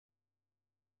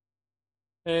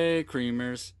Hey,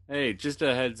 creamers. Hey, just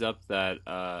a heads up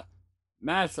that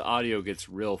Matt's audio gets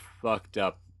real fucked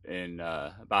up in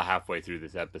about halfway through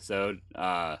this episode.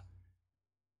 There's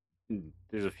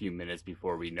a few minutes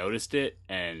before we noticed it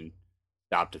and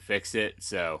stopped to fix it.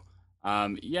 So,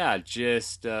 yeah,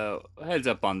 just heads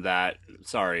up on that.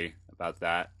 Sorry about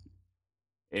that.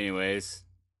 Anyways,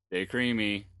 stay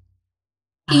creamy.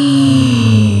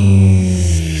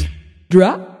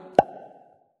 Drop.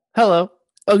 Hello.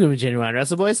 Welcome to Genuine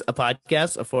Wrestle Boys, a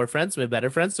podcast of four friends with better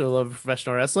friends who love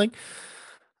professional wrestling.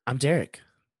 I'm Derek.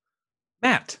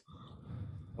 Matt.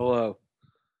 Hello.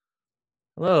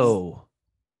 Hello.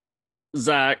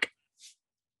 Zach.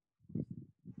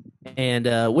 And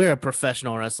we're a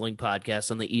professional wrestling podcast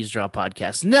on the Eavesdrop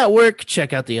Podcast Network.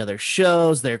 Check out the other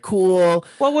shows. They're cool.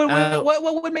 What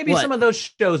would maybe what? some of those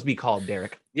shows be called,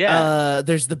 Derek? Yeah.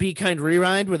 There's the Be Kind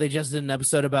Rewind, where they just did an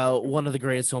episode about one of the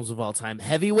greatest films of all time,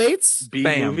 Heavyweights. B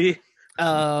Bam. movie.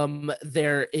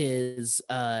 There is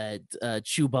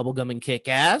Chew Bubblegum and Kick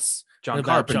Ass. John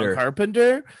about Carpenter. John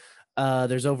Carpenter.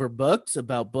 There's Overbooked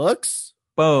about books.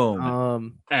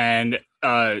 Boom. And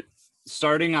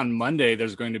starting on Monday,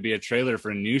 there's going to be a trailer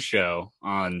for a new show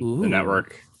on Ooh. the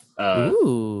network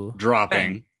Ooh.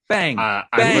 dropping. Bang. I'm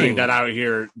Bang. putting that out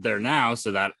there now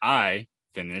so that I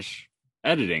finish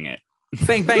editing it.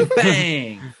 Bang, bang,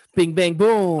 bang. Bing bang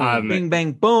boom. Bing,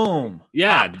 bang, boom.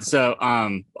 Yeah, so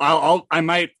I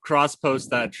might cross post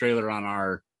that trailer on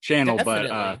our channel, but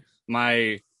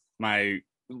Definitely. my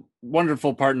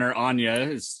wonderful partner Anya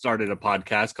has started a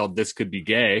podcast called This Could Be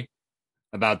Gay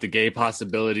about the gay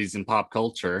possibilities in pop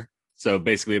culture. So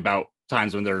basically about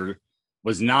times when there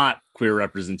was not queer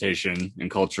representation in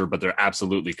culture, but there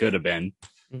absolutely could have been.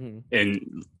 Mhm.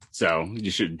 And so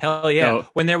you should Hell yeah. No.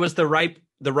 When there was the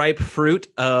ripe fruit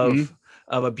of Mhm.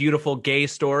 of a beautiful gay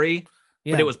story,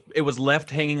 Yeah. but it was left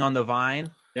hanging on the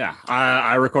vine. Yeah,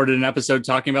 I recorded an episode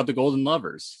talking about the Golden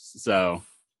Lovers, so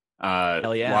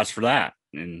Hell yeah. watch for that,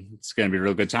 and it's going to be a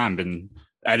real good time. Been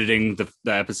editing the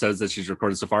episodes that she's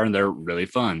recorded so far, and they're really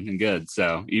fun and good.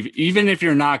 So even if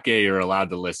you're not gay, you're allowed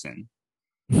to listen.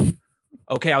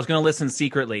 Okay, I was gonna listen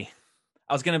secretly.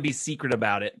 I was gonna be secret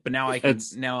about it, but now I can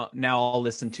now I'll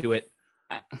listen to it.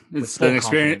 It's full an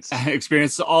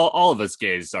experience all of us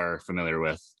gays are familiar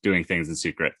with, doing things in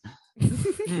secret.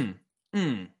 Mm,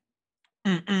 mm,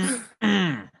 mm, mm,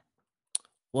 mm.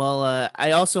 Well,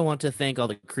 I also want to thank all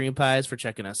the cream pies for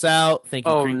checking us out. Thank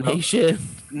you, Oh, Cream no. Nation.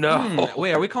 No.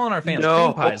 Wait, are we calling our fans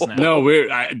No. cream pies now?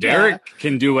 No, Derek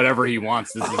can do whatever he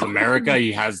wants. This is America;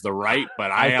 he has the right.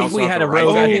 But I think also we have had the a right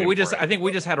rogue. to I hate think him we for just. it. I think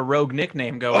we just had a rogue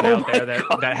nickname going Oh out there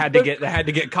my that had to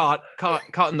get caught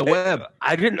in the web.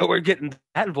 I didn't know we're getting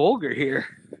that vulgar here.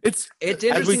 It's It's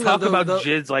As we interesting talk though, about though-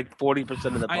 jizz like 40%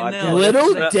 of the I podcast. know.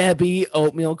 Little Uh, Debbie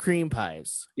oatmeal cream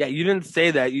pies. Yeah, you didn't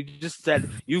say that. You just said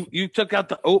you took out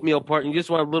the oatmeal part and you just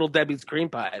want Little Debbie's cream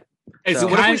pie. It's So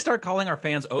what if we kind, start calling our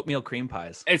fans oatmeal cream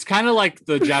pies? it's kind of like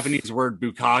the Japanese word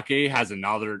bukkake has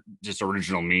another just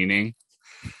original meaning.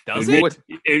 Does It it? means-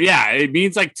 yeah, it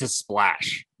means like to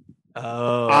splash.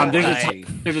 Oh, There's right.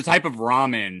 there's a type of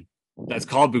ramen that's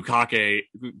called bukkake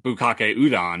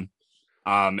udon.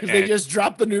 Because they and just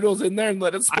drop the noodles in there and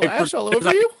let it splash all there's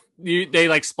over like- you. they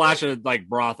like splash a like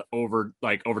broth over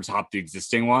top the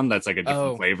existing one that's like a different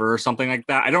Oh. flavor or something like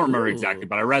that. I don't remember Ooh. exactly,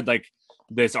 but I read like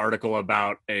this article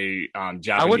about a Japanese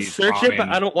I would search it, but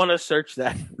ramen. I don't want to search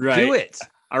that. Right. Do it.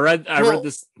 I read Well-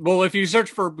 this. Well, if you search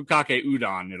for bukkake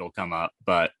udon, it'll come up.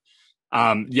 But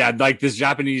yeah, like this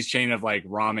Japanese chain of like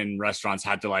ramen restaurants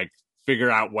had to like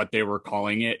figure out what they were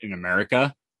calling it in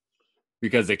America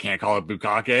because they can't call it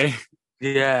bukkake.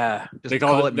 Yeah. Just They call,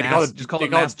 call it it- they mass. call it- just call they it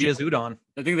call it mass jizz udon.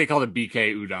 I think they called it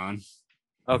BK udon.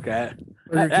 Okay.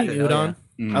 Burger That- King hell udon.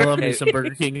 Mm. I love me some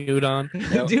Burger King udon.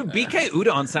 Dude, BK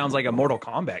udon sounds like a Mortal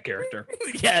Kombat character.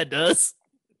 Yeah, it does.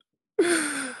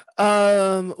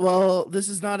 Well, this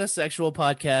is not a sexual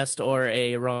podcast or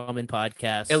a ramen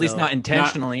podcast. At least so- not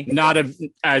intentionally. Not a,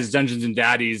 as Dungeons and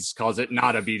Daddies calls it,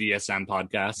 not a BDSM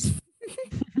podcast.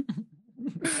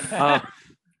 Uh,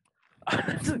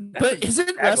 But isn't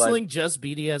Tagline. wrestling just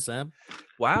BDSM?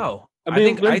 Wow. I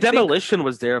mean, when I think- Demolition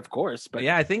was there, of course, but But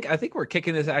yeah, I think we're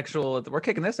kicking this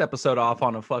episode off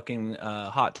on a fucking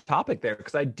hot topic there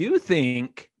because I do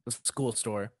think, The school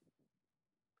store.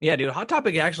 yeah, dude, hot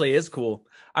topic actually is cool.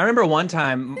 I remember one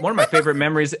time, one of my favorite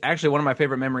memories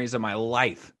of my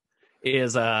life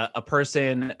is a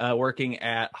person working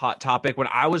at Hot Topic when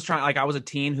I was trying, like I was a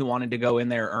teen who wanted to go in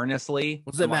there earnestly.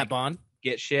 Was to, it Matt like, Bond?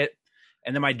 get shit.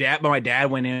 And then my dad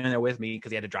went in there with me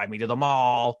because he had to drive me to the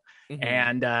mall. Mhm.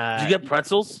 And did you get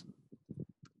pretzels?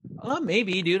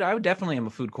 maybe, dude, I would definitely am a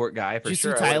food court guy for Did you see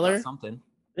sure. I would've got Tyler? Something.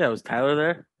 Yeah, was Tyler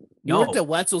there? You No. worked at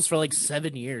Wetzel's for like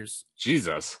 7 years.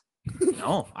 Jesus.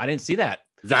 No, I didn't see that.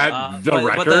 Is that the but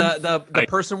record? the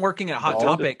person working at Hot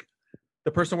Bald? Topic,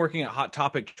 the person working at Hot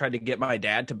Topic tried to get my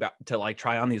dad to like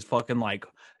try on these fucking like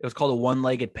it was called a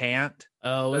one-legged pant.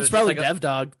 Oh, It it's was probably just like Dev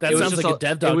Dog. That It was sounds just like a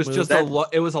Dev Dog It was move. just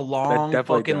it was a long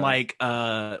definitely fucking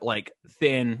does. like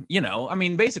thin. You know, I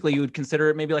mean, basically you would consider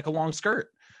it maybe like a long skirt,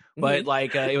 but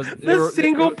like it was The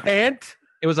single pant.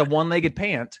 It was a one-legged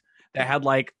pant that had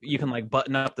like you can like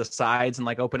button up the sides and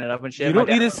like open it up and shit. You My don't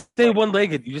need dad- to say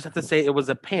one-legged. You just have to say it was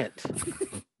a pant.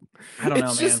 I don't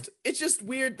know, man. It's just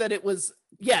weird that it was.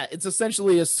 Yeah, it's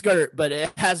essentially a skirt, but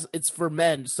it's for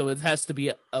men, so it has to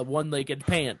be a one-legged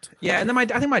pant. Yeah, and then I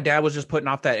think my dad was just putting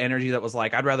off that energy that was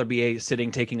like, I'd rather be sitting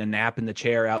taking a nap in the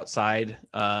chair outside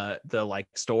the like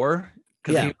store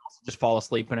because Yeah. he would just fall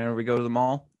asleep whenever we go to the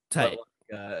mall. Tight.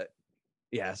 But,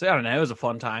 yeah, so I don't know. It was a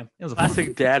fun time. It was a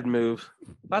Classic dad move.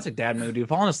 classic dad move, dude.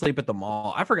 Falling asleep at the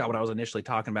mall. I forgot what I was initially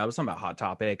talking about. It was something about Hot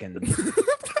Topic, and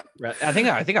I think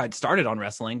I'd started on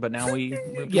wrestling, but now we moved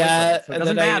away from Yeah, it, so it and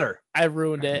doesn't then matter. I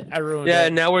ruined it. Yeah,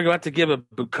 and now we're about to give a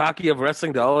bukkake of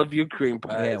wrestling to all of you cream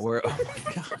pies. Yeah, we're oh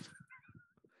my god.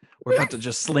 We're about to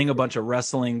just sling a bunch of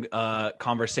wrestling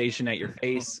conversation at your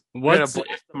face. We're gonna What's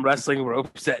blast some wrestling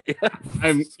ropes at you.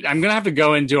 I'm gonna have to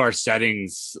go into our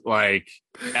settings like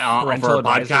for Parental our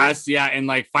advisory? podcast, yeah, and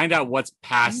like find out what's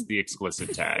past the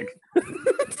explicit tag.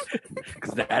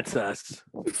 Because that's us.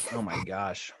 Oh my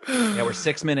gosh. Yeah, we're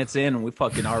 6 minutes in and we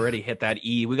fucking already hit that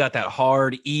E. We got that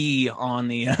hard E on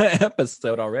the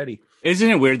episode already. Isn't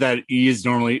it weird that E is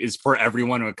normally is for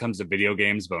everyone when it comes to video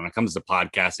games, but when it comes to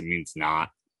podcasts, it means not.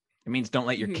 It means don't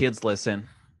let your kids listen.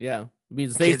 Yeah, it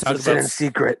means they Kids talk listen in about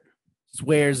secret.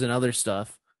 swears and other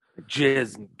stuff.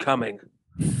 Jizz coming.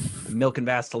 Milk and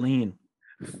Vaseline.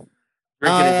 Drinking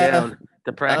it down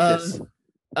to practice.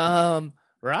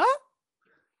 Raw?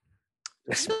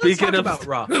 Speaking Let's of talk about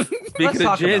Raw. speaking of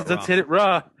talk jizz, about let's Raw. hit it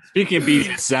raw. Speaking of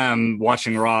BDSM,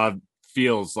 watching Raw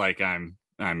feels like I'm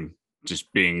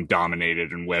just being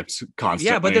dominated and whipped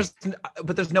constantly. Yeah,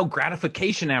 but there's no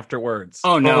gratification afterwards.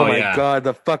 oh no, oh my yeah. god,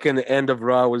 the fucking end of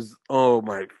Raw was oh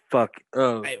my fuck.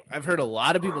 Oh. I've heard a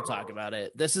lot of people talk about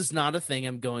it. This is not a thing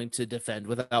I'm going to defend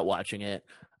without watching it.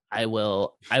 I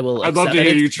will. I'd love accept to that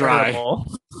hear it's you try. terrible.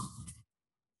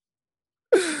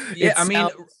 Yeah, It I mean,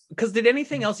 sounds- because did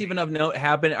anything else even of note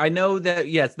happen? I know that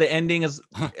yes, the ending is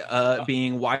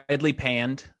being widely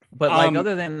panned, but like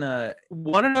other than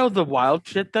Want to know the wild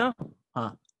shit though?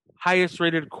 Huh. Highest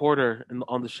rated quarter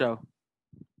on the show.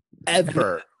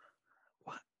 ever.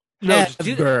 No, just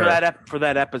Never. for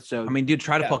that episode. I mean, dude,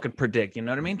 try to Yeah. fucking predict. You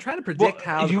know what I mean? Try to predict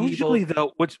how usually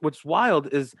people. though, what's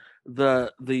wild is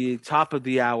the top of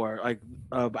the hour, like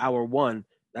of hour one.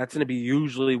 That's going to be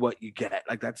usually what you get.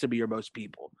 Like that's going to be your most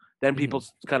people. Then people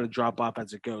kind of drop off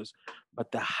as it goes.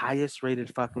 But the highest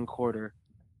rated fucking quarter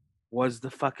was the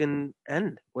fucking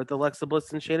end with Alexa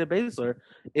Bliss and Shayna Baszler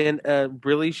in a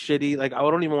really shitty, like I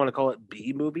don't even want to call it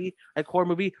B movie, like horror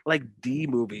movie, like D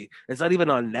movie. It's not even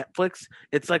on Netflix.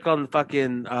 It's like on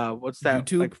fucking what's that?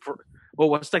 YouTube? Like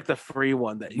what's like the free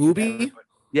one that you Mubi? can-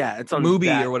 Yeah, it's on Movie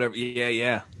that. or whatever.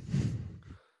 Yeah.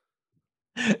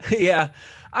 Yeah.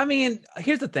 I mean,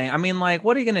 here's the thing. I mean, like,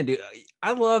 what are you gonna do?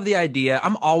 I love the idea.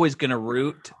 I'm always gonna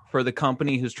root for the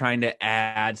company who's trying to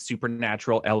add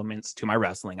supernatural elements to my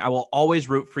wrestling. I will always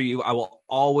root for you. I will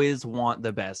always want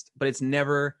the best, but it's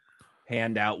never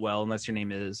panned out well unless your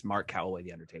name is Mark Calloway,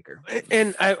 the Undertaker.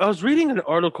 And I was reading an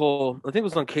article, I think it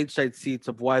was on Cage Side Seats,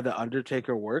 of why the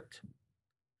Undertaker worked.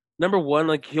 Number one,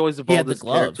 like he always He evolved had the his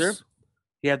character. gloves.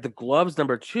 He had the gloves.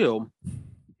 Number two,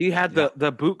 he had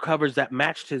the boot covers that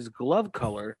matched his glove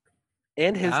color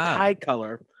and his Ah. tie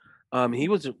color. He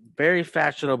was a very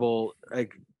fashionable,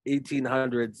 like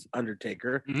 1800s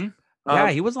Undertaker. Mhm.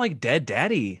 Yeah, he was like Dead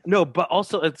Daddy. No, but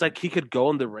also it's like he could go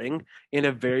in the ring in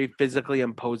a very physically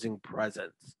imposing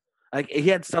presence. Like he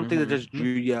had something that just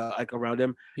drew you like around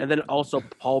him, and then also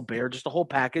Paul Bear, just the whole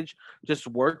package just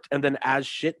worked. And then as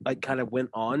shit like kind of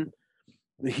went on,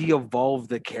 he evolved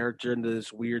the character into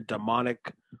this weird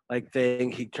demonic like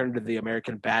thing. He turned into the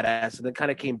American badass, and then kind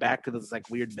of came back to this like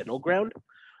weird middle ground.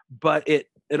 But it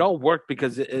all worked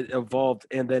because it evolved,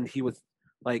 and then he was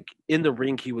like in the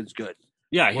ring, he was good.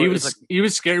 Yeah, he Well, was it's he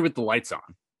was scary with the lights on.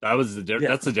 That was Yeah.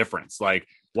 that's the difference. Like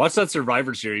watch that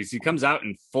Survivor Series. He comes out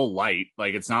in full light.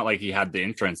 Like it's not like he had the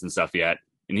entrance and stuff yet.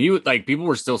 And he would like people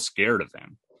were still scared of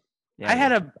him. Yeah,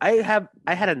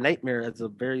 I had a nightmare as a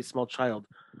very small child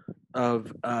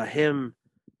of him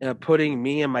putting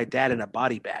me and my dad in a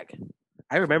body bag.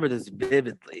 I remember this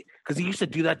vividly because he used to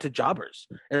do that to jobbers,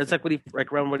 and it's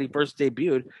like around when he first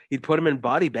debuted, he'd put him in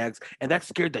body bags, and that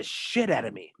scared the shit out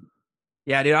of me.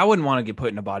 Yeah, dude, I wouldn't want to get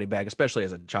put in a body bag, especially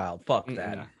as a child. Fuck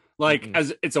that. Mm-mm. Like, Mm-mm.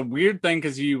 as it's a weird thing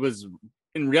because he was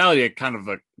in reality a kind of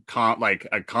a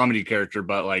a comedy character,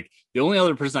 but like the only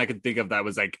other person I could think of that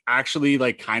was like actually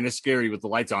like kind of scary with the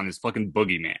lights on is fucking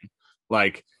Boogeyman.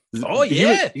 Like, Oh,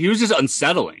 yeah. he was just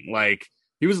unsettling. Like,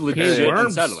 he was legit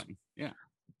worms. unsettling. Yeah,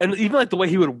 And even like the way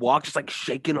he would walk, just like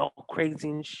shaking all crazy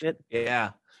and shit.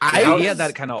 Yeah. I He had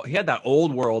that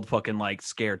old world fucking like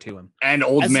scare to him. and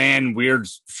old As- man, weird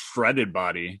shredded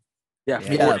body. Yeah,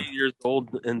 Yeah. 40 years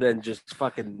old and then just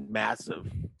fucking massive.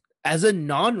 as a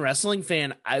non-wrestling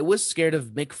fan, I was scared of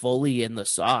Mick Foley in the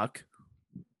sock,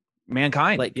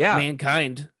 Mankind. like yeah.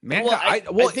 Mankind. Mankind.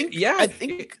 I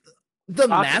think the Sock-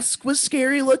 mask was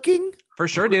scary looking. for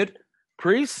sure, dude.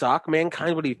 Pre-Sock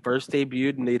Mankind when he first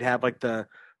debuted and they'd have like the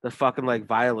fucking like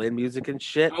violin music and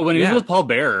shit. Oh, when he Yeah. was with Paul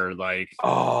Bearer, like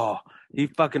Oh, he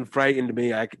fucking frightened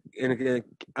me. I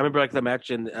remember like the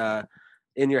match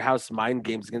in Your House Mind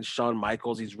Games against Shawn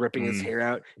Michaels. He's ripping his hair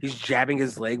out. He's jabbing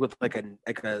his leg with like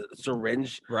a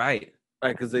syringe, Right.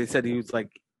 right? Because they said he was like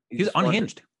He's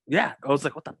unhinged, Yeah, I was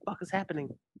like, what the fuck is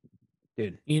happening?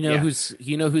 dude. You know Yeah.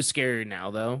 who's scary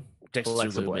now though? Dexter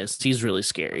Alexa Bliss. Loomis. He's really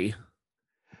scary.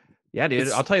 Yeah, dude.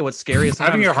 It's- I'll tell you what's scary is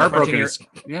having your heart broken. Your, Is,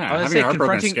 yeah, I was having gonna your heart say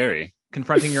broken is confronting- scary.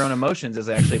 confronting your own emotions is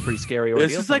actually a pretty scary ordeal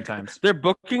This is like sometimes. they're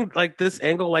booking like this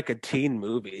angle like a teen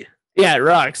movie. Yeah, it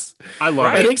rocks. I love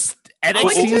Right. it.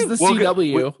 NXT is the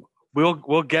CW.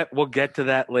 We'll get to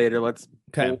that later. Let's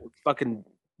Okay. we'll fucking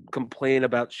complain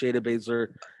about Shayna Baszler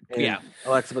and Yeah.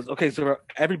 Alexa Bliss. Okay, so for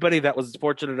everybody that was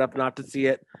fortunate enough not to see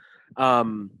it,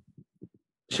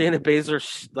 Shayna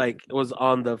Baszler like was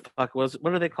on the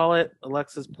what do they call it?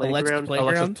 Alexa's playground.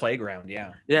 Alexa's playground.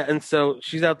 Yeah. Yeah, and so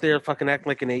she's out there fucking acting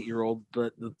like an 8-year-old,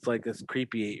 but it's like this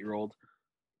creepy 8-year-old.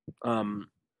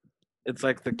 It's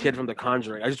like the kid from The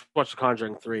Conjuring. I just watched The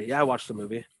Conjuring 3. Yeah, I watched the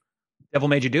movie. Devil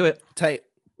made you do it. Tight.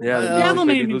 Yeah, the Devil music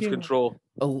made made me me lose do it. control.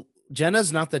 Oh,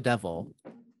 Jenna's not the devil.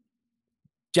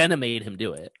 Jenna made him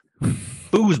do it.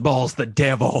 Foosball's the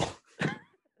devil.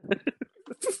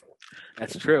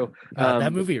 That's true.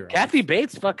 That movie. Rocks. Kathy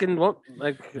Bates fucking won't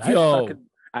like. Yo,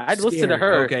 I'd listen to scary.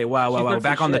 her. Okay, wow. She went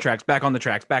Back for on the shit. tracks. Back on the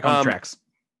tracks. Back on the tracks.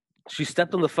 She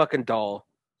stepped on the fucking doll.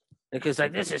 Because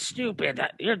like this is stupid.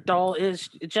 Your doll is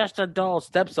just a doll.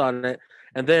 Steps on it,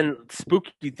 and then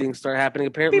spooky things start happening.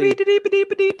 Apparently, like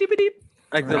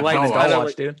the That's lights, all I kinda, watch,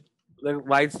 like, dude. the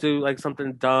lights do like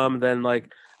something dumb. Then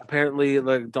like apparently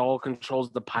the doll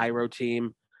controls the pyro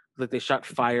team. Like they shot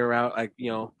fire out, like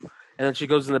and then she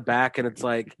goes in the back and it's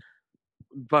like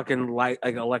fucking light,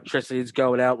 like electricity's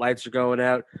going out, lights are going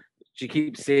out. She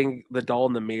keeps seeing the doll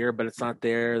in the mirror, but it's not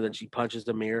there. Then she punches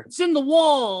the mirror. It's in the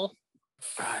wall.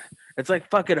 God, it's like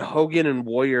fucking Hogan and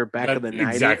Warrior back in the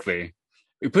 90s. Exactly.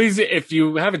 Please, if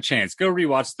you have a chance, go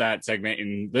rewatch that segment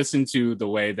and listen to the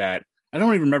way that I don't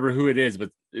even remember who it is, but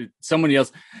someone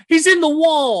yells, "He's in the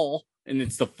wall," and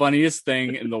it's the funniest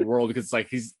thing in the world because it's like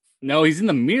he's in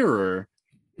the mirror,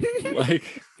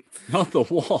 like not the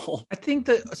wall. I think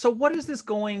that. So, what is this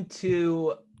going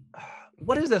to?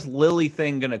 What is this Lily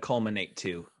thing going to culminate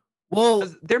to? Well,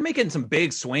 'Cause they're making some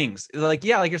big swings. Like,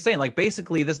 yeah, like you're saying, like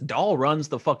basically this doll runs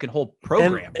the fucking whole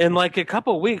program. In like a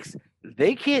couple weeks,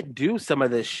 they can't do some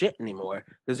of this shit anymore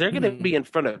because they're going to Mhm. be in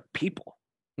front of people.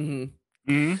 mhm.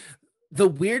 Mm-hmm. The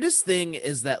weirdest thing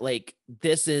is that like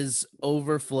this is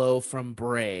overflow from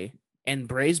Bray, and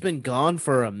Bray's been gone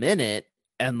for a minute,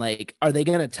 and like, are they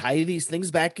gonna tie these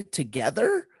things back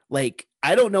together? Like,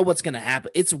 I don't know what's gonna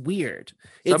happen. It's weird.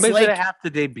 It's Somebody's like going to have to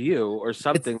debut or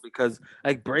something because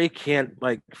like Bray can't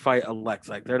like fight Alexa.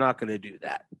 Like they're not going to do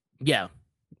that. yeah,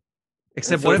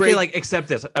 Except So what if Bray- they like accept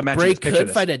this? Imagine Bray this. Picture could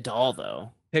this. fight a doll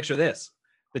though. Picture this.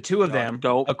 The two of them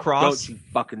don't across Don't you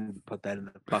fucking put that in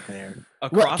the fucking air.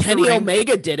 What, across Kenny the ring.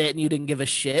 Omega did it, and you didn't give a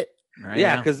shit. Right,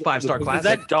 Yeah, because 5-star classic.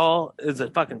 that doll is a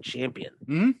fucking champion.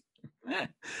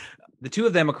 The two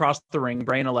of them across the ring,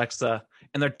 Bray and Alexa,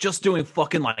 and they're just doing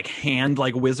fucking like hand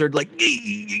like wizard like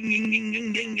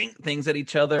things at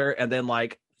each other, and then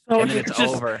like and then it's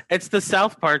over. It's the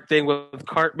South Park thing with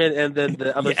Cartman and then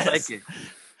the other Yes. psychic.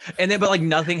 And then but like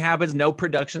nothing happens, no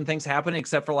production things happen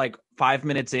except for like 5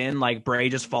 minutes in, like Bray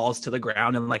just falls to the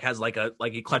ground and like has like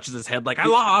he clutches his head like I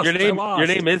lost. Your I name, lost. your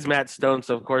name is Matt Stone,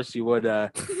 so of course you would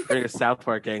bring a South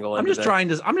Park angle. I'm into just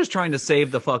trying to save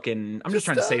the fucking I'm just Just,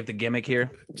 trying to save the gimmick here.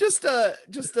 Just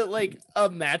like a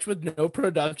match with no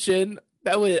production.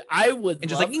 I would And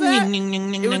just love like that.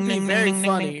 It would be very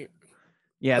funny.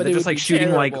 Yeah, but they're it just would like be shooting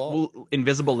terrible. like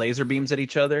invisible laser beams at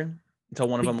each other until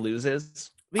one of them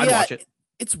loses. I'd Yeah, watch it.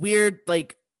 it's weird.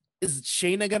 Like, is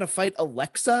Shayna gonna fight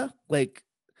Alexa? Like,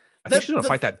 I think the- she's gonna the-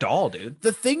 fight that doll, dude.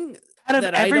 the thing Out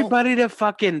of that I don't everybody to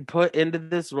fucking put into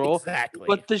this role, exactly.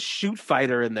 put the shoot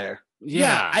fighter in there.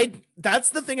 I that's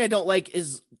the thing I don't like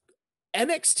is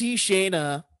NXT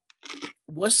Shayna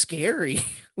was scary.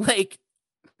 Like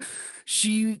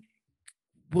she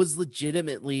was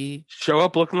legitimately Show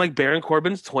up looking like Baron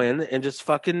Corbin's twin and just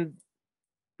fucking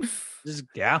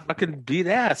beat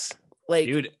ass. like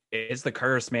Dude, it's the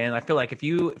curse, man. I feel like if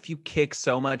you kick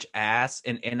so much ass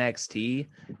in NXT,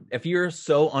 if you're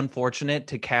so unfortunate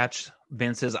to catch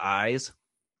Vince's eyes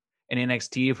in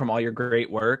NXT from all your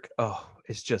great work,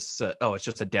 it's just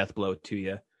a death blow to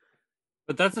you.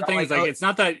 But that's the thing, is like it's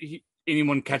not that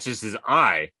anyone catches his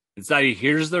eye. It's that he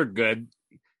hears they're good,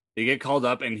 they get called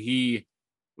up, and he,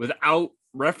 without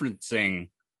referencing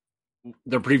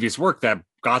their previous work that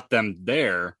got them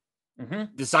there,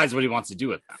 decides what he wants to do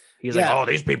with them. He's like, oh,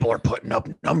 these people are putting up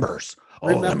numbers.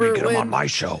 Let me get them on my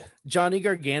show. Johnny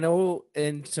Gargano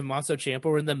and Tommaso Ciampa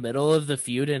were in the middle of the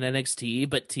feud in NXT,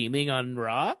 but teaming on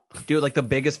Raw. Dude, like the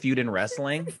biggest feud in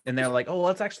wrestling. And they're like,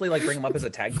 let's actually like bring them up as a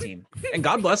tag team. And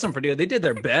God bless them for doing it. They did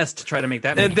their best to try to make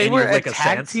that And they were a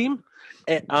tag sense. team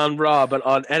on Raw, but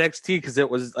on NXT, because it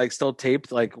was like still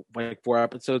taped like 4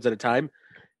 episodes at a time,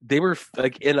 they were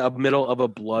like in the middle of a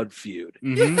blood feud.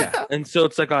 Yeah. And so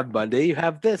it's like on Monday you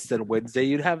have this, and Wednesday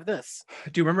you'd have this.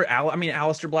 Do you remember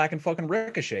Aleister Black and fucking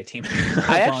Ricochet team?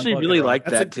 I actually really like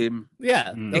that team.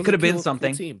 Yeah. It could have been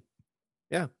something. Team.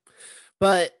 Yeah.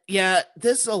 But yeah,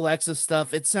 this Alexa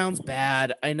stuff, it sounds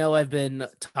bad. I know I've been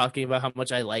talking about how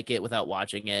much I like it without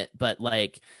watching it, but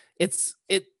like it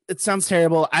sounds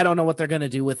terrible. I don't know what they're going to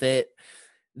do with it.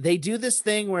 They do this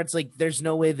thing where it's like there's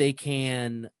no way they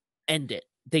can end it.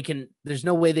 There's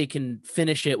no way they can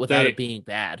finish it without it being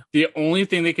bad. The only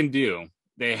thing they can do,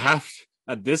 they have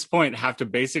at this point have to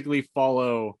basically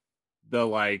follow the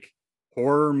like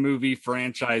horror movie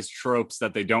franchise tropes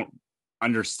that they don't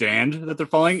understand that they're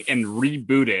following, and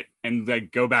reboot it and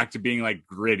like go back to being like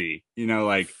gritty,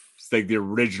 like it's like the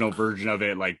original version of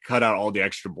it, like cut out all the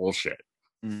extra bullshit.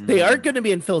 They are going to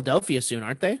be in Philadelphia soon,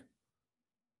 aren't they?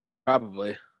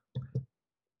 Probably.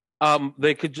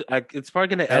 They could. It's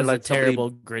probably going to end like terrible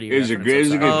gritty. It was a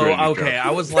good gritty okay. joke. I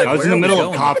was like, I was in the middle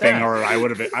of coughing, or I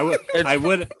would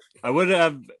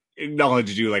have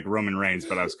acknowledged you like Roman Reigns,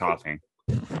 but I was coughing.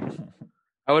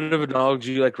 I would have acknowledged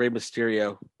you like Rey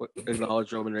Mysterio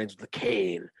acknowledged Roman Reigns with the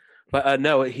cane. But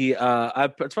no, it's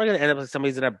probably going to end up like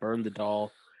somebody's going to burn the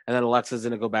doll, and then Alexa's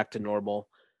going to go back to normal.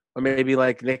 Or maybe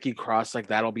like Nikki Cross, like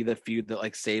that'll be the feud that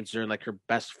like saves her, and like her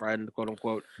best friend, quote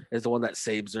unquote, is the one that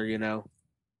saves her.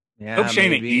 Yeah, hope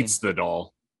Shayna eats the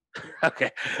doll. Okay,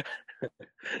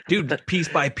 dude, piece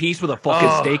by piece with a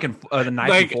fucking steak and the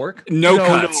knife and fork. No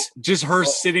cuts, just her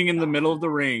sitting in the middle of the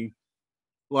ring,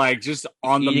 like just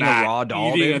on the mat, a raw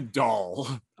doll, eating a doll.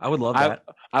 I would love that.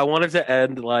 I wanted to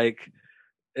end like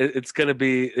it's gonna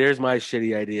be. Here's my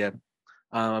shitty idea.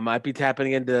 I might be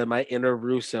tapping into my inner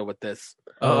Russo with this.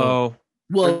 Oh,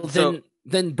 well,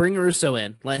 then bring Russo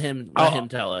in. Let him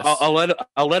tell us.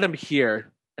 I'll let him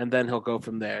hear, and then he'll go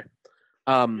from there.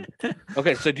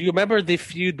 Okay, so do you remember the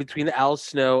feud between Al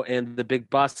Snow and the Big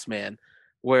Boss Man,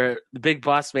 where the Big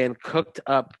Boss Man cooked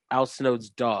up Al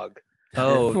Snow's dog?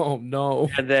 Oh no!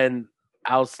 And then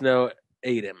Al Snow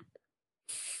ate him.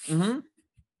 Mm-hmm.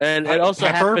 And it also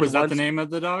Pepper, happened. Was that the name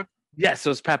of the dog? Yes, it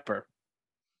was Pepper.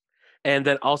 And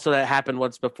then also that happened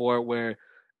once before, where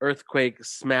Earthquake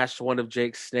smashed one of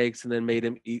Jake's snakes and then made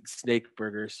him eat snake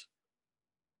burgers.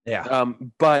 Yeah.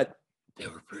 But they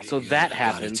were pretty so good. that I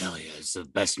happened. Gotta tell you, it's the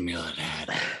best meal I've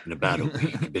had in about a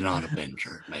week. Been on a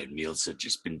bender. My meals have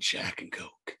just been Jack and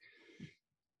Coke.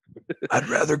 I'd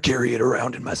rather carry it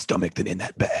around in my stomach than in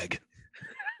that bag.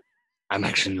 I'm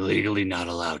actually legally not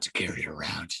allowed to carry it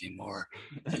around anymore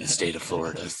in the state of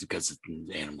Florida because of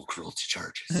animal cruelty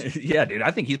charges. Yeah, dude.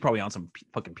 I think he's probably on some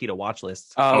fucking PETA watch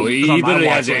lists. He literally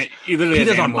has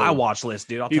PETA's on my watch list,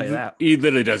 dude. I'll tell you that. He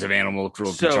literally does have animal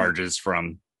cruelty charges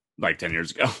from like 10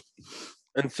 years ago.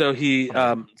 And so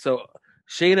so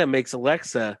Shayna makes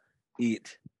Alexa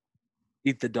eat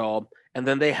the doll, and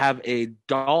then they have a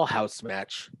dollhouse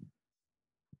match.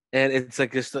 And it's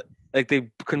like just like they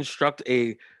construct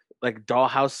a like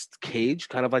dollhouse cage,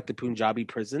 kind of like the Punjabi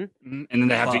prison. And then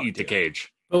they have to eat the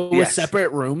cage. With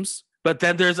separate rooms. But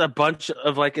then there's a bunch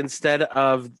of like, instead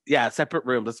of, separate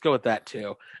rooms. Let's go with that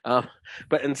too.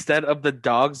 But instead of the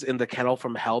dogs in the Kennel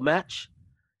from Hell match,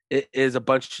 it is a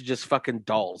bunch of just fucking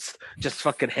dolls, just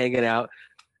fucking hanging out.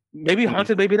 Maybe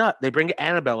haunted, maybe not. They bring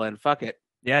Annabelle in. Fuck it.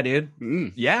 Yeah, dude.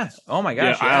 Yeah. Oh my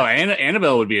gosh. Yeah.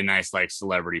 Annabelle would be a nice like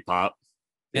celebrity pop.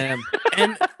 And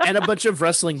a bunch of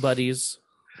wrestling buddies.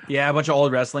 Yeah, a bunch of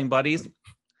old wrestling buddies.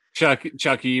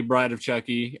 Chucky, Bride of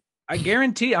Chucky. I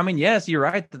guarantee. I mean, yes, you're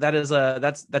right. That is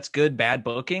that's good bad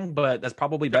booking, but that's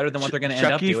probably better than what they're going to end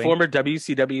up Chucky, doing. former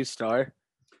WCW star.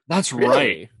 That's Really?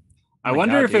 right. Oh I my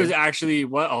wonder God, if it was dude. actually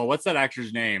what's that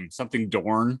actor's name? Something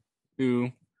Dorn,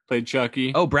 who played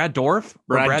Chucky. Oh, Brad Dorff.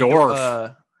 Or Brad Dor-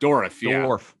 Dorff. Dorff, yeah.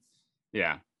 Dorff.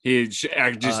 Yeah. He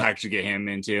I just actually get him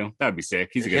into. That'd be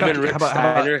sick. He's a good Him and actor. Rick How about-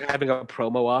 Steiner having a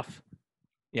promo off.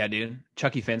 Yeah, dude.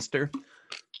 Chucky Finster.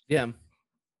 Yeah.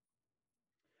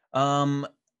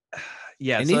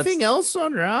 Yeah. Anything else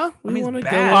on Raw? I mean, wanna it's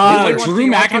go bad. over? Drew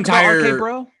You wanna talk about McIntyre- RK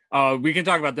Bro? We can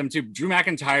talk about them too. Drew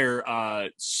McIntyre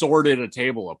sorted a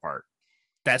table apart.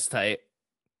 That's tight.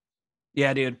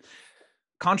 Yeah, dude.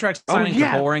 Contract Oh, signings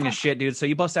yeah. are boring as shit, dude. So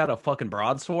you bust out a fucking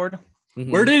broadsword, Mhm.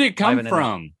 Where did it come Living in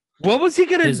from? What was he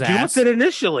gonna His do ass. with it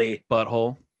initially?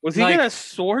 butthole. Was he Like- gonna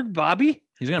sword Bobby?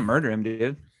 He's gonna murder him,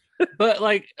 dude. But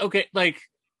like, okay, like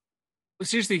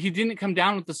seriously, he didn't come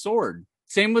down with the sword.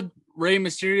 Same with Rey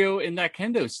Mysterio in that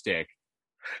kendo stick.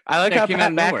 I like That how came Pat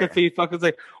out of nowhere. McAfee fucking was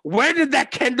like, where did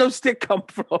that kendo stick come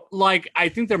from? Like, I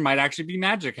think there might actually be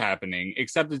magic happening,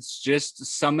 except it's just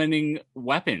summoning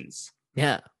weapons.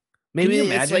 Yeah. Maybe you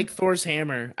it's imagine? like Thor's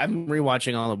hammer. I'm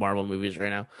rewatching all the Marvel movies right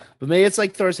now. But maybe it's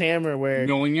like Thor's hammer where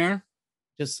Mjolnir?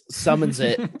 just summons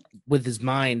it with his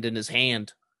mind and his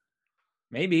hand.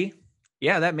 Maybe.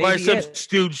 Yeah, that may By be some it.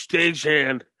 stooge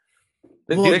stagehand.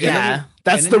 Well, They- yeah,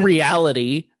 that's and the then-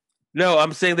 reality. No,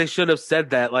 I'm saying they should have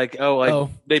said that. Like,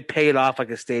 they pay it off like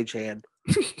a stagehand.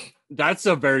 That's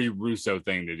a very Russo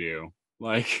thing to do.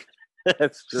 Like,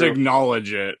 That's just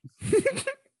acknowledge it.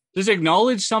 Just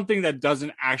acknowledge something that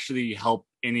doesn't actually help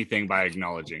anything by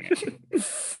acknowledging it.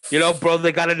 You know, bro,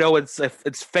 they got to know it's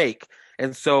fake.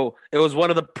 And so it was one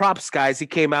of the props guys. He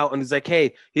came out and he's like,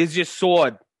 hey, here's your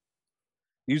sword.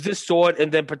 Use this sword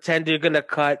and then pretend you're going to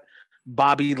cut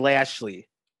Bobby Lashley.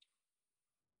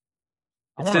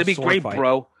 I It's want going a to be sword great, fight.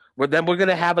 bro. Then we're going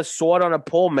to have a sword on a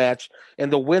pole match,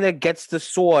 and the winner gets the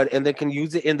sword and they can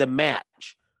use it in the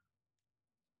match.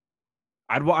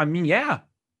 I mean, yeah.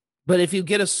 But if you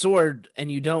get a sword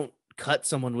and you don't cut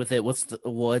someone with it, what's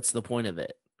the point of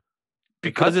it?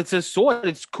 Because it's a sword.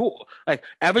 It's cool. Like,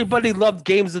 everybody loved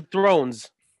Games of Thrones.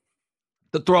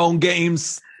 The Throne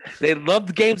Games. They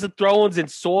loved Games of Thrones and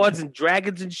swords and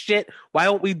dragons and shit. Why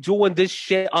aren't we doing this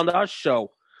shit on our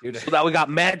show? Dude. So that we got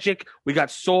magic, we got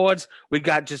swords, we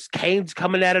got just canes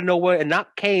coming out of nowhere, and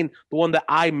not Kane, the one that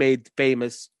I made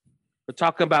famous. We're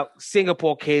talking about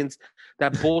Singapore canes,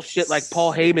 that bullshit like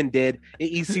Paul Heyman did in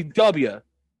ECW.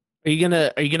 Are you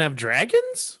gonna have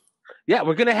dragons? Yeah,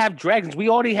 we're gonna have dragons. We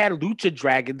already had lucha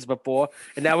dragons before,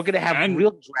 and now we're gonna have And- real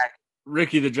dragons.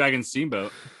 Ricky the Dragon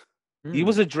Steamboat. He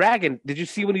was a dragon. Did you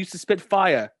see when he used to spit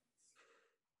fire?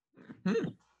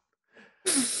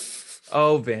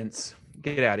 Oh, Vince,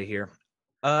 get out of here.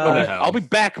 Go to hell. I'll be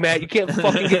back, Matt. You can't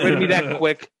fucking get rid of me that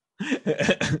quick.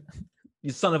 You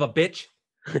son of a bitch.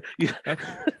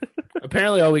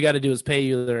 Apparently, all we got to do is pay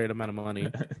you the right amount of money,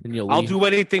 and you'll. I'll leave. do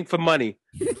anything for money.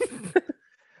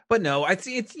 But no, it's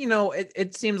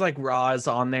it seems like Raw is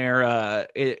on there.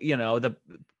 The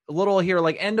little here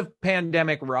like end of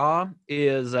pandemic Raw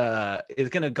is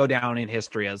gonna go down in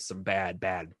history as some bad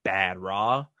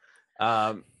Raw.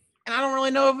 And I don't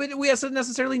really know if we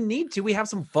necessarily need to. We have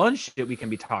some fun shit we can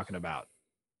be talking about.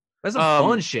 That's some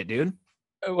fun shit, dude.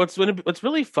 What's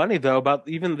really funny though about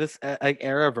even this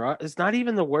era of Raw is not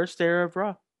even the worst era of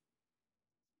Raw.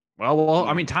 Well,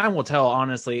 I mean, time will tell.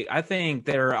 Honestly, I think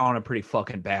they're on a pretty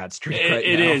fucking bad streak. Right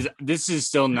It now. is. This is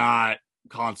still not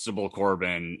Constable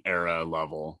Corbin era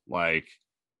level. Like,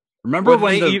 remember Well,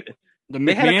 when they the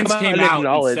they had to McMahons come out came and out and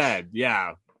acknowledge- said,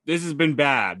 "Yeah, this has been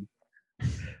bad."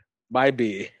 Might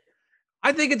be.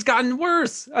 I think it's gotten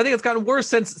worse. I think it's gotten worse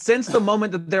since the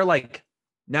moment that they're like,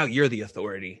 now you're the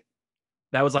authority.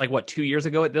 That was like what 2 years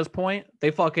ago at this point.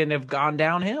 They fucking have gone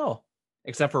downhill,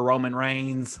 except for Roman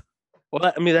Reigns.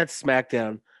 Well, I mean that's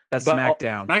SmackDown. That's But-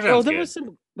 SmackDown. SmackDown's there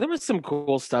good. was some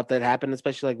cool stuff that happened,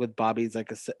 especially like with Bobby's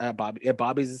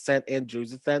Bobby's ascent and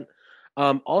Drew's ascent.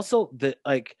 Also the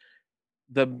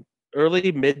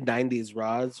early mid '90s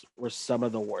Raws were some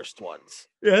of the worst ones.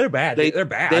 Yeah, they're bad. They- They're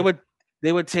bad.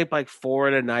 They would tape like 4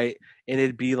 in a night, and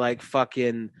it'd be like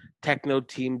fucking Techno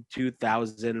Team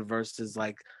 2000 versus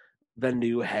like the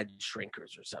new Head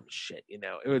Shrinkers or some shit. You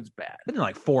know, it was bad. I think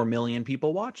like 4 million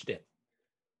people watched it.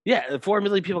 Yeah, 4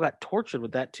 million people got tortured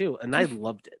with that too, and I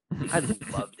loved it. I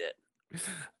loved it.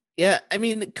 Yeah, I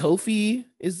mean, Kofi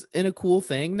is in a cool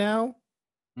thing now.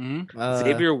 Mhm.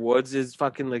 Xavier Woods is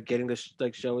fucking like getting to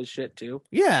show his shit too.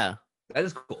 Yeah. That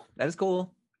is cool. That is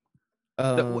cool.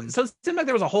 Um, So it seemed like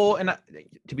there was a whole, and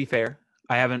to be fair,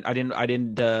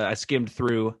 I skimmed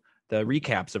through the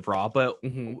recaps of Raw, but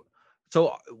mhm.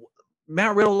 so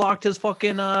Matt Riddle locked his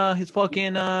fucking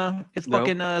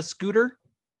scooter.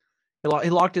 He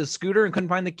locked his scooter and couldn't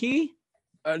find the key.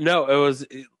 No, it was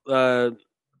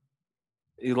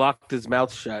he locked his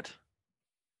mouth shut.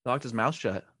 Locked his mouth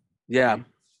shut. Yeah,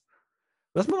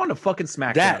 Let's move on to fucking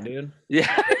SmackDown, That- dude.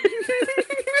 yeah.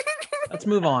 Let's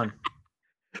move on.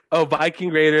 Oh, Viking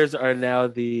Raiders are now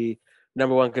the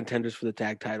number one contenders for the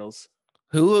tag titles.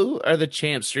 Who are the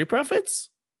champs? Street Profits?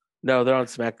 No, they're on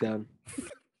SmackDown.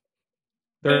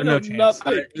 There are no chance.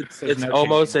 It's There's no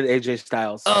almost chance. an AJ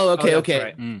Styles. Oh, okay, that's okay.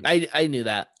 right. Mm. I knew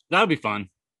that. That would be fun.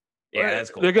 Yeah, that's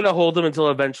cool. They're gonna hold them until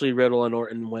eventually Riddle and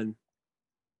Orton win.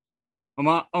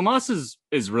 Omos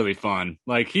is really fun.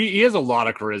 Like he has a lot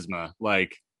of charisma.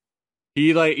 Like he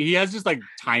has just like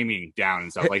timing down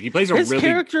and stuff. Like he plays a His really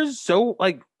character's so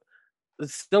like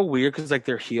it's still weird because like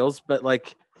they're heels, but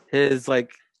like his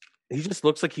like he just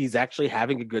looks like he's actually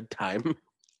having a good time.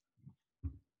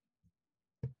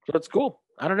 So it's cool.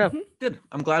 I don't know. Good.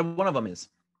 I'm glad one of them is.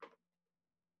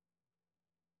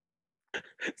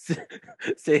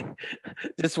 See,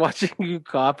 just watching you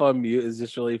cough on mute is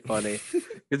just really funny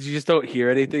because you just don't hear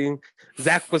anything.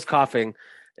 Zach was coughing,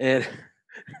 and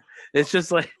it's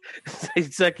just like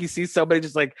it's like you see somebody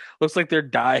just like looks like they're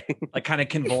dying. Like kind of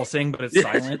convulsing, but it's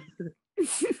Yeah. silent.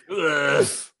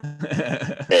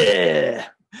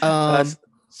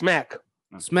 Smack.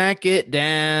 Smack it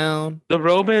down. The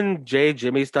Roman J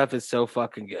Jimmy stuff is so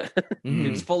fucking good. Mhm.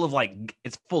 It's full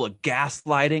of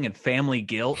gaslighting and family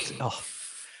guilt. Oh.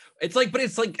 It's like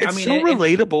It's I mean, so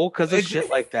relatable because of it- shit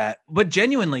like that. but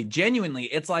genuinely,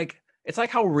 it's like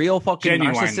how real fucking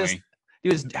narcissist. genuinely.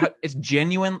 Dude, it's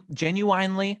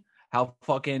genuinely how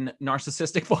fucking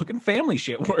narcissistic fucking family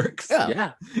shit works.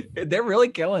 Yeah. Yeah. They're really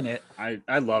killing it.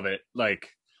 I love it. Like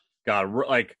God,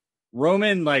 like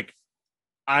Roman, like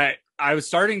I was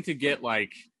starting to get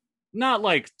like not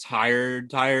like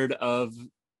tired of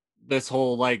this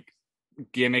whole like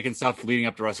gimmick and stuff leading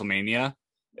up to WrestleMania.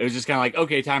 It was just kind of like,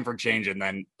 okay, time for change. And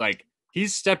then like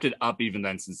he's stepped it up even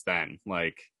then since then.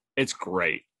 Like it's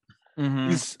great.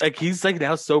 Mhm. He's like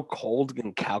now so cold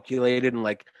and calculated and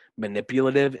like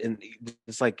manipulative and he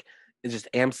just like it just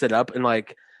amps it up and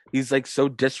like he's like so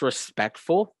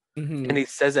disrespectful Mhm. and he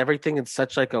says everything in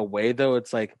such like a way though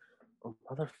it's like oh,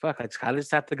 motherfucker, I kind of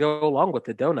just have to go along with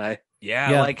it, don't I?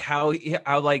 Yeah, Yeah. like how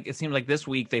like it seems like this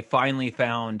week they finally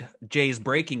found Jay's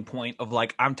breaking point of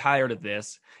like I'm tired of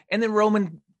this, and then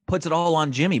Roman puts it all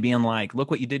on Jimmy, being like,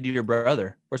 "Look what you did to your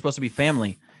brother. We're supposed to be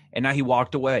family," and now he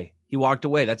walked away. He walked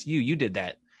away. That's you. You did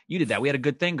that. You did that. We had a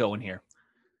good thing going here,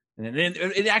 and then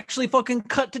it actually fucking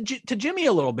cut to Jimmy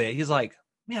a little bit. He's like,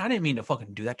 "Man, I didn't mean to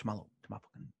fucking do that to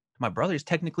my brother. He's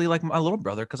technically like my little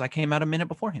brother because I came out a minute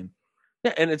before him."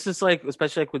 Yeah, and it's just like,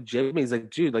 especially like with Jimmy, he's like,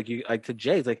 dude, like you like to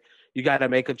Jay, it's like you got to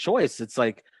make a choice. It's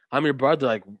like I'm your brother,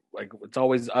 like it's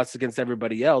always us against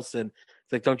everybody else, and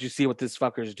it's like, don't you see what this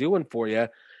fucker's doing for you?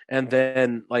 And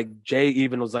then like Jay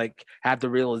even was like had the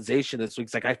realization this week.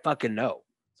 It's like I fucking know.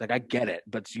 It's like I get it,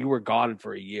 but you were gone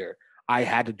for a year. I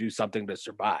had to do something to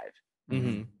survive,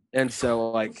 Mhm. and so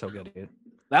like So good, dude.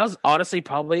 that was honestly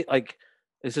probably like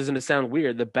this isn't to sound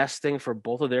weird. The best thing for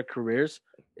both of their careers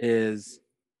is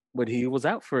when he was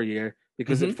out for a year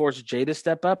because it forced Jay to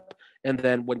step up. And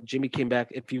then when Jimmy came back,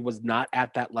 if he was not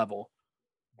at that level,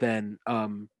 then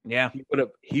Yeah,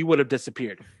 he would have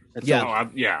disappeared. And Yeah. Oh,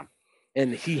 yeah.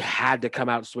 and he had to come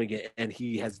out swinging, and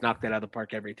he has knocked that out of the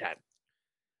park every time.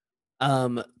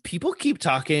 People keep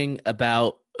talking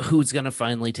about who's gonna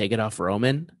finally take it off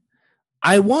Roman.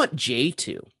 I want Jay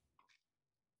to.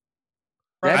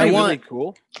 That'd I be want- really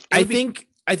cool.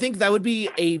 I think that would be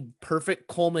a perfect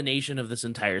culmination of this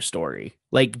entire story.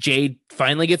 Like Jay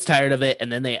finally gets tired of it,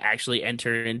 and then they actually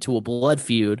enter into a blood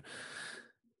feud.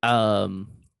 It's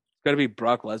got to be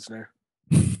Brock Lesnar.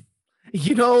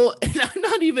 You know, and I'm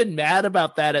not even mad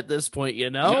about that at this point. You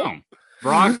know, No.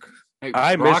 Brock.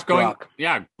 I miss going, Brock.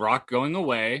 Yeah, Brock going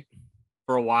away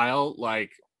for a while.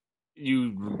 Like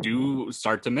you do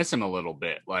start to miss him a little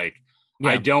bit. Like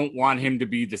I Yeah. don't want him to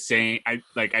be the same. I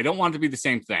don't want it to be the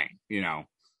same thing. You know,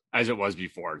 as it was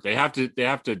before. They have to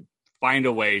find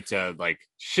a way to like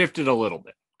shift it a little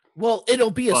bit. well,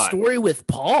 it'll be a But- story with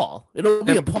Paul. It'll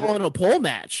be a And Paul and a pole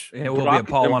match. it will be a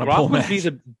Paul on a Brock pole would be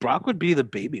match, Brock would be the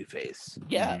baby face.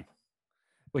 Yeah.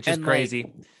 which is and, like,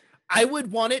 crazy. I would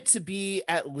want it to be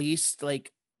at least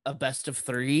like a best of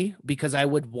 3 because I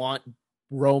would want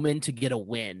Roman to get a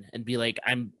win and be like,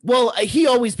 he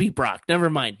always beat Brock. Never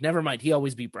mind. He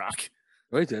always beat Brock.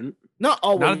 No, he didn't. Not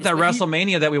always. Not at that but he-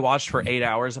 WrestleMania that we watched for 8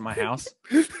 hours at my house.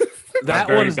 That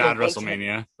very one is bad the one time-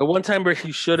 WrestleMania. The one time where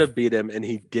he should have beat him and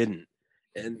he didn't.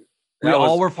 And We That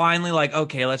all was- were finally like,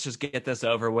 okay, let's just get this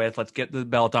over with. Let's get the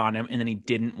belt on him. And then he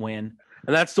didn't win.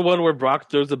 And that's the one where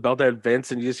Brock throws the belt at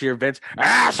Vince, and you just hear Vince,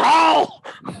 asshole.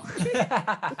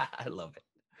 I love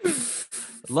it.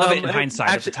 Love it in hindsight.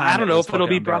 At the Actually, time, I don't know was if it'll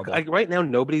be fucking Brock. unbearable. Like right now,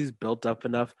 nobody's built up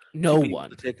enough No to be able one.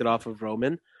 to take it off of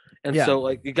Roman, and Yeah. so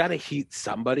like you got to heat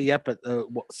somebody up at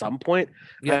some point.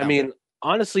 Yeah. I mean,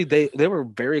 honestly, they were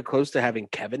very close to having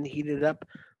Kevin heated up,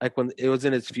 like when it was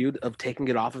in his feud of taking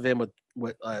it off of him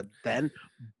with then.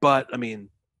 But I mean,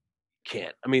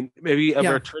 can't. I mean, maybe a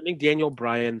Yeah. returning Daniel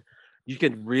Bryan, you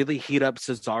could really heat up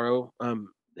Cesaro.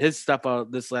 His stuff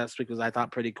this last week was I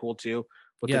thought pretty cool too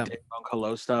with Yeah. the Dave Funk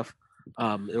Hello stuff.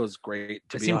 It was great.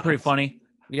 To It be seemed pretty honest. funny.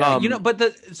 Yeah. You know,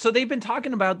 but so they've been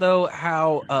talking about though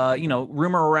how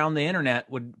rumor around the internet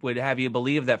would have you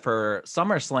believe that for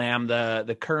SummerSlam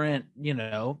the current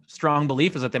strong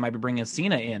belief is that they might be bringing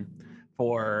Cena in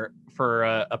for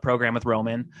a program with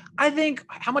Roman. I think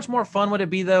how much more fun would it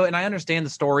be though? And I understand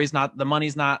the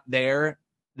money's not there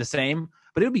the same,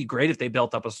 but it would be great if they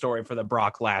built up a story for the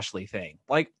Brock Lashley thing.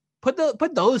 Like put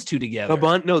those two together.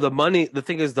 The money. The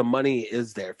thing is, the money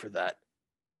is there for that.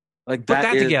 Like Put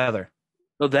that is- together.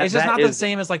 No, that It's just that not the is-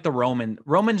 same as like the Roman.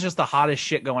 Roman's just the hottest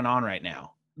shit going on right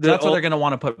now. So the- that's what they're going to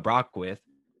want to put Brock with.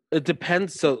 It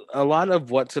depends. So a lot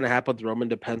of what's going to happen with Roman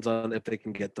depends on if they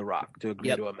can get The Rock to agree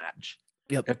Yep. to a match.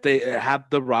 Yep. If they have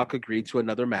The Rock agree to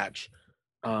another match,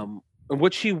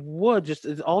 which he would, just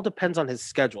it all depends on his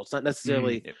schedule. It's not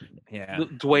necessarily Yeah.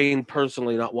 Dwayne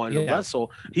personally not wanting to Yeah.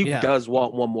 wrestle. He Yeah. does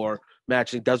want one more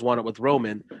match. He does want it with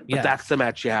Roman, but Yeah. that's the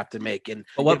match you have to make. And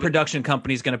But what if it- production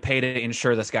company's going to pay to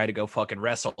ensure this guy to go fucking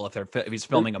wrestle if he's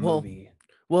filming a Well, movie?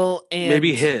 Well, and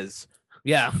maybe his.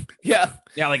 Yeah. Yeah.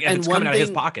 Yeah, like if and it's one coming out of his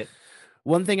thing- pocket.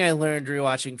 One thing I learned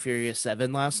rewatching Furious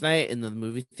 7 last night in the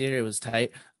movie theater, it was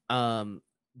tight.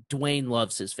 Dwayne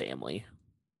loves his family.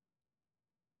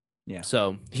 Yeah.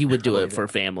 So he would do believe it it. for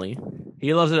family.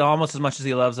 He loves it almost as much as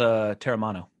he loves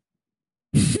Terramano.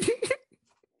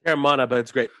 Terramana, but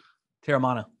it's great.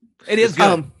 Terramano. It is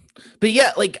good. But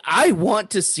yeah, like I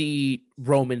want to see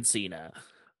Roman Cena.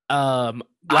 I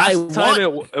Last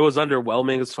time want, it was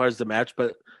underwhelming as far as the match,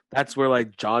 but that's where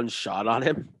like John shot on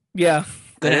him. yeah.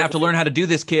 Gonna have to learn how to do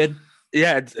this, kid.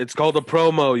 Yeah, it's called a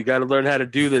promo. You got to learn how to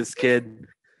do this, kid.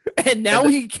 And now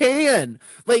he can.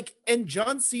 Like, and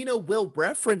John Cena will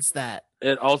reference that.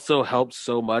 It also helps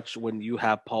so much when you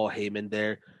have Paul Heyman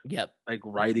there, Yep. like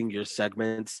writing your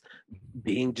segments,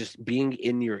 being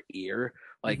in your ear.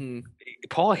 Like Mhm.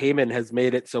 Paul Heyman has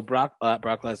made it so Brock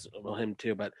Lesnar, well, him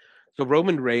too, but so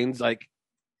Roman Reigns, like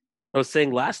I was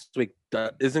saying last week,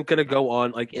 isn't going to go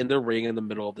on like in the ring in the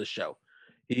middle of the show.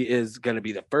 He is going to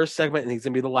be the first segment and he's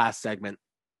going to be the last segment.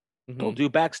 Mhm. He'll do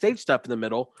backstage stuff in the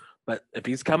middle, but if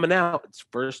he's coming out, it's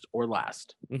first or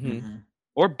last Mhm.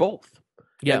 or both.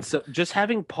 Yeah. And so just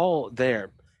having Paul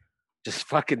there, just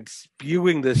fucking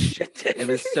spewing this shit to him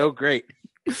is so great.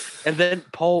 And then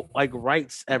Paul like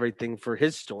writes everything for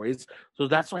his stories, so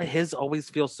that's why his always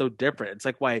feels so different. It's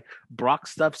like why Brock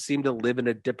stuff seemed to live in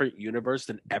a different universe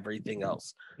than everything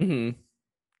else. Mhm.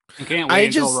 I can't I wait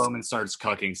until just- Roman starts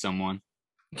cucking someone.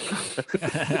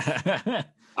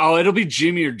 Oh, it'll be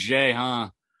Jimmy or Jay, huh?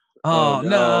 Oh, no.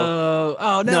 no.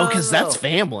 Oh, no. No, because that's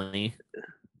family.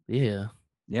 Yeah.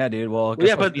 Yeah, dude. Well,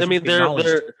 Yeah, but I mean,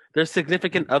 their their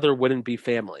significant other wouldn't be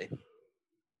family.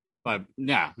 But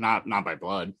yeah, not by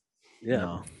blood.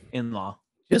 Yeah. in-law.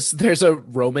 Just there's a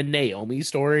Roman Naomi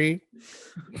story.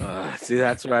 See,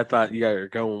 that's where I thought you guys were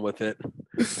going with it.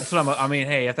 That's what I mean,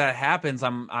 hey, if that happens,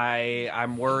 I'm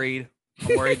worried.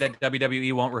 I'm worried that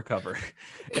WWE won't recover.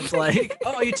 It's like,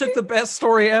 oh, you took the best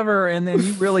story ever, and then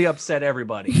you really upset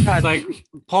everybody. It's like,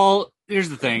 Paul, here's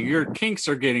the thing. Your kinks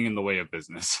are getting in the way of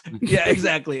business. Yeah,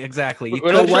 exactly. You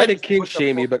We're not took- trying to kink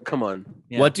shame you, but come on.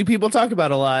 Yeah. What do people talk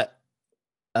about a lot?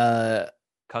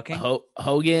 Cucking?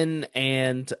 Hogan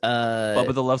and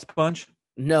Bubba the Love Sponge?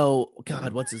 no,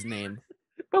 God, what's his name?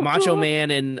 Macho Man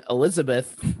and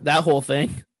Elizabeth. That whole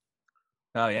thing.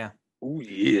 Oh yeah. Oh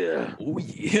yeah. Oh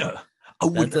yeah. I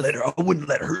That's a- wouldn't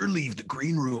let her leave the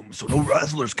green room so no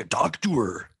wrestlers could talk to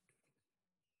her.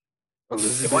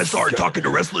 If I saw her talking to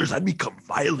wrestlers, I'd become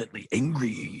violently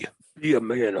angry. Be a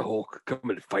man, Hulk.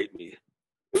 Come and fight me.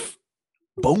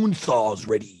 Bonesaw's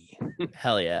ready.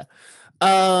 Hell yeah.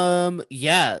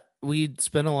 Yeah, we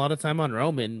spent a lot of time on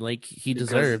Roman, like he Because-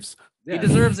 deserves. He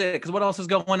deserves it because what else is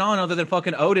going on other than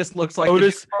fucking Otis looks like the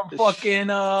Otis- dude from fucking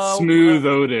Smooth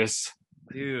Otis.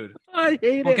 dude. I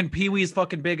hate Fucking Pee Wee's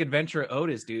fucking big adventure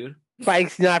Otis, dude.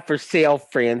 Bike's not for sale,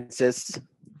 Francis.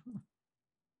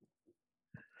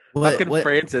 Fucking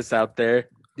Francis out there.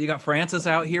 You got Francis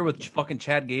out here with fucking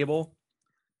Chad Gable.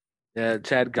 Yeah,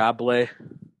 Chad Gable.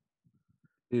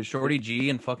 Dude, Shorty G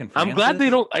and fucking I'm glad they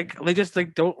Francis? don't like. They just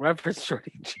like don't reference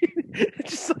Shorty G.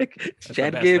 It's just like That's the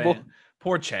Chad best Gable. fan.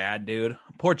 Poor Chad, dude.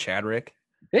 Poor Chadrick.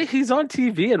 Hey, he's on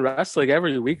TV and wrestling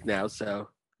every week now, so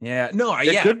Yeah, no,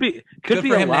 it yeah. could be Good be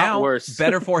for a him lot now. worse.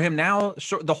 Better for him now.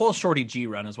 The whole Shorty G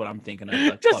run is what I'm thinking of.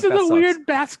 Like, Just fuck, in that a sucks. weird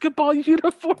basketball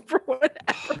uniform for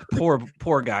whatever.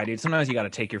 Poor guy, dude. Sometimes you got to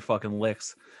take your fucking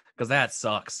licks because that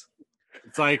sucks.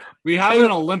 It's like we have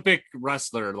an Olympic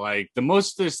wrestler, like the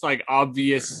most just like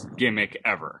obvious gimmick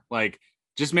ever. Like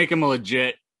just make him a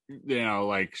legit,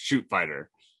 like shoot fighter.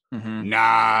 Mhm.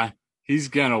 Nah, he's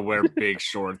gonna wear big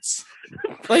shorts.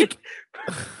 Like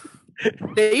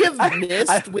they have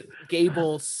missed with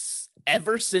Gable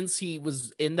ever since he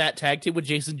was in that tag team with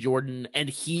Jason Jordan, and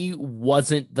he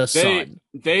wasn't the son.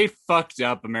 They fucked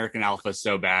up American Alpha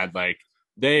so bad. Like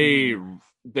they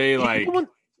like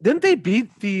Didn't they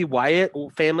beat the Wyatt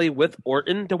family with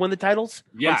Orton to win the titles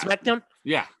Yeah. on SmackDown?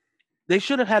 yeah. They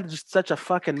should have had just such a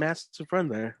fucking massive run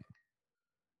there.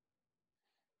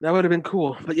 That would have been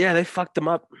cool. But yeah, they fucked them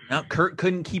up. Now Kurt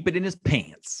couldn't keep it in his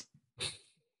pants.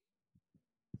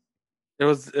 It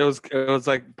was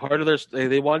like part of their.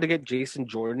 They wanted to get Jason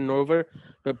Jordan over,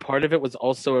 but part of it was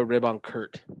also a rib on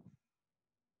Kurt.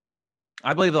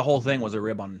 I believe the whole thing was a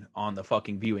rib on the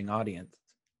fucking viewing audience.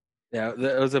 Yeah,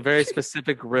 it was a very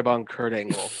specific rib on Kurt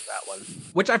angle. That one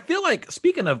Which I feel like,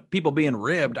 speaking of people being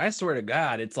ribbed, I swear to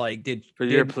God, it's like, for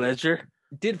your pleasure.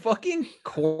 did fucking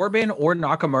Corbin or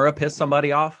Nakamura piss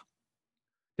somebody off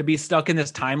to be stuck in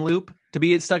this time loop? To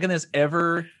be stuck in this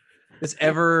ever. This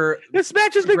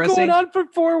match has been progressing. going on for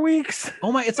 4 weeks.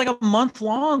 Oh my! It's like a month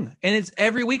long, and it's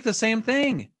every week the same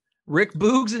thing. Rick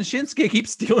Boogs and Shinsuke keep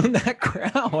stealing that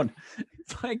crown.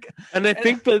 It's like, And I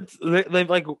think that they've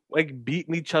like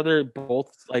beaten each other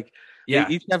both. Like yeah,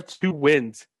 they each have 2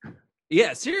 wins.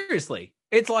 yeah. Seriously,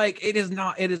 it's like it is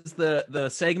not. It is the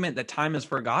segment that time has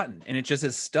forgotten, and it just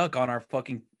is stuck on our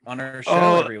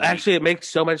show every week. Actually, it makes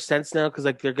so much sense now because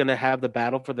like they're gonna have the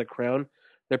battle for the crown.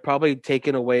 They're probably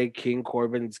taking away King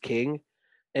Corbin's king,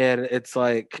 and it's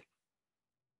like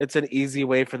it's an easy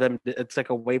way for them. It's like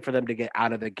a way for them to get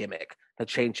out of the gimmick to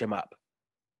change him up.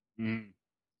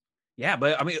 Yeah,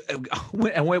 but I mean,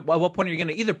 at what point are you going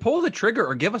to either pull the trigger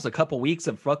or give us a couple weeks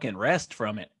of fucking rest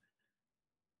from it?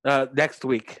 Next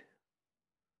week.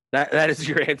 That is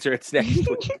your answer. It's next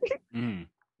week.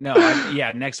 No,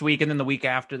 next week, and then the week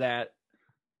after that.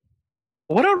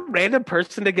 What a random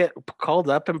person to get called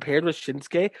up and paired with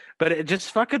Shinsuke, but it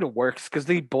just fucking works because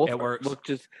they both look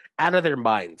just out of their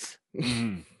minds.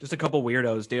 Just a couple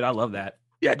weirdos, dude. I love that.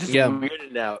 Yeah, just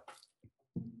weirded out.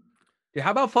 Dude,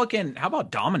 how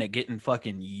about Dominic getting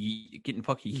fucking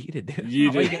yeeted, dude? How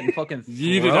about he getting fucking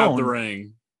yeeted out the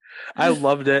ring. I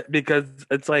loved it because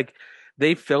it's like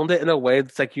they filmed it in a way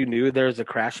that's like you knew there was a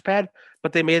crash pad,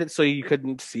 but they made it so you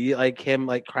couldn't see like him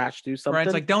like crash do something. Right,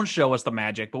 it's like don't show us the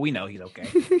magic, but we know he's okay.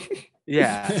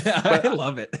 Yeah, I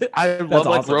love it. I love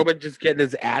like awesome. Roman just getting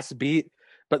his ass beat,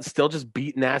 but still just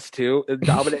beating ass too. And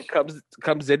Dominic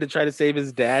comes in to try to save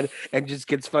his dad and just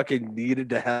gets fucking kneaded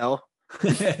to hell.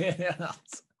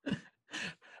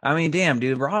 I mean, damn,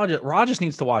 dude. Raw just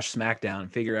needs to watch SmackDown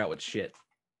and figure out what shit.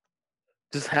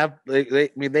 Just have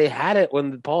they had it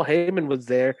when Paul Heyman was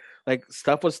there. Like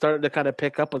stuff was starting to kind of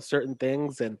pick up with certain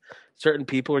things, and certain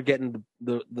people were getting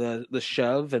the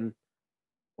shove, and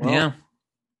yeah.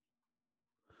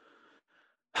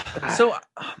 So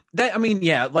that, I mean,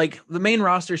 yeah, like the main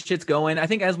roster shit's going. I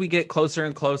think as we get closer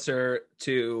and closer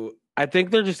to, I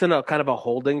think they're just in a kind of a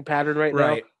holding pattern right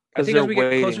now. I think as we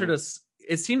get closer to,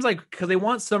 it seems like because they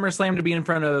want SummerSlam to be in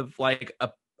front of like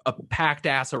a packed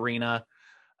ass arena.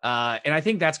 And I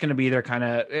think that's going to be their kind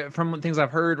of, from things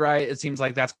I've heard, right? It seems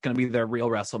like that's going to be their real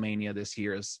WrestleMania this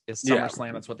year is SummerSlam.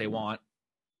 Yeah. That's what they want.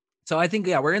 So I think,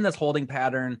 we're in this holding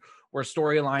pattern where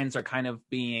storylines are kind of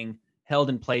being held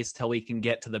in place till we can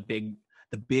get to the big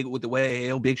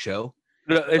show.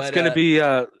 It's going to be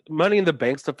Money in the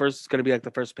Bank's it's going to be like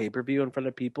the first pay-per-view in front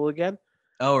of people again.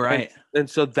 Oh, right. And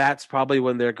so that's probably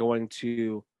when they're going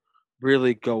to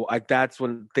really go, like that's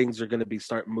when things are going to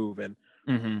start moving.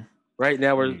 Mm-hmm. Right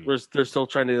now, they're still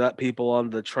trying to let people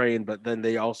on the train, but then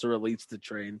they also release the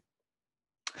train.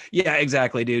 Yeah,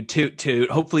 exactly, dude. Toot.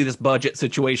 Hopefully, this budget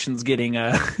situation's getting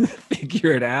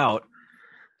figured out.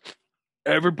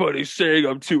 Everybody's saying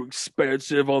I'm too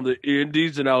expensive on the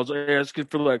indies, and I was asking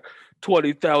for like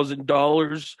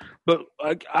 $20,000, but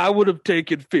like I would have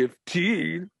taken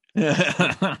 15.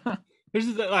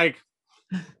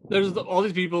 There's all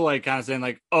these people like kind of saying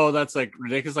like, oh, that's like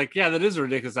ridiculous. Like, yeah, that is a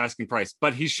ridiculous asking price,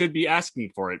 but he should be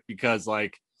asking for it because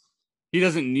like he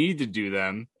doesn't need to do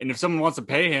them. And if someone wants to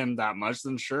pay him that much,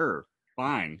 then sure.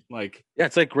 fine. Like, Yeah,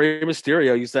 it's like Rey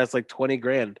Mysterio used to ask like 20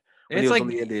 grand when he It's was like on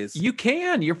the Indies.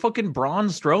 you're fucking Braun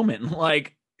Strowman.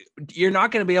 Like, you're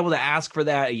not going to be able to ask for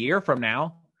that a year from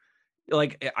now.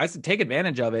 Like, I said, take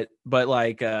advantage of it, but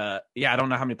like, I don't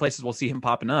know how many places we'll see him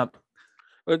popping up.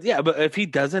 But yeah, but if he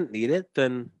doesn't need it,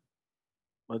 then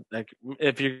like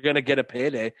if you're gonna get a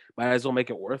payday, might as well make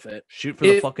it worth it. Shoot for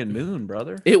the fucking moon,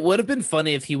 brother. It would have been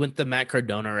funny if he went the Matt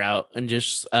Cardona route and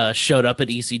just showed up at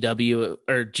ECW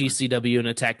or GCW and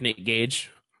attacked Nick Gage.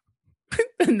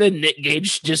 And then Nick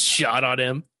Gage just shot on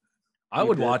him. I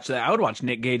would watch that. I would watch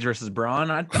Nick Gage versus Braun.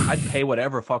 I'd pay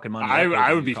whatever fucking money.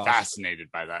 I would be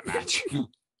fascinated by that match.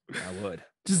 I would.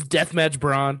 Just deathmatch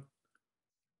Braun.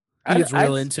 He's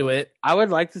real into it. I would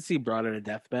like to see Braun in a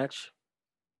death match.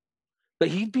 But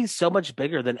he'd be so much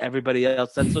bigger than everybody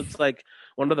else. That's what's like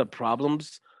one of the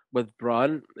problems with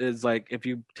Braun is like if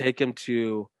you take him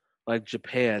to like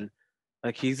Japan,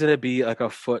 like he's gonna be like a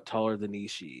foot taller than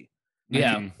Ishii.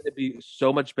 Yeah. He's gonna be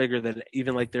so much bigger than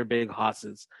even like their big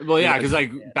hosses. Well, yeah, because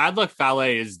like Bad Luck Fale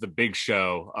is the big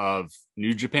show of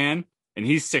New Japan, and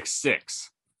he's 6'6".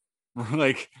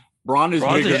 Like Braun is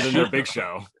bigger than their big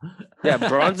show. Yeah,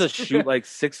 Braun's a shoot like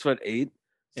 6'8",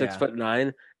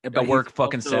 6'9", but work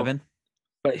fucking also, 7.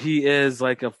 But he is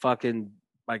like a fucking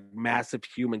like massive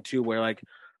human too, where like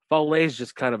Fale is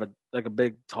just kind of a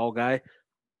big tall guy.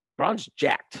 Braun's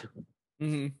jacked.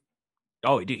 Mm-hmm.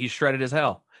 Oh, he's shredded as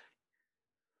hell.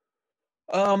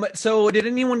 So did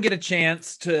anyone get a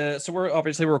chance to? So we're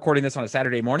recording this on a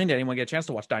Saturday morning. Did anyone get a chance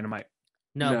to watch Dynamite?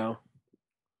 No.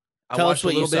 Tell us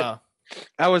what you saw.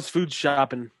 I was food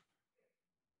shopping.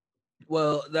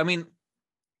 Well, I mean,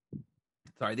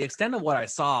 sorry. The extent of what I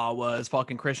saw was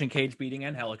fucking Christian Cage beating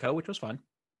Angelico, which was fun.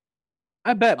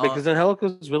 I bet because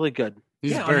Angelico was really good.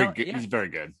 He's very good. He's very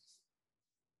good.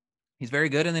 He's very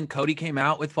good. And then Cody came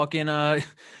out with fucking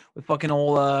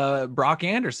old Brock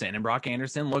Anderson, and Brock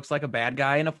Anderson looks like a bad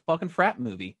guy in a fucking frat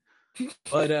movie.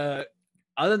 But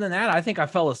other than that, I think I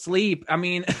fell asleep. I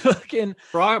mean, fucking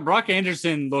Brock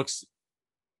Anderson looks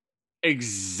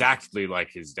exactly like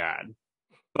his dad,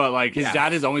 but like his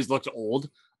dad has always looked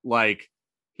old. Like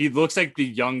he looks like the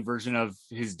young version of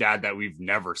his dad that we've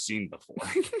never seen before.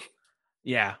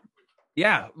 Yeah,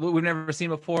 we've never seen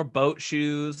before. Boat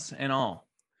shoes and all.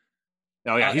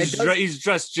 Oh yeah, he's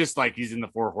dressed just like he's in the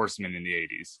Four Horsemen in the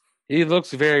 80s. He looks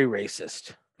very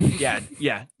racist. Yeah.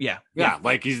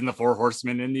 Like he's in the Four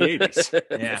Horsemen in the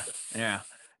 80s. yeah.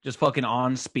 Just fucking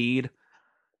on speed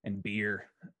and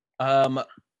beer.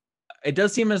 It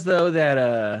does seem as though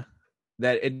that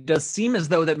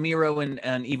Miro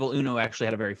and Evil Uno actually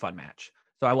had a very fun match.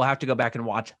 So I will have to go back and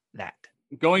watch that.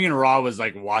 Going in Raw was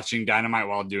like watching Dynamite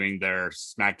while doing their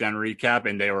SmackDown recap,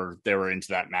 and they were into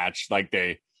that match.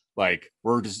 Like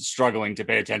we're just struggling to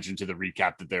pay attention to the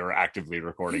recap that they were actively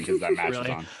recording because that match was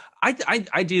on.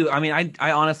 I do. I mean,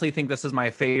 I honestly think this is my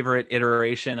favorite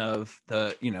iteration of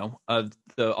the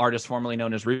artist formerly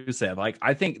known as Rusev. Like,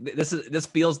 I think this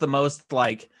feels the most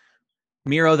like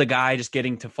Miro, the guy, just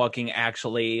getting to fucking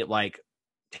actually like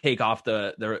take off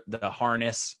the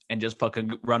harness and just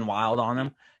fucking run wild on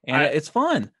him, and it's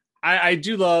fun. I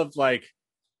do love like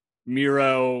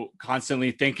Miro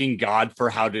constantly thanking God for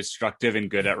how destructive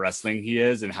and good at wrestling he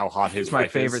is and how hot his wife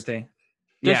is. My favorite thing.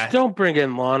 Just don't bring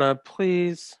in Lana,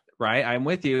 please. Right, I'm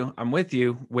with you.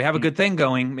 We have a good thing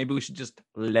going. Maybe we should just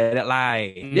let it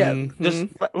lie. Yeah, just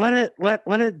let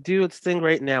it do its thing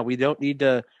right now. We don't need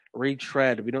to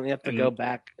retread. We don't have to go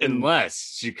back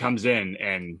unless she comes in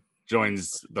and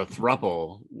joins the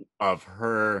throuple of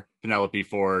her, Penelope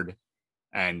Ford,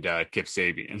 and Kip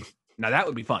Sabian. Now that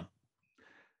would be fun.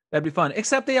 That'd be fun.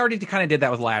 Except they already kind of did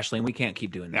that with Lashley, and we can't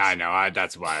keep doing this. Yeah, I know.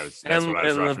 That's what I was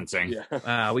referencing.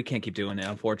 Yeah. We can't keep doing it,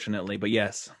 unfortunately. But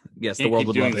yes, the world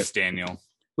would love this, Daniel.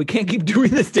 We can't keep doing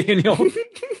this, Daniel.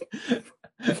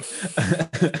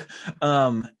 I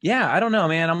don't know,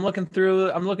 man. I'm looking through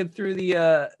it.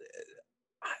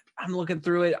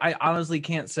 I honestly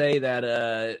can't say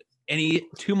that any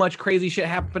too much crazy shit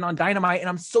happened on Dynamite, and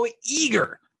I'm so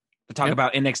eager to talk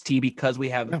about NXT because we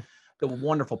have the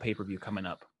wonderful pay-per-view coming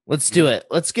up. Let's do it.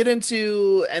 Let's get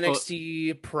into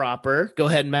NXT proper. Go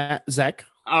ahead, Zach.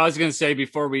 I was going to say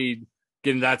before we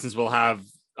get into that, since we'll have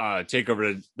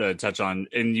TakeOver to touch on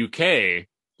in UK,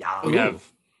 we have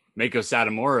Meiko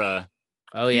Satomura.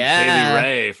 Oh yeah, Kaylee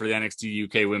Ray for the NXT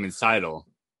UK Women's Title,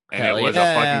 and it was a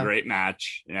fucking great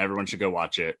match, and everyone should go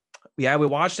watch it. Yeah, we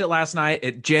watched it last night.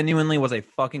 It genuinely was a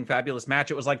fucking fabulous match.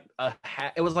 It was like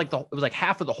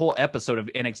half of the whole episode of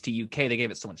NXT UK. They gave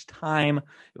it so much time.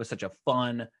 It was such a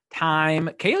fun time.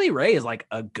 Kaylee Ray is like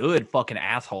a good fucking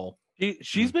asshole.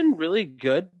 She's been really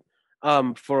good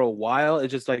for a while.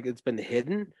 It's just like it's been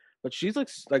hidden, but she's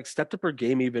like stepped up her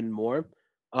game even more.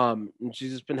 And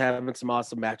she's just been having some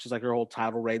awesome matches. Like her whole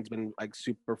title reign's been like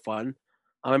super fun.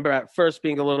 I remember at first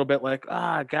being a little bit like,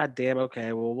 god damn,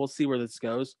 okay, well, we'll see where this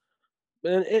goes.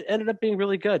 And it ended up being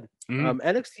really good.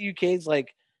 NXT UK is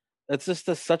like, it's just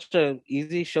such a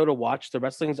easy show to watch. The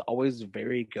wrestling is always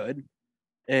very good.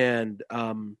 And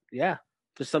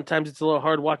just sometimes it's a little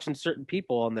hard watching certain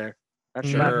people on there.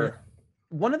 That's about it. Sure.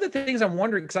 One of the things I'm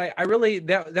wondering, because I really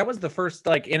that was the first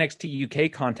like NXT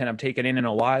UK content I've taken in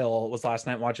a while, was last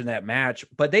night watching that match.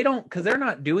 But they don't, because they're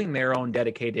not doing their own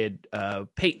dedicated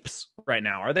papes right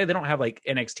now, are they? They don't have like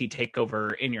NXT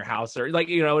Takeover in your house or like,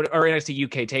 you know, or NXT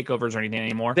UK takeovers or anything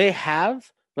anymore. They have,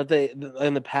 but they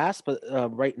in the past, but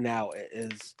right now it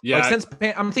is. Yeah,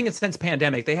 like I'm thinking since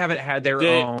pandemic, they haven't had their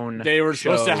own. They were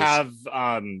supposed to shows. have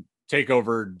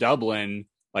Takeover Dublin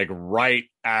like right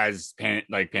as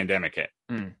pandemic hit.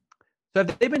 So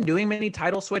have they been doing many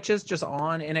title switches just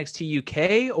on NXT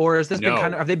UK, or has this been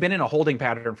kind of, have they been in a holding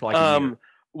pattern for like a year?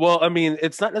 Well, I mean,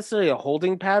 it's not necessarily a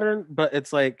holding pattern, but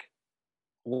it's like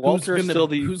Walter's still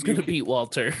the who's gonna beat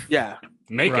Walter? Yeah,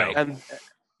 Mako. Right. and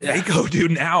Mako,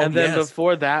 dude, now. and then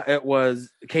before that, it was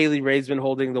Kaylee Ray's been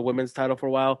holding the women's title for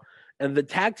a while, and the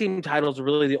tag team titles are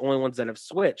really the only ones that have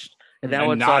switched. And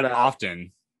now it's not on,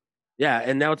 often. Yeah,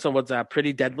 and now it's on what's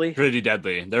Pretty Deadly. Pretty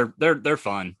Deadly. They're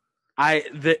fun.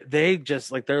 They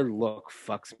just like their look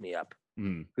fucks me up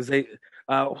Mm. because they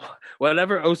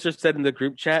whatever Oster said in the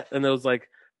group chat, and there was like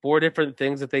 4 different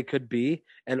things that they could be,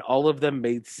 and all of them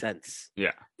made sense.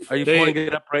 Yeah. Are you pulling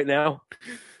it up right now?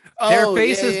 Their Oh,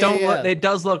 faces yeah, don't yeah. look. It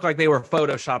does look like they were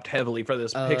photoshopped heavily for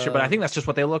this picture, but I think that's just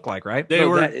what they look like, right?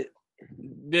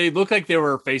 They look like they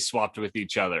were face swapped with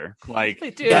each other. Like They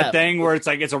do. that thing where it's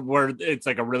like it's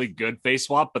like a really good face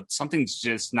swap, but something's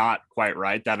just not quite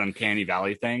right. That uncanny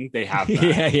valley thing. They have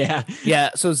that. Yeah.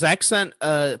 So Zach sent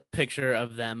a picture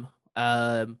of them.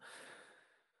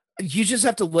 You just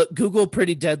have to Google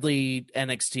Pretty Deadly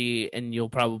NXT and you'll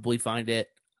probably find it.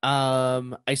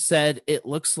 I said it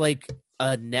looks like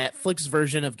a Netflix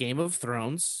version of Game of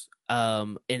Thrones.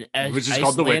 Which is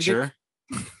called The Witcher.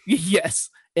 Yes,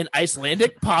 an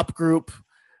Icelandic pop group,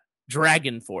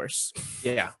 Dragon Force.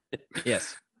 Yeah.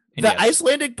 Yes. The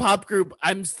Icelandic pop group,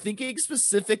 I'm thinking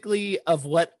specifically of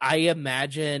what I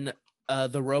imagine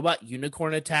the Robot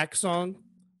Unicorn Attack song.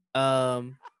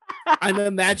 I'm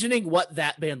imagining what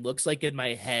that band looks like in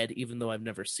my head, even though I've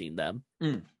never seen them.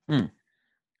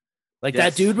 Like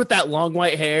that dude with that long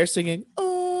white hair singing,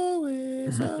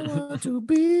 "Always I want to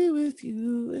be with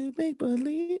you and make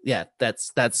believe." Yeah,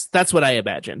 that's what I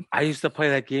imagine. I used to play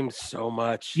that game so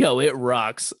much. Yo, it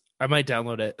rocks. I might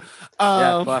download it.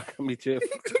 Yeah, fuck me too.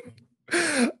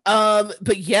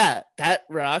 But yeah, that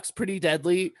rocks. Pretty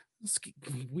Deadly. It's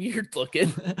weird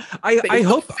looking. I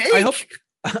hope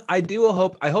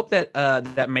that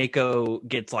that Mako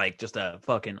gets like just a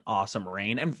fucking awesome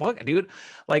reign. And fuck, dude,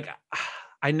 like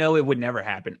I know it would never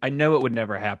happen.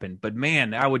 But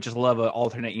man, I would just love an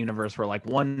alternate universe where like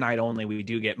one night only we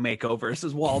do get Mako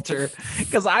versus Walter.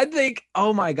 Because I think,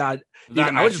 oh my god, dude,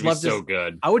 I would just love so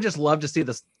good. I would just love to see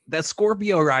this. That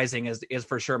Scorpio Rising is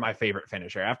for sure my favorite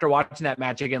finisher. After watching that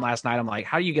match again last night, I'm like,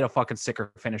 how do you get a fucking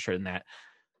sicker finisher than that?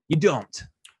 You don't.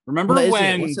 Remember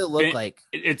when what's it look like?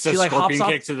 It's a She, like, scorpion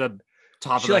hops kick to the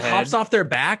top She of the like head. hops off their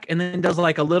back and then does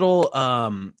like a little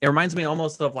it reminds me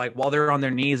almost of like while they're on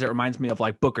their knees, it reminds me of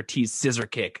like Booker T's scissor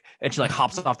kick, and she like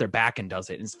hops off their back and does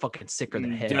it, and it's fucking sicker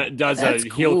than head. Does That's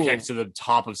a heel cool. kick to the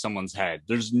top of someone's head.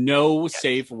 There's no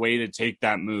safe way to take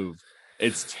that move.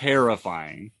 It's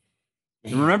terrifying.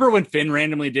 Remember when Finn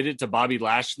randomly did it to Bobby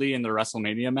Lashley in the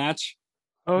WrestleMania match?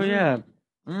 Oh yeah.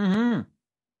 Mm-hmm.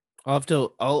 I'll have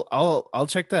to. I'll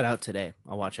check that out today.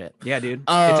 I'll watch it. Yeah, dude.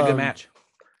 It's a good match.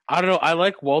 I don't know. I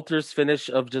like Walter's finish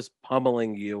of just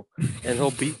pummeling you, and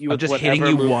he'll beat you Of with just whatever hitting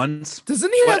you move. once.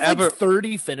 Doesn't he have Whatever. like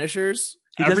 30 finishers?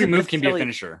 He Every doesn't move can be a necessarily-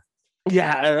 finisher.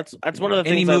 Yeah, that's one of the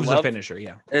Any things I move's a love finisher,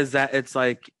 yeah. is that it's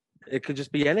like it could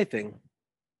just be anything.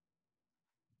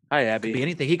 Hi, Abby. Could be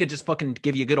anything. He could just fucking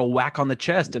give you a good old whack on the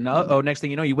chest, and next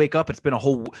thing you know, you wake up. It's been a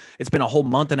whole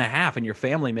month and a half, and your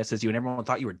family misses you, and everyone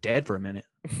thought you were dead for a minute.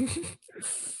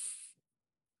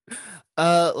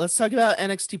 Let's talk about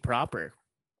NXT proper.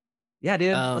 Yeah,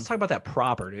 dude. Let's talk about that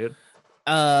proper, dude.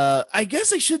 I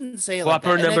guess I shouldn't say it like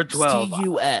Proper that. number NXT 12.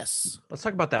 US. Let's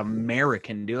talk about the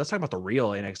American, dude. Let's talk about the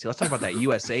real NXT. Let's talk about that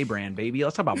USA brand, baby.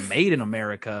 Let's talk about Made in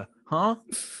America, huh?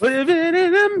 Living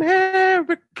in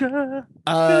America.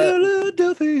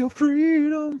 Philadelphia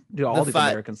freedom. Dude, all The these fi-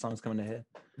 American songs coming to hit.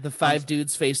 The 5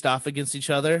 dudes faced off against each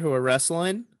other who are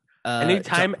wrestling.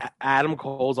 Anytime Adam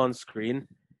Cole's on screen,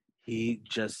 he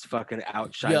just fucking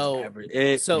outshines Yo,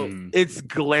 every. So It's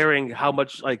glaring how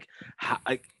much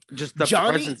just the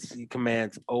Johnny- presence he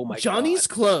commands. Oh my Johnny's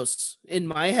god. close in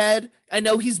my head. I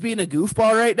know he's being a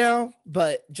goofball right now,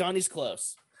 but Johnny's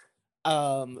close.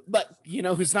 But you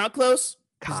know who's not close?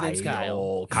 His name's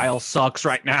Kyle. Kyle sucks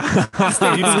right now.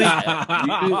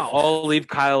 You all leave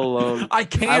Kyle alone. I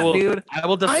can't, I will, dude. I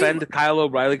will defend Kyle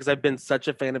O'Reilly because I've been such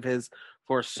a fan of his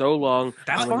for so long.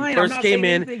 That's When fine. he I'm first not came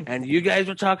saying in anything. and you guys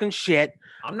were talking shit.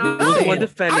 I'm He not. was the No, one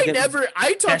defending him.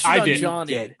 I touched I on did.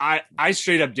 Johnny. I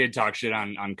straight up did talk shit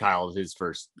on Kyle his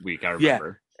first week. I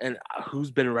remember. And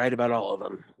who's been right about all of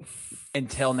them?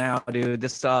 Until now, dude.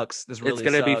 This sucks. This really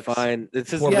It's gonna be sucks. fine.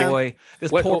 This is Poor Yeah. boy.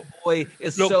 This What- poor boy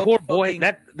is no so poor boy.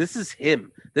 fucking- This is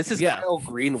him. This is Yeah. Kyle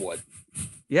Greenwood.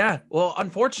 Yeah. Well,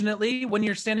 unfortunately, when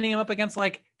you're standing him up against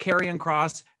like Karrion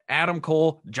Kross, Adam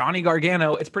Cole, Johnny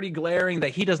Gargano, it's pretty glaring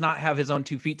that he does not have his own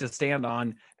 2 feet to stand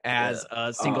on as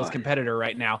a singles competitor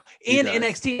right now in does.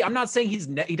 NXT. I'm not saying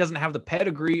he doesn't have the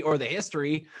pedigree or the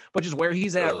history, but just where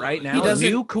he's at right now. He doesn't.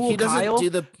 New cool he doesn't Kyle.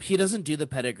 he doesn't do the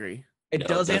pedigree. It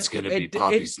doesn't. That's gonna be it-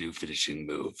 Poppy's new finishing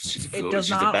move. She's it a, does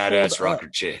she's a not badass hold rocker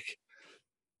chick.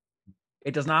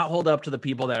 It does not hold up to the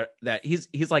people that he's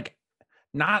like,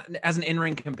 not as an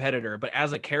in-ring competitor, but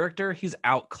as a character, he's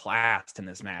outclassed in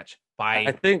this match by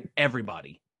I think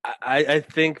everybody. I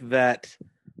think that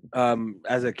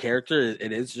as a character,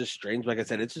 it is just strange. Like I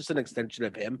said, it's just an extension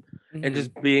of him, Mm-hmm. and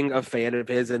just being a fan of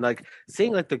his, and like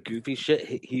seeing like the goofy shit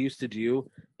he used to do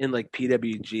in like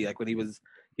PWG, like when he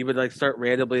would like start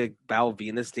randomly like Val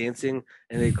Venus dancing,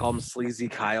 and they call him Sleazy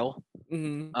Kyle.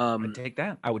 Mhm. I would take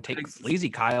that. I would take Sleazy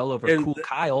Kyle over And Cool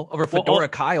Kyle over well, Fedora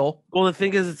Kyle. Well, the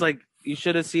thing is, it's like you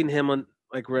should have seen him on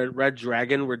like Red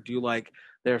Dragon, would do like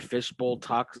their fishbowl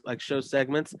talk like show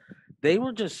segments. They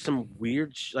were just some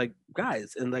weird like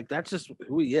guys, and like that's just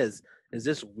who he is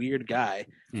this weird guy.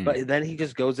 Hmm. But then he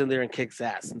just goes in there and kicks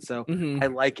ass, and so Mhm. I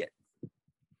like it.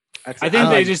 I think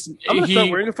they just I'm gonna start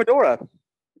wearing a fedora.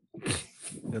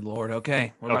 Good Lord.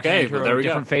 Okay. We're about Okay, to enter well, there a we go.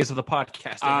 different phase of the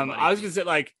podcast. everybody. I was gonna say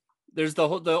like there's the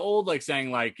old like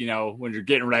saying like, you know, when you're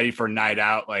getting ready for a night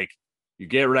out, like you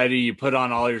get ready, you put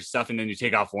on all your stuff, and then you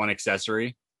take off one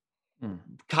accessory. Hmm.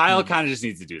 Kyle kind of just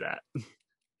needs to do that.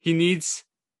 He needs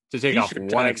to take off T-shirt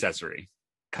one time. accessory.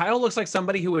 Kyle looks like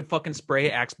somebody who would fucking spray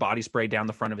Axe body spray down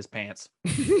the front of his pants.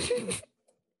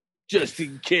 Just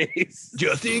in case.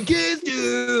 Just in case,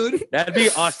 dude. That'd be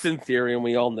Austin Theory, and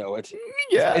we all know it.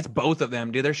 Yeah. It's both of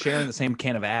them, dude. They're sharing the same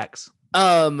can of Axe.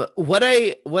 What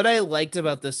I liked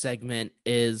about this segment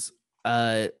is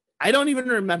I don't even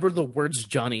remember the words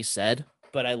Johnny said,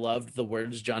 but I loved the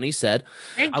words Johnny said.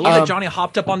 I love that Johnny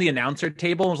hopped up on the announcer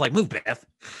table and was like, "Move, Beth."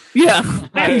 Yeah.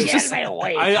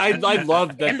 I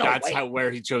love that that's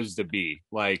where he chose to be.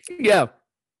 Like Yeah.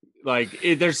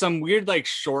 there's some weird like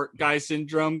short guy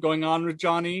syndrome going on with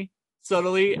Johnny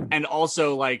subtly, and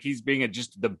also like he's being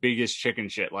just the biggest chicken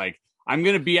shit. Like I'm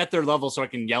gonna be at their level so I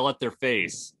can yell at their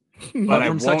face, but I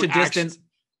from won't such a distance,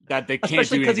 that they can't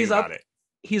especially do because anything he's about up. it.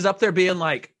 He's up there being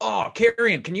like, "Oh,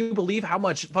 Karrion, can you believe how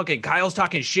much fucking Kyle's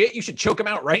talking shit? You should choke him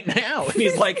out right now." And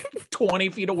he's like 20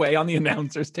 feet away on the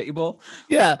announcer's table.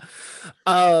 Yeah.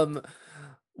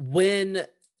 When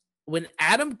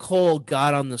Adam Cole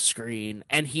got on the screen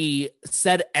and he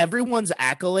said everyone's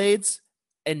accolades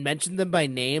and mentioned them by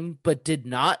name, but did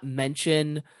not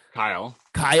mention Kyle,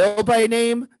 Kyle by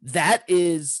name, that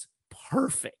is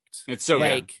perfect. it's so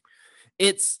good. like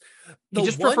it's He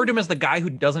just referred to him as the guy who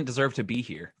doesn't deserve to be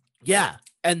here. Yeah,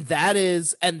 and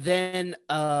then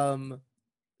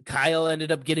Kyle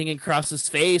ended up getting in Cross's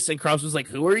face, and Cross was like,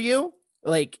 "Who are you?"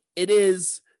 Like, it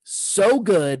is so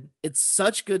good. It's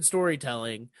such good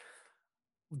storytelling.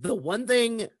 The one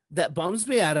thing that bums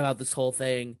me out about this whole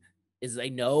thing is I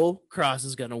know Cross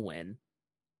is gonna win,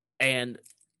 and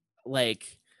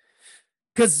like,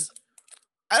 because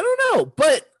I don't know,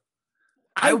 but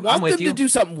I I'm want with them you. to do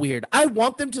something weird. I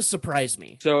want them to surprise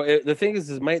me. So the thing is,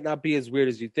 it might not be as weird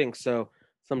as you think. So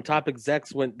some top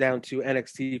execs went down to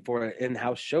NXT for an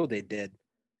in-house show they did,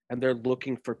 and they're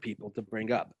looking for people to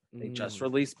bring up. They just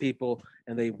released people,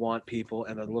 and they want people,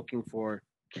 and they're looking for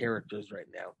characters right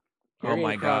now. Oh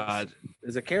my Karrion Kross God.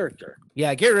 is a character,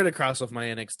 Yeah, get rid of Cross off my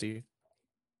NXT.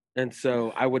 and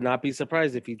so I would not be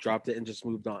surprised if he dropped it and just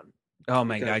moved on. Oh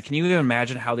my Because- God. Can you even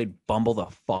imagine how they'd bumble the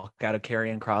fuck out of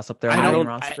Karrion Kross up there on I the don't- main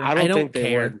roster? I don't think they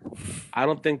care. would. I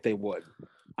don't think they would.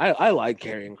 I like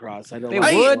Karrion Kross. I don't. They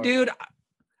like would, him. dude.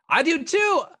 I do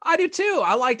too.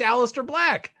 I liked Aleister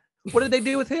Black. What did they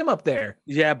do with him up there?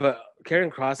 Yeah, but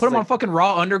Karrion Kross Put is him on fucking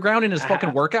Raw Underground in his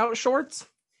fucking workout shorts?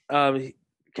 Karrion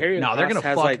No, they're Kross gonna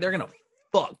has fuck. like They're gonna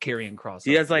fuck Karrion Kross.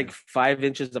 he up, has like dude. 5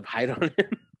 inches of height on him.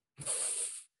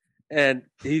 and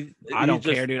I don't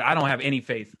care, dude. I don't have any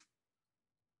faith.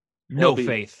 No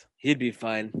faith. He'd be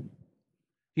fine.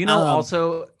 You know,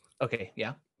 also, okay,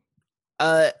 yeah.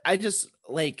 I just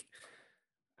like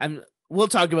we'll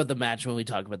talk about the match when we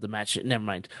talk about the match. Never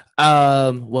mind.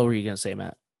 What were you gonna say,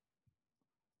 Matt?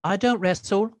 I don't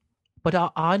wrestle,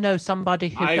 but I know somebody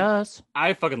who does.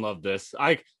 I fucking love this.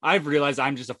 I've realized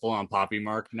I'm just a full-on Poppy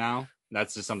mark now.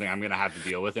 That's just something I'm gonna have to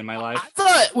deal with in my life. I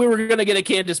thought we were gonna get a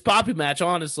Candice Poppy match,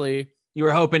 honestly. You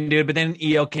were hoping, dude, but then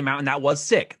EO came out and that was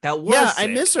sick. That was sick. I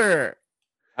miss her.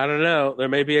 I don't know. There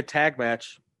may be a tag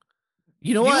match.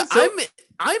 You know what?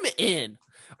 I'm in.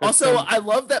 Also, I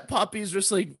love that Poppy's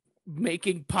just like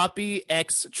making Poppy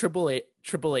X Triple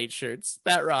H shirts.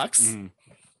 That rocks. Mm-hmm.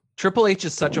 Triple H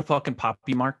is such a fucking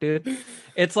Poppy mark, dude.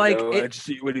 It's like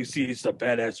when you see it's a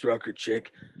badass rocker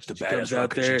chick. It's the badass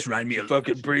rocker chick. Remind me of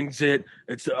fucking brings it.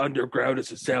 It's the underground. It's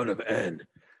the sound of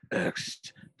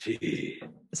NXT.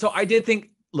 So I did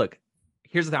think. Look,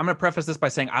 here's the thing. I'm going to preface this by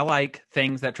saying I like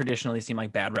things that traditionally seem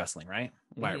like bad wrestling. Right?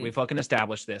 We fucking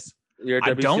established this.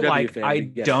 I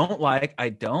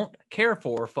don't care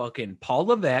for fucking Paul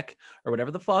Levesque or whatever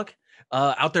the fuck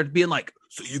out there being like,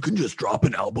 so you can just drop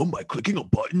an album by clicking a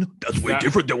button? That's way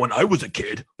different than when I was a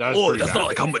kid. That's not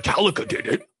like how Metallica did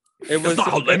it. That's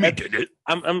not how Lemmy did it.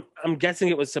 I'm guessing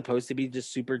it was supposed to be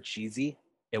just super cheesy.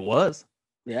 It was.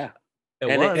 Yeah.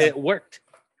 It worked.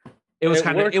 It was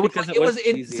kind of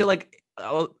so like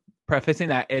prefacing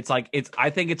that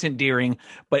I think it's endearing,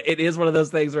 but it is one of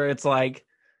those things where it's like,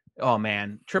 oh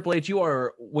man, Triple H,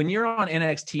 when you're on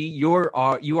NXT, you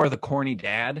are the corny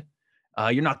dad.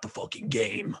 You're not the fucking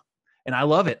game. And I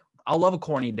love it. I love a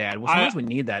corny dad. Well, sometimes we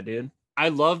need that, dude. I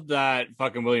love that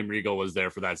fucking William Regal was there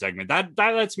for that segment. That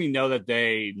lets me know that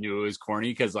they knew it was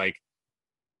corny because like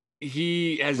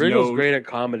he has Regal's great at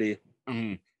comedy.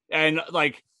 Mm-hmm. And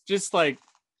like just like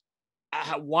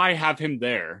why have him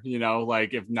there? You know,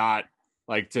 like if not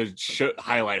like to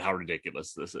highlight how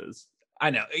ridiculous this is. I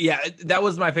know. Yeah, that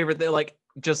was my favorite thing. Like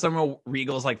just some of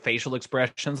Regal's like facial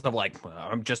expressions of like, well,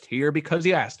 I'm just here because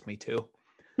you asked me to.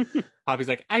 Poppy's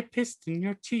like, I pissed in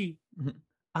your tea.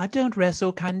 I don't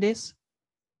wrestle, Candice,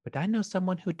 but I know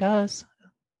someone who does.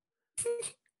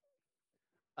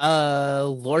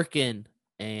 Lorcan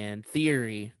and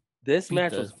Theory. This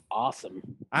match was awesome.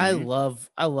 I love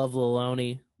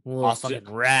Laloni. Little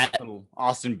fucking rat.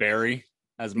 Austin Berry,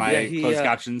 as my closed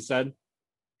caption said.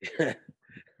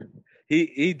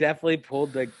 He definitely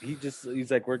pulled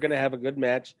he's like, we're gonna have a good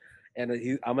match,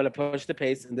 and I'm gonna push the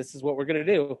pace, and this is what we're gonna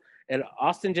do. And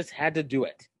Austin just had to do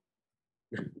it,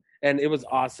 and it was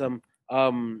awesome.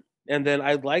 And then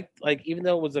I liked, like, even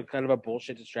though it was a kind of a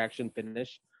bullshit distraction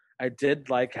finish, I did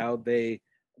like how the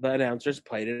announcers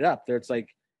played it up. There, it's like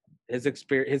his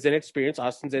inexperience,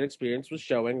 Austin's inexperience was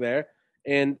showing there,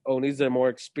 and Oni's a more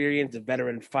experienced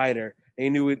veteran fighter,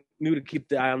 and he knew to keep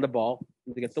the eye on the ball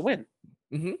and to get the win.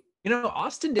 Mm-hmm. You know,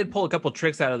 Austin did pull a couple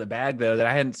tricks out of the bag, though, that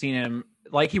I hadn't seen him.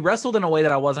 Like, he wrestled in a way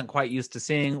that I wasn't quite used to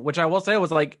seeing, which I will say was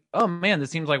like, oh, man,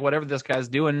 this seems like whatever this guy's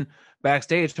doing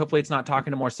backstage, hopefully it's not talking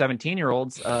to more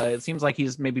 17-year-olds. It seems like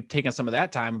he's maybe taking some of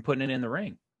that time and putting it in the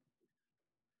ring.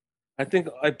 I think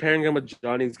like pairing him with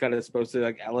Johnny's kind of supposed to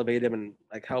like elevate him and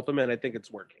like help him, and I think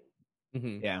it's working.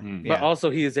 Mm-hmm. Yeah. Mm-hmm. But also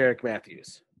he is Eric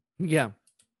Matthews. Yeah.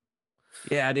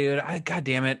 Yeah, dude. God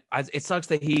damn it. It sucks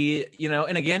that he, you know,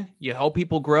 and again, you help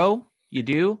people grow. You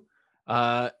do.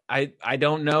 I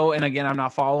don't know. And again, I'm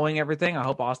not following everything. I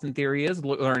hope Austin Theory is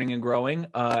learning and growing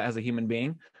as a human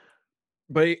being.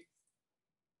 But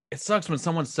it sucks when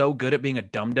someone's so good at being a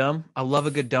dum-dum. I love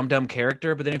a good dum-dum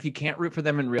character, but then if you can't root for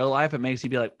them in real life, it makes you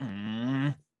be like,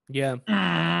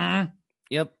 yeah.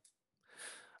 Yep.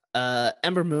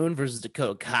 Ember Moon versus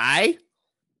Dakota Kai.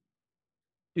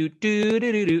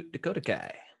 Dakota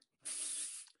Kai.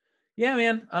 Yeah,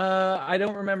 man. I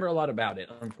don't remember a lot about it,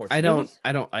 unfortunately.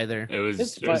 I don't either. It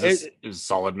was a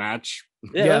solid match.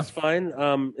 Yeah, it's fine.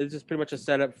 It's just pretty much a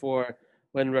setup for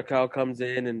when Raquel comes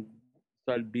in and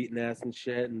started beating ass and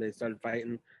shit, and they started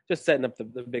fighting. Just setting up the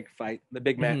big fight, the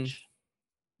big match.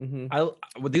 Mm-hmm. I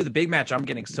would do the big match. I'm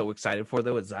getting so excited for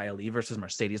though. It's Xia Li versus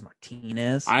Mercedes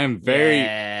Martinez. I'm very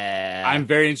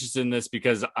interested in this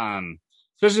because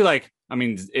especially like, I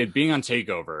mean, it being on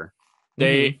TakeOver,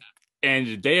 they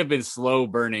have been slow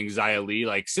burning Xia Li.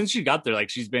 Like since she got there, like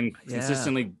she's been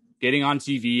consistently getting on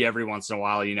TV every once in a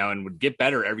while, you know, and would get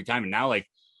better every time. And now like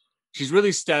she's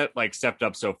really stepped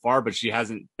up so far, but she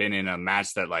hasn't been in a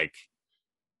match that like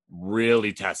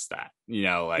really tests that, you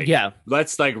know, like,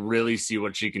 let's like really see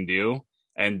what she can do.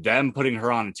 And them putting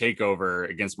her on a TakeOver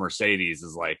against Mercedes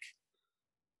is like,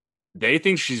 they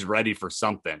think she's ready for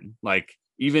something. Like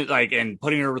even like, and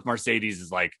putting her with Mercedes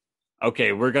is like,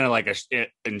 okay, we're gonna like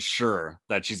ensure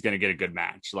that she's gonna get a good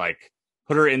match. Like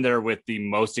put her in there with the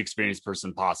most experienced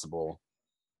person possible,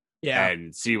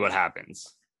 and see what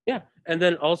happens. Yeah, and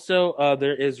then also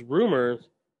there is rumors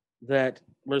that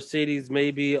Mercedes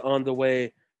may be on the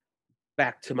way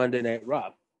back to Monday Night Raw.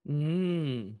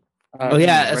 Oh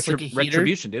yeah, it's like a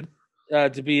retribution, dude.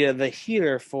 To be the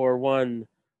heater for one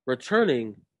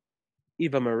returning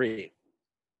Eva Marie.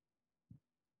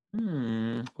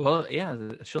 Well, yeah,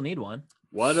 she'll need one.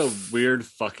 What a weird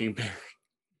fucking pairing.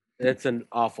 It's an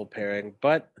awful pairing,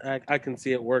 but I can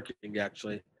see it working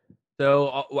actually.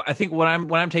 So I think what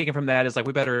I'm taking from that is like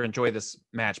we better enjoy this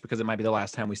match because it might be the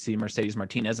last time we see Mercedes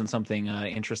Martinez in something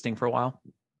interesting for a while.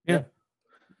 Yeah.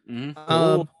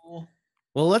 Cool.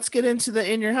 Well, let's get into the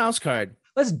in your house card.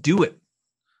 Let's do it.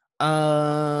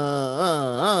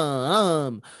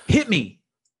 Hit me.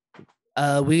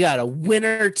 We got a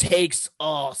winner takes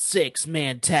all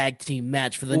 6-man tag team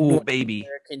match for the North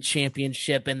American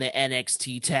Championship and the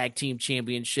NXT Tag Team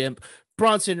Championship.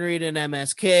 Bronson Reed and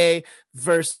MSK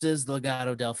versus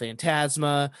Legado del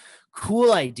Fantasma.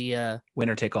 Cool idea.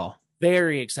 Winner take all.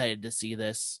 Very excited to see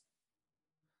this.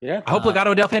 Yeah. I hope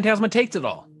Legado del Fantasma takes it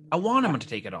all. I want him to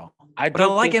take it all. But I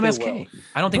like MSK.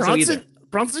 I don't think so either.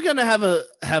 Bronson's gonna have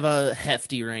a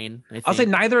hefty reign. I'll say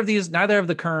neither of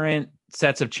the current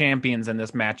sets of champions in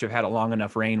this match have had a long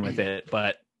enough reign with it,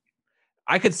 but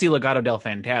I could see Legado del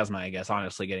Fantasma, I guess,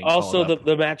 honestly getting also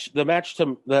the match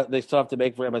that they still have to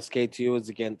make for MSK too is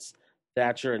against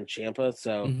Thatcher and Ciampa,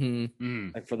 so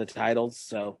like for the titles.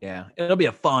 So yeah, it'll be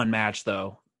a fun match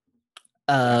though.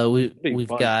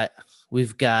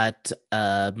 We've got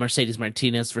Mercedes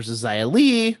Martinez versus Xia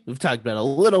Li. We've talked about it a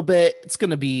little bit. It's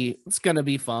gonna be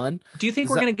fun. Do you think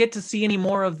we're gonna get to see any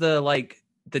more of the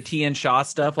TN Shaw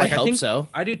stuff? I hope so.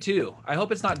 I do too. I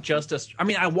hope it's not just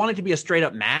I want it to be a straight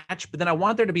up match, but then I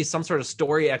want there to be some sort of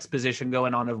story exposition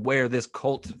going on of where this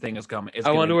cult thing is coming.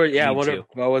 I wonder if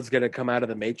Boa's gonna come out of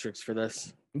the Matrix for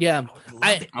this. Yeah.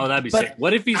 That'd be sick.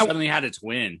 What if he suddenly had a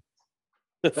twin?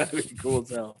 That'd be cool as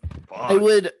hell.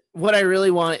 What I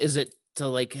really want is it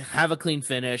to have a clean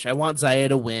finish. I want Xia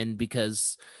to win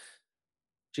because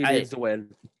she needs to win.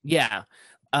 Yeah.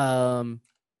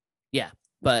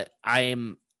 But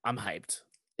I'm hyped.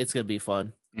 It's gonna be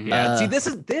fun. Yeah. See, this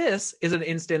is an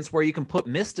instance where you can put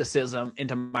mysticism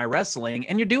into my wrestling,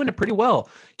 and you're doing it pretty well.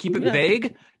 Keep it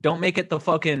vague. Don't make it the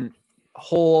fucking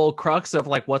whole crux of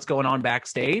what's going on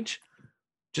backstage.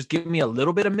 Just give me a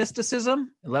little bit of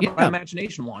mysticism and let my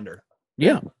imagination wander.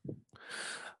 Yeah.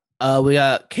 We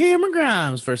got Cameron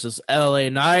Grimes versus LA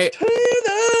Knight.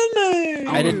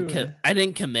 I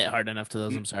didn't commit hard enough to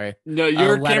those. I'm sorry. No,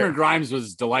 your Cameron Grimes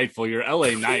was delightful. Your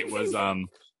LA Knight was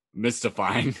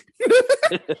mystifying.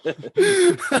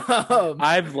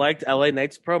 I've liked LA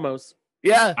Knight's promos.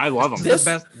 Yeah, I love him. This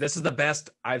is the best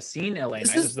I've seen LA Knight.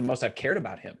 This is the most I've cared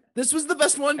about him. This was the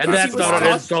best one. And that's not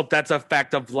an insult. That's a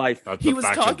fact of life. He was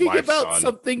talking about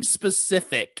something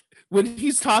specific. When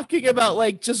he's talking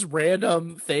about just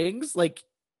random things,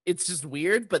 it's just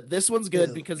weird. But this one's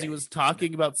good because he was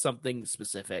talking about something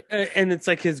specific. And it's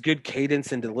his good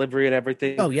cadence and delivery and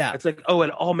everything. Oh, yeah. It's it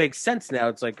all makes sense now.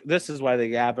 It's this is why they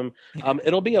have him.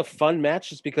 It'll be a fun match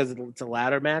just because it's a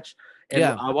ladder match. And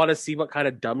I want to see what kind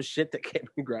of dumb shit that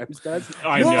Cameron Grimes does.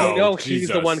 I know. He's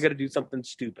the one going to do something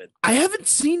stupid. Have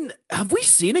we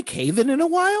seen a Cave-In in a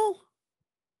while?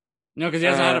 No, because he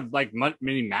hasn't had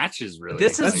many matches really.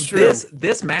 This is true.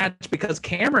 This match, because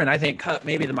Cameron, I think, cut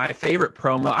maybe my favorite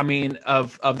promo. I mean,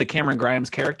 of the Cameron Grimes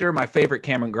character, my favorite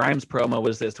Cameron Grimes promo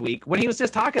was this week when he was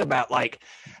just talking about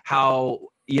how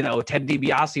Ted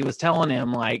DiBiase was telling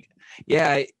him I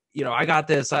got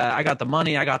this, I got the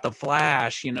money, I got the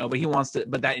flash, but he wants to,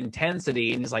 but that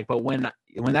intensity, and he's like, but when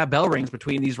that bell rings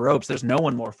between these ropes, there's no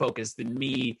one more focused than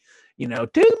me, to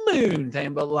the moon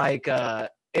thing, but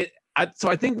so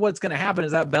I think what's going to happen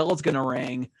is that bell's going to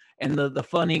ring and the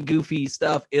funny, goofy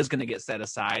stuff is going to get set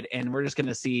aside. And we're just going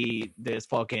to see we're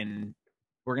going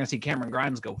to see Cameron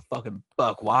Grimes go fucking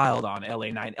buck wild on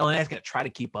LA Knight. LA Knight's going to try to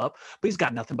keep up, but he's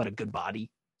got nothing but a good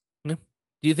body. Yeah.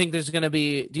 Do you think it's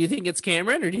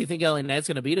Cameron or do you think LA Knight's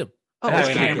going to beat him? Oh, it's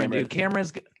Cameron, dude.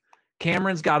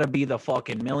 Cameron's got to be the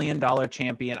fucking $1 million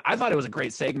champion. I thought it was a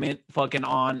great segment fucking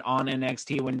on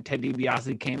NXT when Ted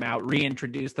DiBiase came out,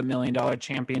 reintroduced the $1 million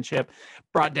championship,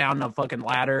 brought down the fucking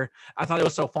ladder. I thought it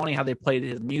was so funny how they played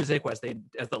his music as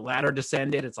the ladder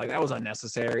descended. It's that was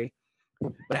unnecessary,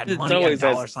 but it had money and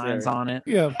dollar signs on it.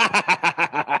 Yeah.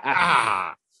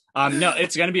 No,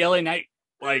 it's gonna be LA Knight.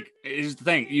 Here's the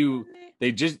thing: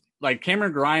 they just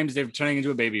Cameron Grimes, they're turning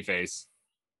into a babyface,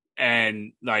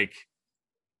 and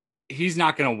he's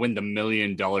not going to win the $1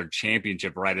 million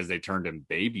championship right as they turned him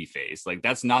babyface. Like,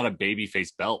 that's not a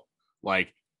babyface belt.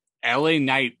 Like, LA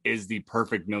Knight is the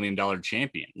perfect $1 million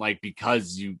champion. Like,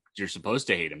 because you're supposed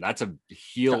to hate him. That's a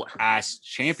heel ass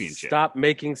championship. Stop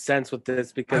making sense with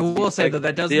this, because I will say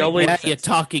that doesn't make Yeah, sense. you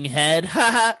talking head.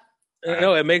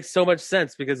 No, it makes so much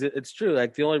sense because it's true.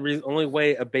 Like, the only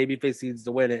way a babyface needs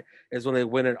to win it is when they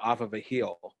win it off of a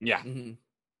heel. Yeah. Mhm.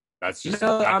 That's just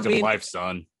fact of life,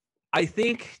 son. I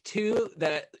think too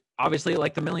that obviously,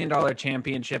 like, the $1 million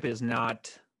championship is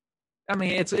not. I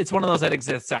mean, it's one of those that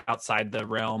exists outside the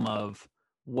realm of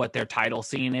what their title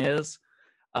scene is.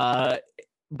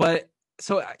 But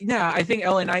so yeah, I think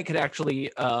LA Knight could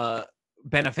actually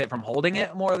benefit from holding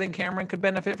it more than Cameron could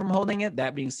benefit from holding it.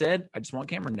 That being said, I just want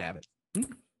Cameron to have it.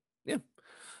 Yeah.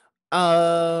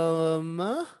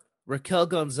 Raquel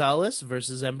Gonzalez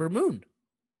versus Ember Moon.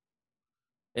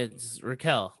 It's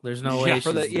Raquel. There's no way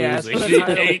for she's the- losing. She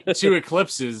ate 2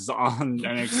 eclipses on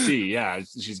NXT. Yeah,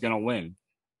 she's gonna win.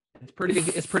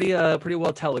 It's pretty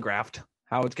well telegraphed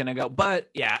how it's gonna go. But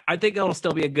yeah, I think it'll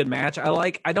still be a good match.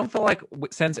 I don't feel like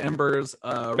since Ember's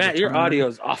Matt, your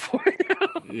audio's off right now.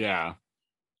 Yeah,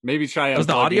 maybe try. Was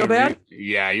the audio bad?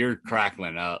 Yeah, you're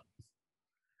crackling up.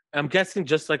 I'm guessing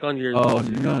just like on your. Oh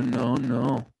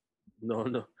no.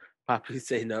 No. Poppy,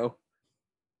 say no.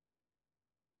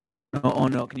 Oh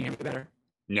no, can you hear me better?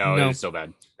 No, No. it's so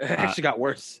bad. It actually got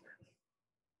worse.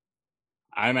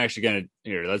 I'm actually gonna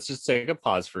let's just take a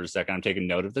pause for a second. I'm taking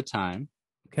note of the time.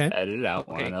 Okay. Edit it out.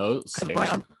 Okay. 106.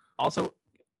 I'm also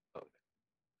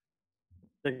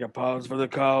Take a pause for the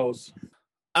calls.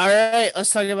 All right, let's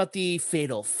talk about the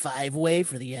Fatal 5-Way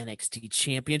for the NXT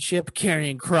Championship.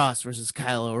 Karrion Kross versus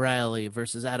Kyle O'Reilly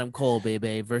versus Adam Cole,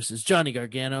 baby, versus Johnny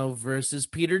Gargano versus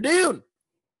Peter Dune.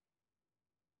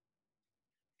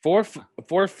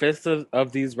 4/5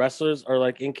 of these wrestlers are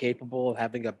like incapable of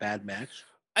having a bad match.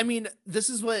 I mean, this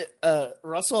is what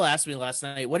Russell asked me last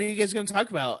night. What are you guys going to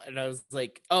talk about? And I was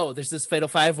like, oh, there's this Fatal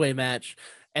 5-Way match.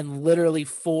 And literally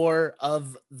 4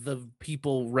 of the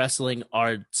people wrestling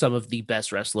are some of the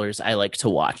best wrestlers I like to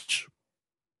watch.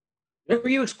 what were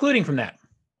you excluding from that?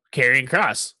 Karrion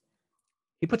Kross.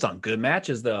 He puts on good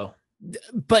matches though.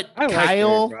 But I like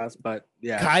Kyle, Karrion Kross, but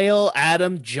yeah, Kyle,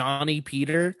 Adam, Johnny,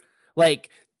 Peter, like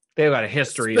They've got a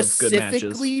history of good matches.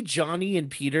 specifically Johnny and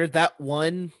Peter, that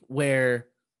one where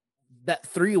that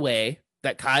 3-way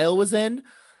that Kyle was in,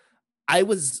 I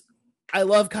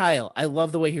love Kyle. I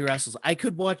love the way he wrestles. I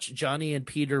could watch Johnny and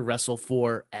Peter wrestle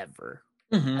forever.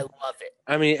 Mhm. I love it.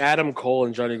 I mean, Adam Cole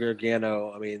and Johnny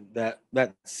Gargano. I mean, that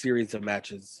series of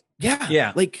matches.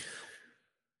 Yeah. Like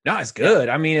No, it's good.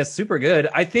 I mean, it's super good.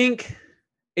 I think,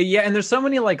 yeah, and there's so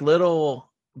many like little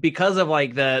because of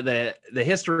like the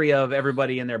history of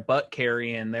everybody in their butt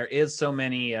carrying. There is so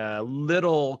many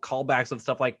little callbacks of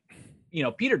stuff like, you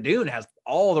know, Peter Dune has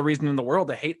all the reason in the world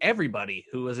to hate everybody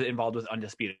who was involved with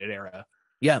Undisputed Era.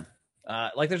 yeah.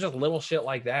 Like there's just little shit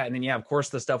like that, and then yeah, of course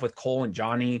the stuff with Cole and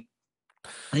Johnny,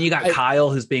 and you got I- Kyle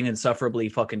who's being insufferably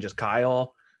fucking just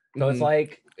Kyle. So it's Mhm.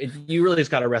 like you really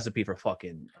just got a recipe for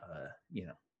fucking, you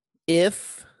know.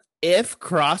 If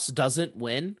Cross doesn't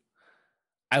win,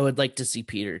 I would like to see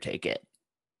Peter take it.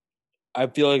 I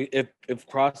feel like if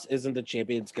Cross isn't the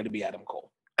champion, it's going to be Adam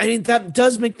Cole. I mean, that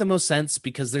does make the most sense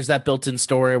because there's that built-in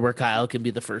story where Kyle can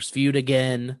be the first feud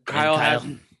again.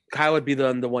 and Kyle would be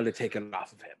the one to take it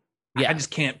off of him. Yeah.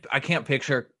 I can't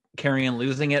picture Karrion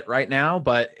losing it right now,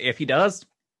 but if he does,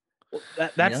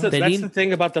 That's Yeah. the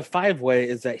thing about the 5-way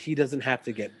is that he doesn't have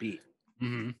to get beat.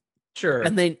 Mhm. sure.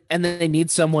 and they need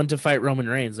someone to fight Roman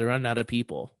Reigns. They're running out of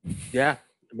people. Yeah,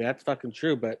 I mean that's fucking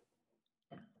true. But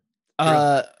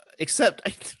Except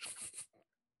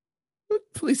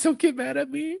please don't get mad at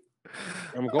me.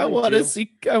 I'm I going want to.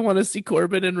 I want to see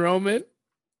Corbin and Roman.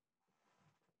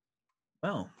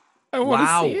 Wow. I want to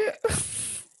Wow. see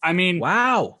it. I mean,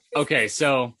 Wow. okay,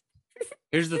 so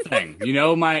here's the thing. You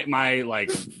know, my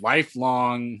like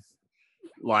lifelong,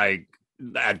 like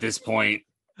at this point,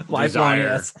 Lifelong, desire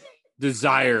yes.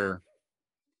 desire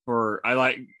for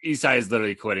Isai is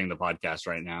literally quitting the podcast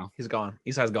right now. He's gone.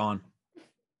 Isai's gone.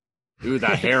 Ooh,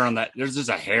 that hair on that. There's just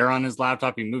a hair on his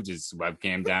laptop. He moved his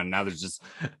webcam down. Now there's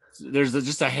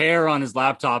just a hair on his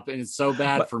laptop, and it's so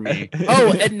bad for me.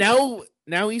 Oh, and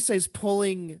now Isai's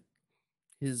pulling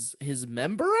his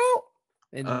member out.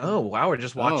 And Oh wow, we're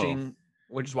just watching.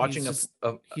 We're just watching He's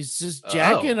he's just Oh.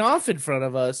 jacking off in front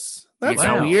of us. That's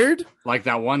Wow. weird. Like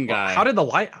that one guy. How did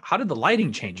the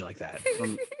lighting change like that?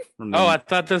 from Oh, I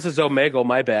thought this is Omegle.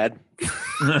 My bad.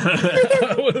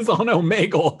 It was on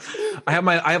Omegle. I have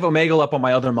Omegle up on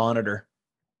my other monitor.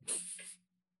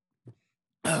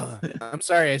 I'm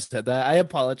sorry I said that. I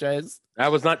apologize. I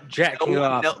was not jacking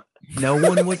off. No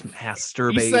one was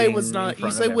masturbating. Isai was not.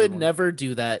 Isai would never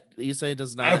do that. Isai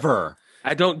does not ever.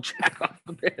 I don't jack off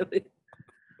really.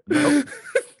 Nope.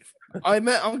 I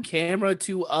meant on camera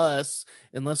to us,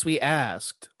 unless we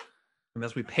asked.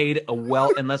 Unless we paid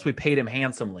him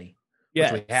handsomely.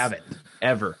 Yeah, Which we haven't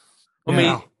ever. I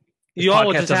mean, This you all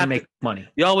will podcast just doesn't have make to, money.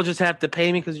 y'all will just have to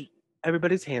pay me because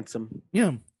everybody's handsome.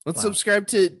 Yeah. Let's Wow. subscribe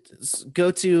to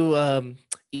go to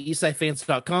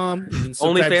eastsifans.com.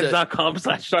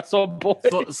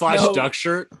 Onlyfans.com/boy. Slash No. duck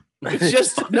shirt. It's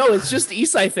just it's just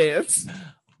Eastside fans.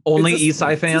 Only It's a-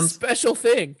 Eastside It's a fans. special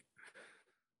thing.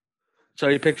 Show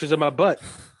you pictures of my butt.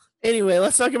 Anyway,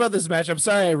 let's talk about this match. I'm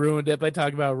sorry I ruined it by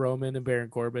talking about Roman and Baron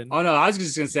Corbin. Oh no, I was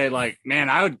just gonna say, like,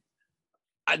 man,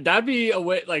 that'd be a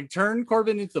way, like, turn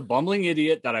Corbin into the bumbling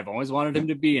idiot that I've always wanted him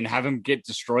to be, and have him get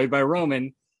destroyed by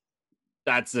Roman.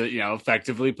 That's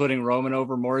effectively putting Roman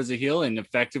over more as a heel and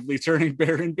effectively turning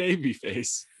Baron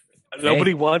babyface.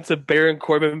 Nobody wants a Baron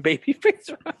Corbin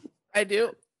babyface. I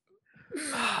do.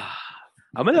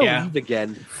 I'm gonna Yeah. leave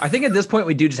again. I think at this point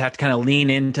we do just have to kind of lean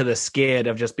into the skid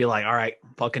of just be like, all right,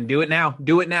 fucking do it now.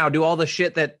 Do it now. Do all the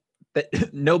shit that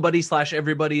nobody /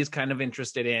 everybody is kind of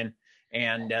interested in,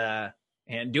 and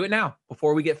do it now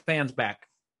before we get fans back.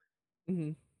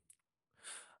 Mhm.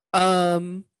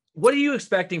 What are you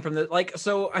expecting from the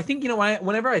So I think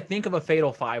whenever I think of a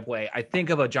fatal 5-way, I think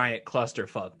of a giant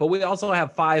clusterfuck. But we also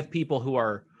have 5 people who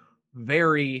are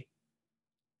very,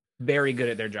 very good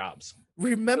at their jobs.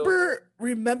 Remember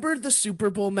the Super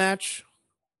Bowl match?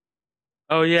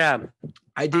 Oh yeah,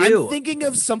 I do. I'm thinking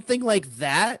of something like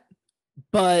that,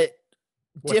 but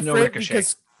With no different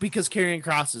Ricochet. because Karrion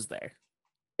Kross is there.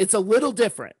 It's a little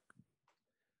different.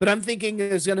 But I'm thinking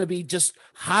there's going to be just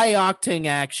high octane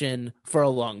action for a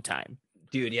long time.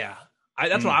 Dude, yeah.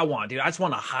 That's what I want, dude. I just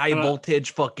want a high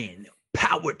voltage fucking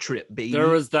power trip, baby. There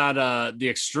was that the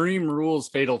Extreme Rules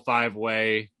Fatal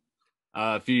 5-way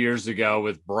a few years ago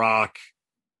with Brock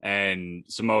and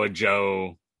Samoa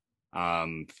Joe,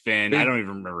 Finn. I don't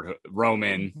even remember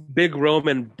Roman. big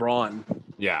Roman Braun.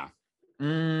 Yeah,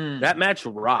 That match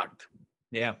rocked.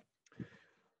 Yeah.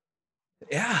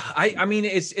 Yeah. I mean,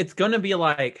 it's gonna be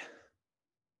like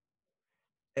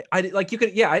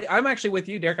I'm actually with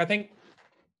you, Derek. I think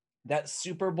that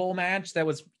Super Bowl match that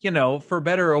was, for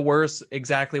better or worse,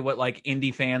 exactly what like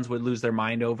indie fans would lose their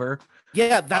mind over.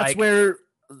 Yeah, that's Like- where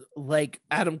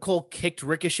Adam Cole kicked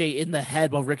Ricochet in the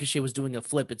head while Ricochet was doing a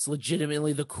flip. It's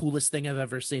legitimately the coolest thing I've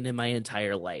ever seen in my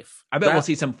entire life. I bet That- we'll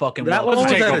see some fucking That well-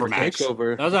 was a at takeover a match.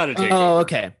 takeover. that was out of takeover. Oh,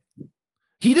 okay.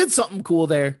 He did something cool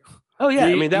there. Oh yeah, I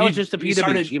He- mean that was he- just a he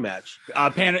started- PWG match.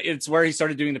 It's where he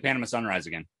started doing the Panama Sunrise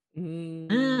again.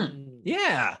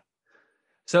 Yeah.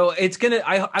 So it's gonna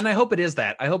I hope it is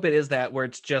that. I hope it is that where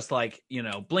it's just like,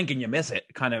 blink and you miss it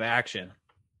kind of action.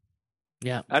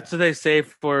 Yeah. That's what they say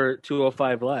for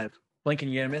 205 Live Blink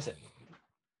and you miss it.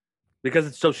 because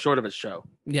it's so short of a show.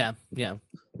 Yeah. Yeah.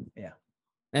 Yeah.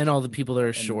 And all the people that are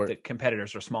And short. the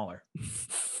competitors are smaller.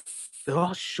 They're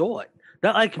all short.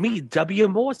 Not like me, W.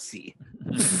 Morrissey.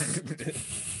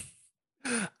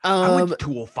 I went to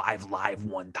 205 Live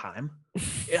one time.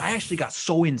 I actually got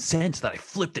so incensed that I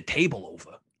flipped the table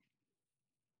over.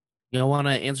 You want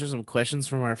to answer some questions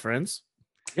from our friends?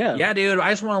 Yeah. Yeah, dude.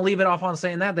 I just want to leave it off on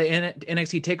saying that the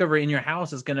NXT Takeover in your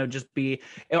house is going to just be.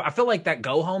 I feel like that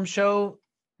go home show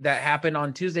that happened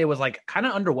on Tuesday was like kind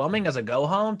of underwhelming as a go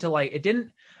home to like it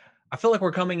didn't. I feel like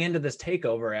we're coming into this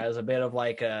takeover as a bit of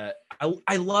like a.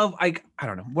 I love I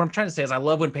don't know what I'm trying to say is I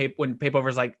love when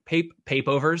papeovers like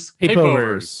papeovers.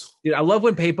 Dude, I love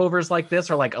when papeovers like this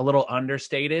are like a little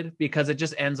understated because it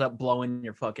just ends up blowing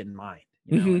your fucking mind.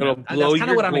 Mhm. It'll And blow that's kind of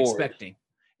your what I'm gourd. expecting.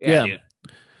 Yeah. Dude.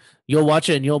 You'll watch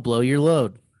it and you'll blow your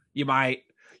load. You might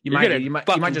You might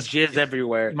just jizz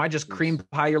everywhere. You might just cream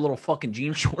pie your little fucking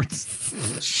jean shorts.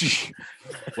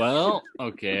 Well,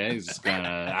 okay. He's just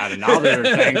gonna add another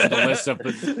thing to the list of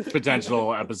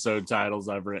potential episode titles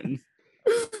I've written.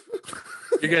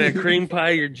 You're gonna cream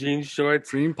pie your jean shorts.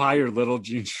 Cream pie your little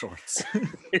jean shorts.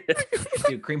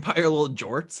 Dude, cream pie your little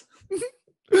jorts.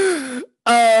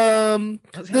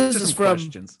 This Just is some from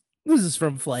questions.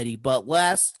 Flighty, but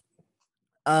last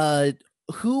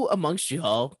who amongst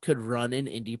y'all could run an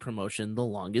indie promotion the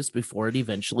longest before it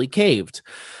eventually caved?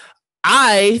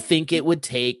 I think it would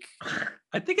take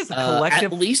I think it's a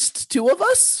collective. at least 2 of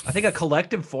us. I think a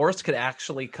collective force could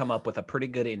actually come up with a pretty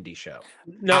good indie show.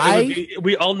 No,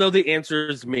 we all know the answer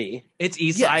is me. It's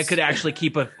easy. Yes. I could actually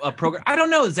keep a program. I don't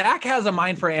know. Zach has a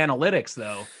mind for analytics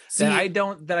though See,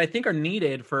 that I think are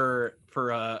needed for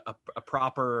a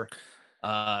proper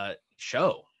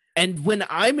show. And when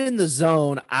I'm in the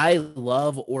zone, I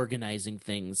love organizing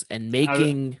things and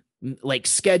making like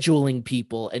scheduling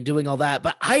people and doing all that.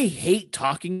 But I hate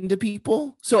talking to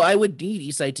people. So I would need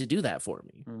Eastside to do that for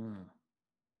me.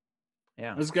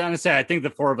 Yeah. I was going to say, I think the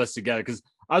four of us together, because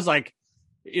I was like,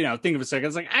 think of a second. I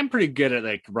was like, I'm pretty good at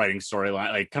like writing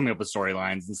storyline, like coming up with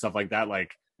storylines and stuff like that.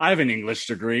 Like I have an English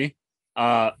degree,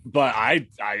 but I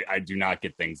do not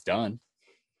get things done.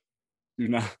 Do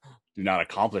not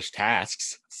accomplish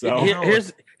tasks. So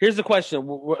here's the question.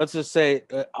 Let's just say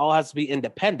all has to be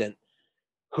independent.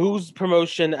 Whose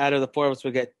promotion out of the four of us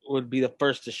would be the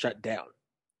first to shut down?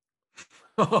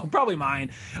 Probably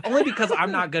mine. Only because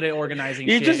I'm not good at organizing.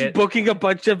 You're shit. just booking a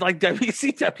bunch of like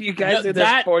WCW guys in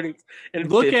their 40s and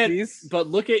look 50s.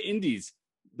 Look at indies.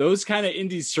 Those kind of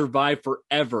indies survive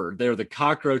forever. They're the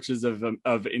cockroaches of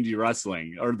indie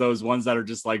wrestling, or those ones that are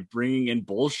just like bringing in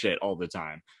bullshit all the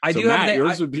time.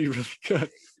 Yours would be really good.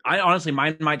 I honestly,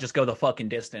 mine might just go the fucking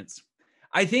distance.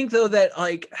 I think though that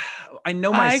like I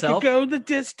know myself. I could go the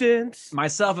distance.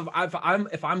 Myself,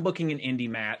 if I'm booking an indie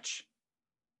match,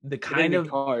 if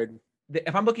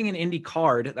I'm booking an indie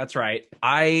card, that's right.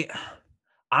 I'm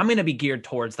gonna be geared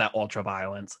towards that ultra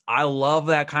violence. I love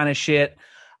that kind of shit.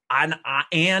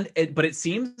 But it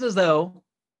seems as though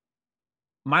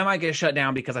mine might get shut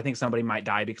down because I think somebody might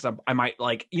die because I might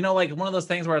like one of those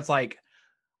things where it's like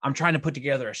I'm trying to put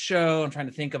together a show, I'm trying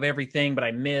to think of everything, but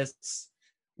I miss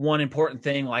one important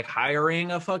thing, like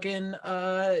hiring a fucking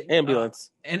ambulance,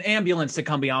 an ambulance to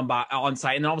come be on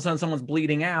site, and all of a sudden someone's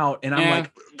bleeding out, and I'm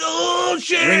like, oh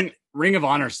shit! Ring of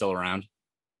Honor still around.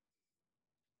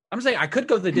 I'm saying I could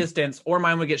go the distance, or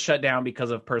mine would get shut down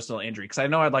because of personal injury. Because I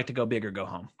know I'd like to go big or go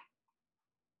home.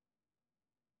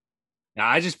 Yeah,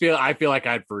 I feel like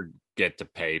I'd forget to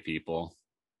pay people.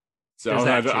 So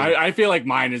I feel like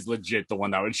mine is legit the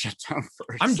one that would shut down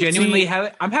first. I'm genuinely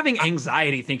having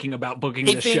anxiety thinking about booking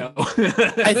this show.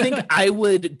 I think I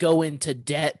would go into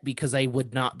debt because I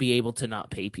would not be able to not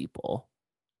pay people.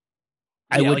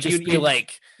 I would just be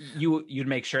like, you'd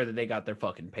make sure that they got their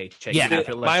fucking paycheck. Yeah,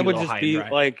 mine would just be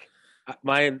like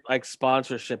my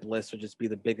sponsorship list would just be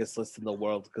the biggest list in the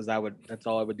world because that's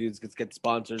all I would do is just get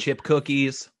sponsors. Chip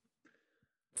cookies,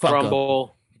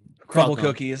 crumble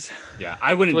cookies. Yeah,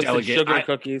 I wouldn't delegate sugar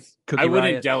cookies. I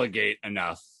wouldn't delegate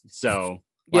enough. So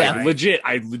I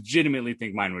legitimately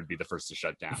think mine would be the first to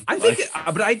shut down. I think,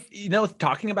 but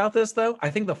talking about this though, I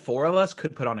think the four of us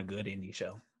could put on a good indie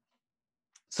show.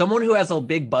 Someone who has a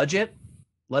big budget,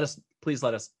 please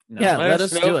let us know. Yeah, let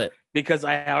us do it. Because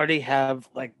I already have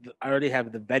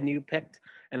the venue picked,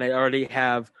 and I already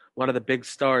have one of the big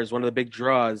stars, one of the big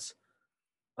draws.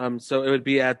 So it would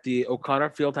be at the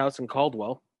O'Connor Fieldhouse in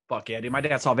Caldwell. Fuck yeah, dude! My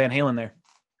dad saw Van Halen there.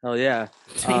 Hell yeah!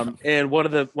 And one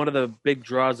of the big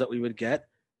draws that we would get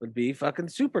would be fucking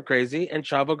Super Crazy and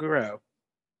Chavo Guerrero.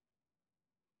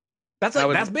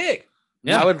 That's big.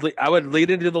 Yeah, I would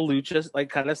lead into the lucha like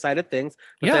kind of side of things,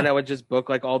 but then I would just book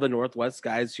like all the Northwest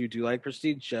guys who do like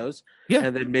prestige shows,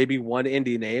 and then maybe one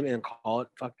indie name and call it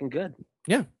fucking good.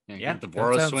 Yeah, the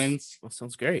Boros Twins. That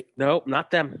sounds great. No,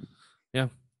 not them. Yeah,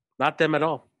 not them at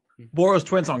all. Boros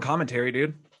Twins on commentary,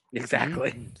 dude.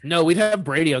 Exactly. No, we'd have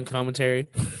Brady on commentary,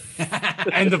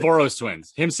 and the Boros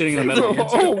Twins. Him sitting in the middle.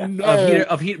 Oh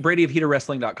no! Brady of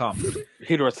HeaterWrestling.com.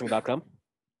 HeaterWrestling.com.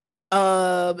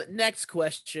 Next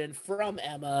question from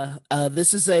Emma.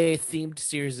 This is a themed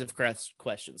series of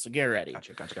questions, so get ready.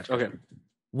 Gotcha. Okay.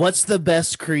 What's the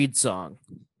best Creed song?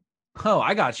 Oh,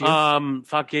 I got you.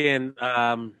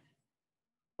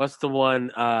 What's the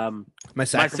one? My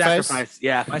Sacrifice.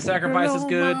 Yeah. My Sacrifice is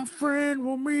good. My friend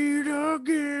will meet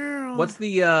again. What's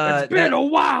the it's been a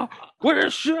while. Where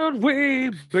should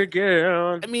we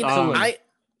begin? I mean,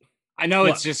 I know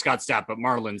it's just got stopped, but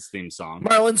Marlon's theme song.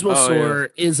 Marlon's Will Soar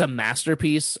is a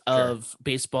masterpiece of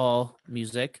baseball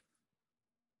music.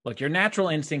 Look, your natural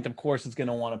instinct, of course, is going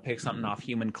to want to pick something off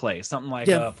Human Clay, something like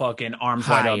a fucking Arms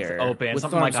Wide Open,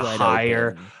 something like a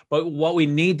Higher. But what we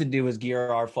need to do is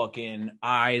gear our fucking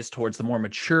eyes towards the more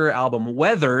mature album,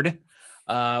 Weathered,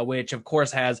 which, of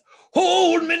course, has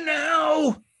Hold Me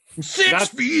Now, 6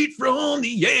 feet from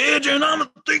the edge, and I'm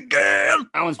thinking. That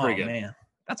one's pretty good. Man.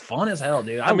 That's fun as hell,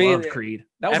 dude. I loved Creed.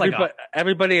 That was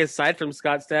everybody aside from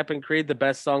Scott Stapp and Creed, the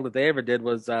best song that they ever did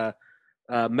was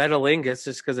Metalingus,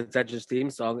 just because it's Edge's theme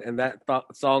song, and that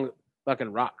song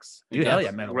fucking rocks. Dude, hell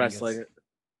yeah, Metalingus. Wrestling.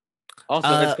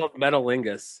 Also, it's called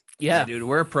Metalingus. Yeah, dude,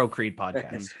 we're a pro Creed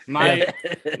podcast.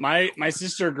 my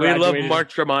sister graduated. We love Mark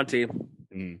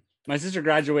Tremonti. My sister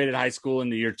graduated high school in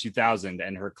the year 2000,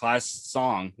 and her class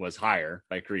song was Higher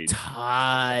by Creed.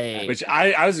 Which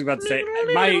I was about to say,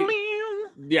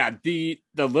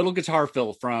 the little guitar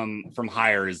fill from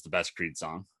Higher is the best Creed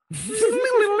song.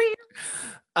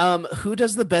 Who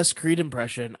does the best Creed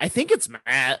impression? I think it's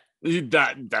Matt.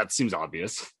 That seems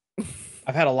obvious.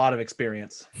 I've had a lot of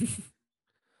experience.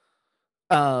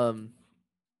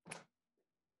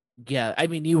 Yeah, I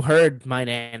mean, you heard mine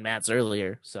and Matt's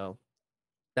earlier, so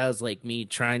that was like me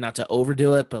trying not to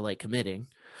overdo it, but like committing.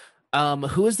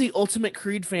 Who is the ultimate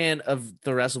Creed fan of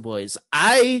the Wrestle Boys?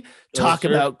 I talk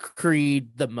about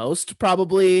Creed the most,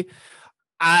 probably.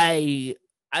 I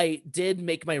did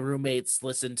make my roommates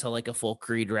listen to like a full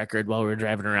Creed record while we were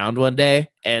driving around one day.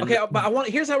 And okay, but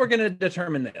here's how we're gonna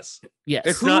determine this. Yes,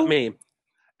 it's not me.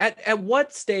 At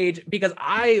what stage? Because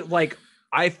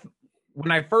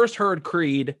when I first heard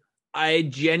Creed, I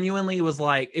genuinely was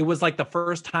like, it was like the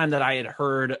first time that I had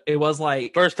heard. It was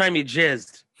like first time you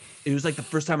jizzed. It was like the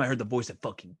first time I heard the voice of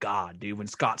fucking God, dude. When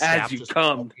Scott As Stapp you just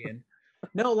come.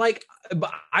 No, like,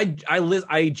 but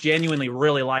I genuinely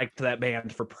really liked that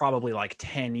band for probably like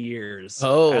 10 years.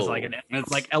 Oh, as like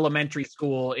like elementary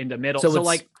school into middle. So So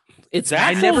like, it's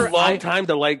a long time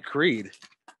to like Creed.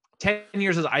 10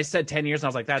 years is I said 10 years and I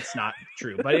was like, that's not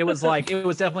true. But it was like, it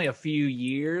was definitely a few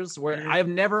years where I've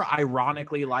never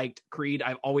ironically liked Creed.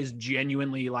 I've always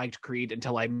genuinely liked Creed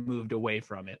until I moved away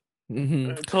from it.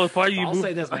 Mm-hmm. So I'll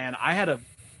say this, man. I had a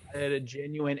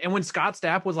genuine, and when Scott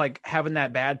Stapp was like having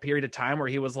that bad period of time where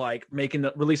he was like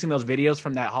releasing those videos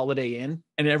from that Holiday Inn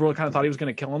and everyone kind of thought he was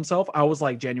going to kill himself, I was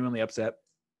like genuinely upset.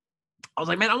 I was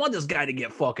like, man, I want this guy to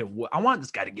get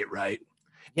right.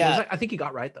 Yeah. I think he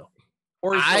got right though.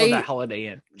 Or he's still that Holiday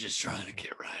Inn. I'm just trying to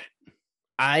get right.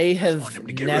 I have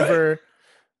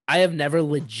never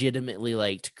legitimately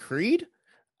liked Creed.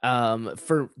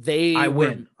 They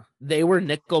were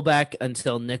Nickelback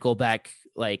until Nickelback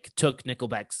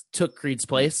took Creed's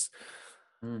place.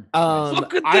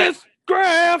 Look at this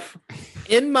graph.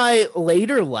 In my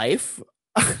later life,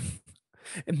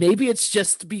 maybe it's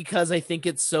just because I think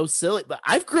it's so silly, but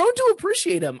I've grown to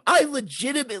appreciate him. I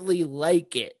legitimately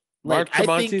like it. Mark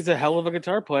Tremonti's a hell of a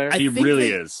guitar player. He really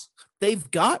is.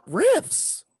 They've got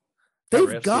riffs.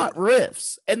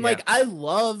 And like, I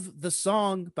love the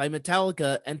song by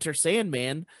Metallica, Enter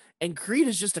Sandman, and Creed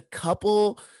is just a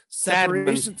couple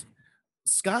separations.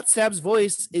 Scott Stapp's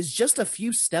voice is just a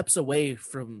few steps away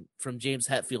from James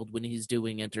Hetfield when he's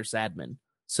doing Enter Sadman.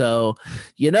 So,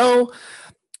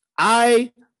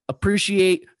 I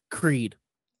appreciate Creed.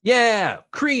 Yeah,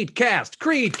 Creed cast.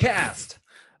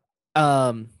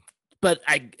 But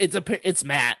it's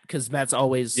Matt, because Matt's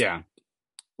always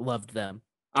loved them.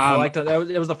 I liked it.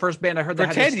 It was the first band I heard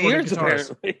that for had 10 years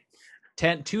apparently.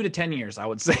 2 to 10 years, I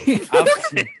would say.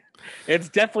 It's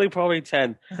definitely probably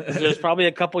 10. There's probably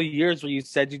a couple of years where you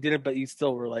said you didn't, but you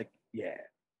still were like, yeah.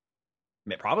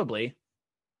 Probably.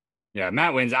 Yeah,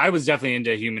 Matt wins. I was definitely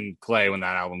into Human Clay when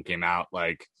that album came out.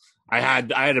 Like, I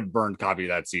had a burned copy of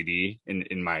that CD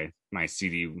in my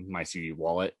CD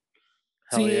wallet.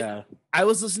 See, yeah. I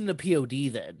was listening to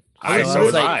POD then. I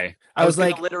was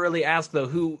like literally ask though,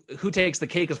 who takes the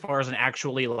cake as far as an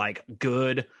actually like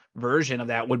good version of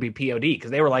that would be POD,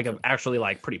 because they were like actually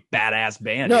like pretty badass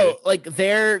band. No, dude. like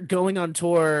they're going on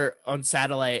tour on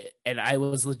Satellite, and I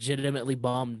was legitimately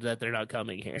bummed that they're not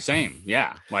coming here. Same,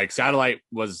 yeah. Like Satellite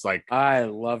was like, I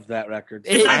love that record.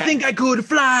 I think I could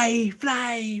fly.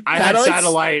 I had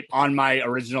Satellite on my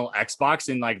original Xbox,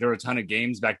 and like there were a ton of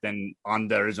games back then on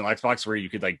the original Xbox where you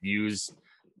could like use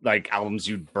like albums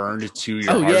you burned to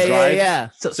your hard drive. Yeah.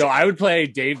 So I would play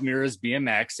Dave Mira's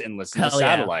BMX and listen to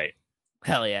Satellite.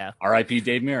 Hell yeah. R.I.P.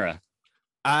 Dave Mira.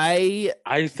 I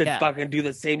used to fucking do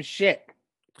the same shit.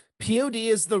 POD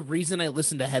is the reason I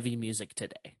listen to heavy music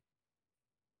today.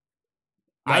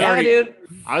 Dude.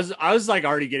 I was like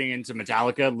already getting into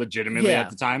Metallica legitimately at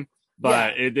the time,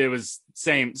 but it was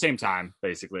same time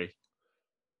basically.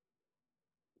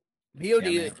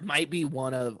 POD might be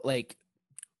one of like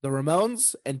the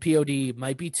Ramones and POD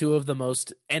might be two of the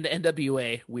most, and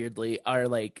NWA weirdly are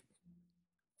like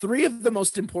three of the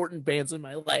most important bands in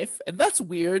my life, and that's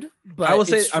weird. But I will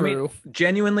say, it's true. I mean,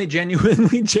 genuinely. Is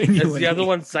the other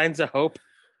one Signs of Hope?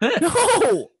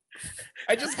 No,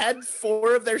 I just had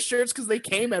 4 of their shirts because they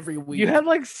came every week. You had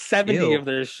like 70 of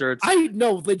their shirts. I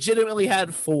legitimately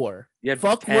had 4.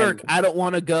 Fuck 10. work. I don't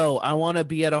want to go. I want to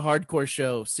be at a hardcore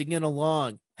show, singing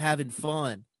along, having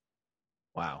fun.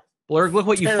 Wow. Blurg, look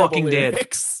what you fucking did.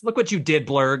 Look what you did,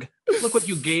 Blurg. Look what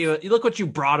you gave. Look what you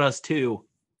brought us to.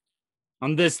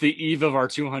 On the eve of our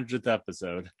 200th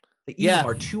episode. The eve of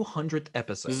our 200th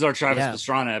episode. This is our Travis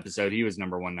Pastrana episode. He was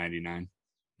number 199.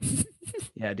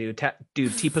 Yeah, dude.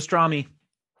 T Pastrami.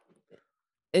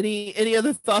 Any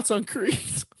other thoughts on Creed?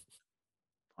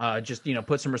 Just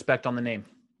put some respect on the name.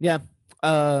 Yeah.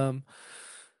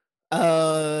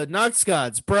 Nox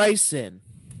Gods, Bryson.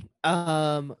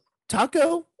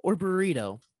 Taco or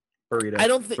burrito? Burrito. I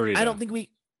don't think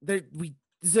Burrito.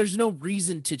 there's no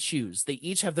reason to choose. They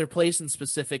each have their place in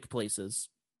specific places.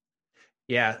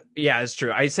 Yeah, it's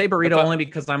true. I say burrito only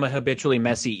because I'm a habitually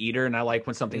messy eater, and I like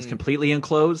when something's completely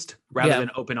enclosed rather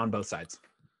than open on both sides.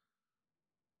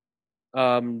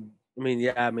 I'm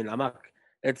not.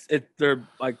 They're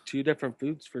like two different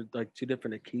foods for like two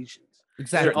different occasions.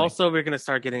 Exactly. Also, we're gonna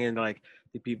start getting into like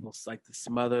the people like to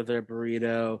smother their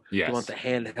burrito. Yes. You want the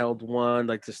handheld one,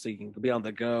 like just so you can be on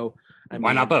the go.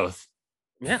 Why not both?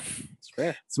 Yeah, it's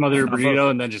fair. Smother your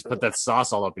burrito and then just put that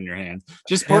sauce all up in your hands.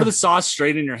 Just pour the sauce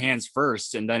straight in your hands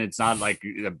first, and then it's not like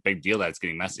a big deal that it's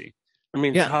getting messy. I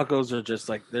mean, tacos are just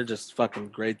like they're just fucking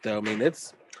great, though. I mean, I'm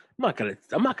not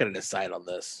gonna decide on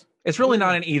this. It's really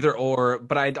not an either or,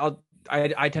 but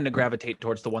I tend to gravitate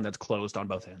towards the one that's closed on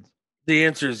both ends. The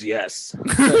answer is yes.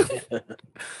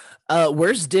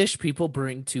 Worst dish people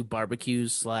bring to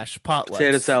barbecues / potlucks?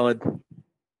 Potato salad.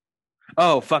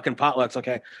 Oh, fucking potlucks.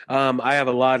 Okay. I have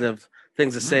a lot of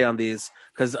things to say on these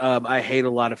because I hate a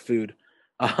lot of food.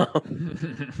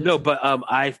 No, but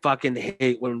I fucking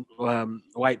hate when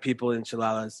white people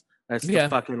enchiladas. That's the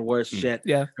fucking worst shit.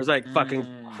 Yeah. There's like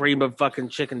fucking cream of fucking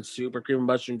chicken soup or cream of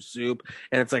mushroom soup,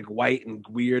 and it's like white and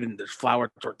weird, and there's flour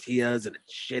tortillas, and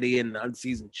it's shitty and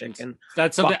unseasoned chicken.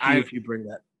 That's something if you bring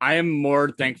that. I am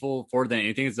more thankful for than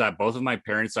anything is that both of my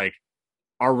parents like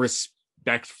are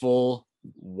respectful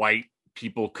white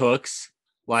people cooks.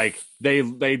 Like they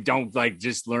don't like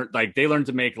just learn, like they learn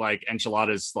to make like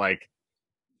enchiladas like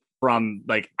from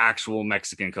like actual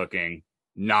Mexican cooking,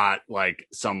 not like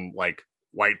some like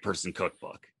white person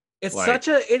cookbook. It's like, such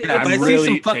a. If I see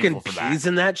some fucking peas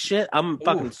in that shit, I'm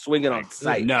fucking swinging on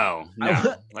sight. No.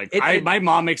 My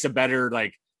mom makes a better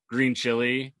like green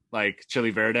chili, like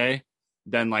chili verde,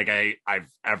 than like I've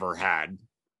ever had,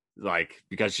 like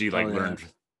because she like learned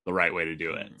the right way to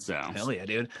do it. So hell yeah,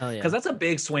 dude. Because that's a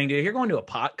big swing, dude. You're going to a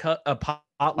potluck. I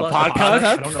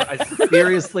don't know. I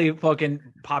seriously fucking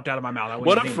popped out of my mouth.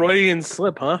 What a Freudian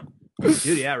slip, huh?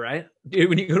 Dude, yeah, right. Dude,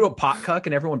 when you go to a potluck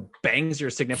and everyone bangs your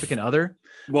significant other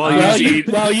while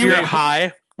you're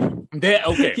high.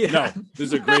 No, this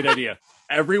is a great idea.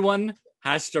 Everyone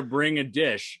has to bring a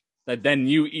dish that then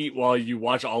you eat while you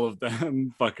watch all of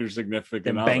them fuck your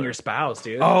significant other. Bang your spouse,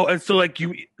 dude. Oh, and so like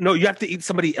you have to eat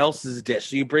somebody else's dish.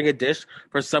 So you bring a dish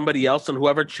for somebody else, and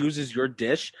whoever chooses your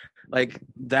dish, like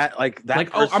that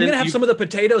person, I'm gonna have some of the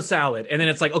potato salad, and then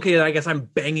it's like, okay, I guess I'm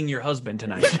banging your husband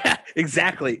tonight. Yeah,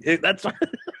 exactly. That's what...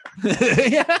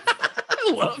 yeah,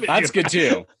 I love it. That's good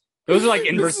too. Those are like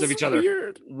inverses of each other.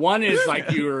 Weird. One is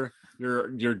like you're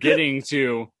getting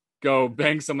to go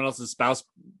bang someone else's spouse,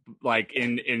 like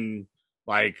in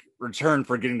like return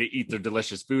for getting to eat their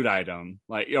delicious food item,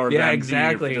 like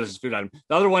exactly delicious food item.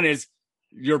 The other one is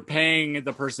you're paying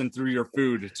the person through your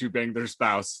food to bang their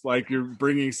spouse, like you're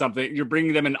bringing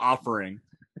them an offering.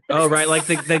 Oh right, like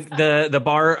the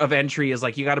bar of entry is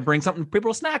like you got to bring something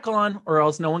people to snack on, or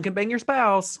else no one can bang your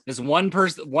spouse. There's one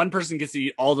person gets to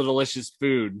eat all the delicious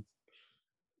food,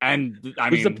 and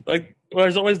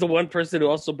there's always the one person who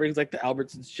also brings like the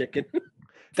Albertsons chicken.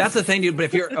 That's the thing, dude. But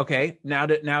if you're okay, now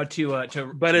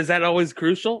to but is that always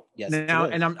crucial? Yes. Now,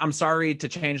 and I'm sorry to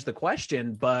change the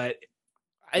question, but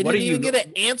I didn't even get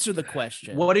to answer the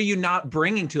question. What are you not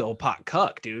bringing to a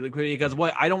potluck, dude? Because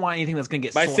I don't want anything that's gonna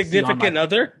get my significant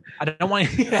other. I don't want.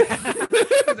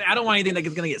 I don't want anything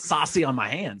that's gonna get saucy on my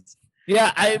hands.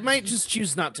 Yeah, I might just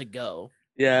choose not to go.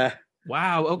 Yeah.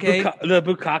 Wow. Okay. The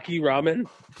bukkake ramen.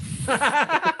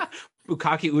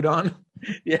 Bukkake udon.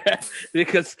 Yeah,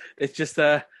 because it's just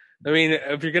I mean,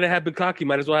 if you're gonna have bukkake, you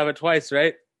might as well have it twice,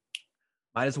 right?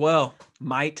 Might as well.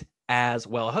 I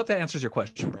hope that answers your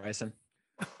question, Bryson.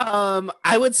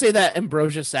 I would say that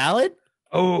ambrosia salad.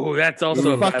 Oh, that's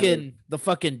also the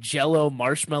fucking Jello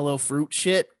marshmallow fruit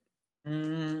shit.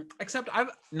 Except I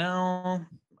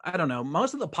don't know.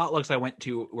 Most of the potlucks I went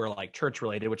to were like church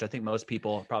related, which I think most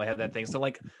people probably have that thing. So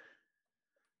like,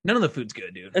 none of the food's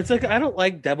good, dude. It's like I don't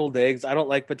like deviled eggs. I don't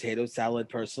like potato salad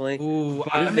personally. Ooh,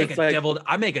 I make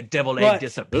a deviled egg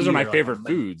disappear. Those are my favorite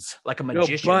foods. Like a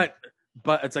magician. No,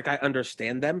 but it's like I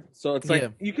understand them, so it's like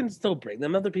you can still bring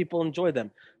them. Other people enjoy them,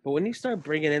 but when you start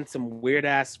bringing in some weird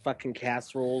ass fucking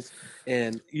casseroles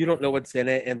and you don't know what's in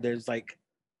it, and there's like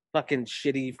fucking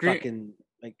shitty fucking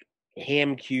like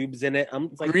ham cubes in it,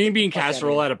 I'm like, green bean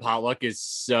casserole at a potluck is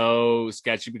so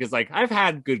sketchy because like I've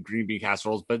had good green bean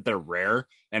casseroles, but they're rare,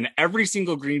 and every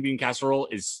single green bean casserole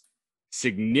is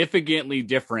significantly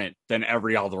different than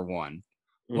every other one.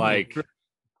 Mm-hmm. Like.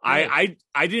 I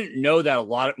didn't know that a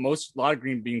lot of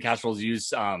green bean casseroles use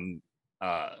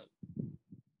God,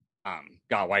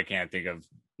 why can't I think of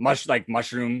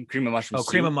mushroom, cream of mushroom. Oh, soup.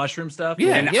 cream of mushroom stuff.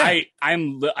 Yeah, And yeah.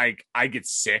 I get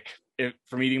sick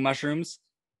from eating mushrooms,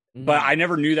 but I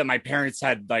never knew that my parents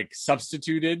had like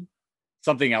substituted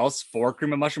something else for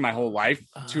cream of mushroom my whole life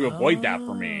to avoid that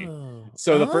for me.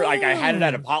 So the first, like, I had it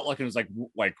at a potluck and it was like,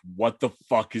 what the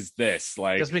fuck is this?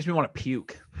 Like, Just makes me want to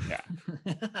puke. Yeah.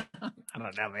 I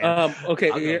don't know, man.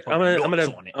 Okay,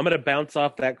 I'm gonna bounce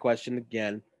off that question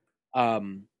again.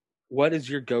 What is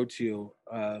your go-to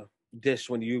dish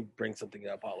when you bring something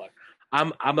to a potluck?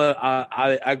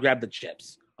 I grab the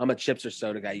chips. I'm a chips or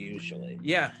soda guy usually.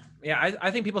 Yeah.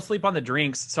 I think people sleep on the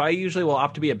drinks, so I usually will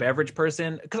opt to be a beverage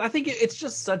person because I think it's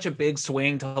just such a big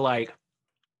swing to like.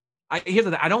 Here's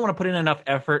the thing, I don't want to put in enough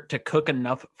effort to cook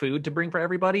enough food to bring for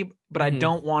everybody, but I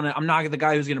don't want to. I'm not the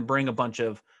guy who's going to bring a bunch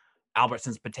of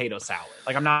Albertson's potato salad.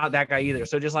 Like, I'm not that guy either.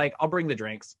 So just like, I'll bring the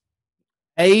drinks.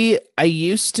 I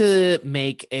used to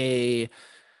make a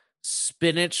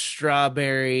spinach,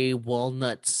 strawberry,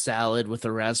 walnut salad with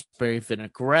a raspberry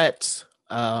vinaigrette,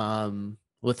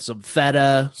 with some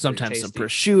feta, sometimes some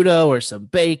prosciutto or some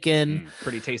bacon.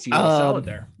 Pretty tasty little salad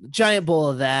there. Giant bowl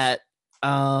of that.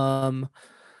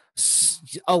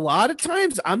 A lot of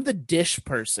times I'm the dish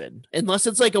person, unless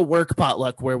it's like a work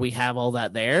potluck where we have all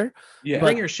that there. Yeah,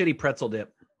 bring your shitty pretzel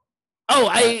dip. Oh,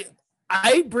 I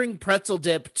bring pretzel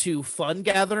dip to fun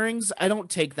gatherings. I don't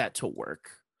take that to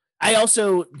work. I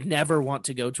also never want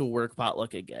to go to a work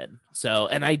potluck again. So,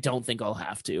 and I don't think I'll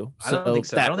have to. I don't think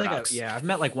so. I don't think I've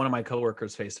met like one of my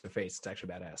coworkers face to face. It's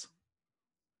actually badass.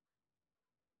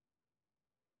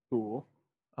 Cool.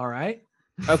 All right.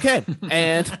 Okay.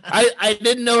 And I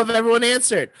didn't know if everyone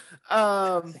answered.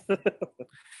 I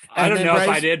don't know if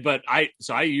I did, but I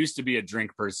used to be a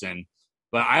drink person,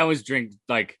 but I always drink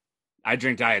I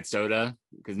drink diet soda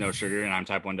because no sugar and I'm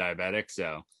type 1 diabetic.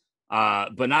 So,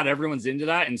 but not everyone's into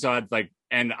that. And so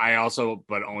I also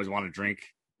always want to drink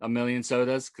a million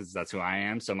sodas because that's who I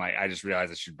am. So I just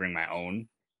realized I should bring my own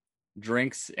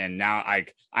drinks. And now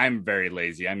I'm very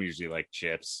lazy. I'm usually like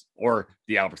chips or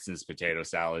the Albertsons potato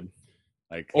salad.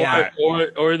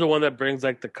 Or the one that brings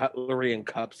like the cutlery and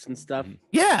cups and stuff.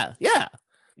 Yeah.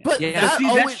 But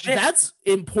that's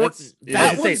important.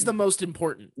 That one's the most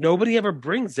important. Nobody ever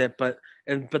brings it, but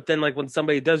then like when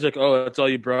somebody does, like, oh, that's all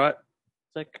you brought.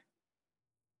 It's like,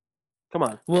 come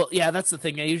on. Well, yeah, that's the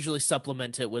thing. I usually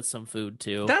supplement it with some food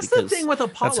too. That's the thing with a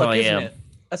potluck, isn't it?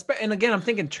 And again, I'm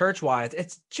thinking church-wise,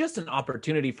 it's just an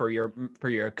opportunity for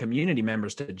your community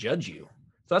members to judge you.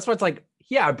 So that's why it's like,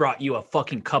 yeah, I brought you a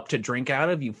fucking cup to drink out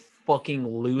of, you fucking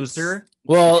loser.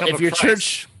 Well, if your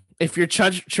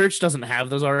church doesn't have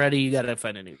those already, you got to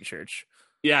find a new church.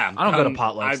 Yeah, I don't go to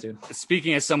potlucks, dude.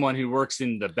 Speaking as someone who works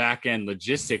in the back end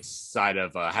logistics side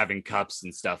of having cups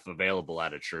and stuff available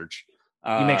at a church,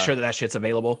 you make sure that shit's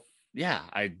available. Yeah,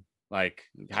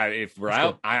 if we're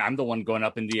out, I'm the one going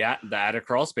up in the attic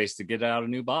crawl space to get out a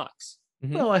new box.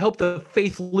 Mm-hmm. Well, I hope the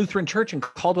Faith Lutheran Church in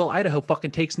Caldwell, Idaho,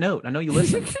 fucking takes note. I know you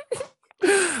listen.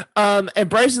 And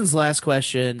Bryson's last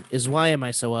question is, why am I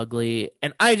so ugly?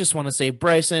 And I just want to say,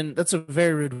 Bryson, that's a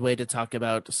very rude way to talk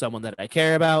about someone that I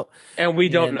care about. And we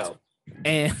don't know.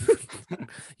 And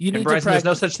you need Bryson, to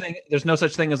there's no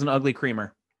such thing as an ugly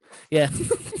creamer. Yeah.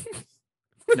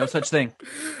 No such thing.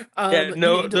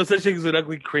 No such thing as an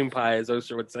ugly cream pie, as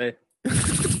Oster would say.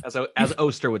 As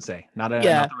Oster would say, not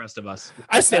the rest of us.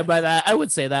 I stand by that. I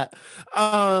would say that.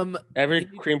 Every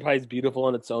cream pie is beautiful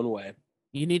in its own way.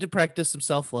 You need to practice some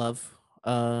self-love.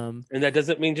 And that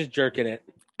doesn't mean just jerking it.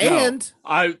 And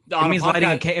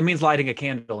it means lighting a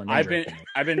candle. And I've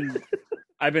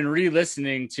been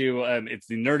re-listening to it's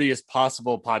the nerdiest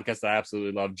possible podcast that I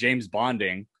absolutely love, James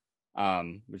Bonding,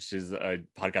 which is a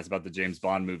podcast about the James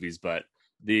Bond movies. But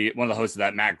one of the hosts of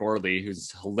that, Matt Gorley,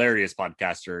 who's a hilarious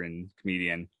podcaster and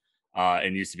comedian,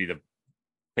 and used to be the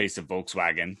face of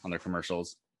Volkswagen on their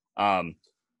commercials. Talks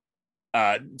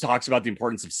about the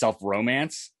importance of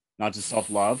self-romance, not just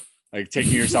self-love, like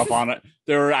taking yourself on it.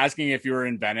 They were asking if you were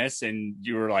in Venice and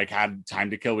you were like had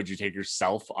time to kill, would you take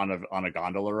yourself on a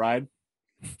gondola ride?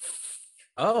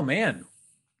 Oh man,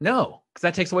 no, because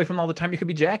that takes away from all the time you could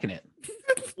be jacking it.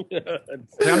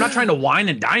 I'm not trying to wine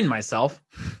and dine myself.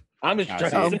 I'm just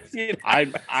trying.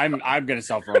 I'm gonna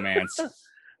self-romance.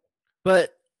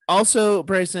 But also,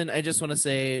 Bryson, I just want to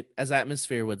say, as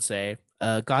Atmosphere would say,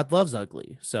 God loves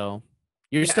ugly. So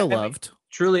you're still loved.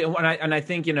 Truly, and I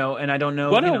think, and I don't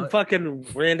know. What a fucking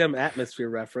random Atmosphere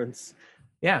reference.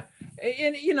 Yeah,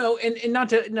 and and not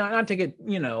to get,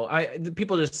 the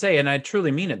people just say, and I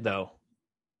truly mean it though.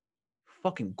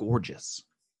 Fucking gorgeous,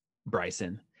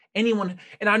 Bryson. Anyone,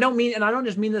 and I don't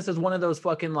just mean this as one of those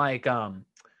fucking like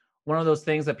one of those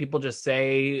things that people just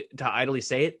say to idly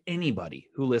say it. Anybody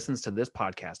who listens to this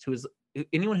podcast,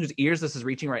 anyone whose ears this is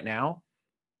reaching right now,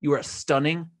 you are a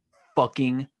stunning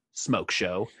fucking smoke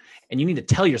show. And you need to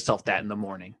tell yourself that in the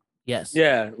morning. Yes.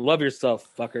 Yeah. Love yourself,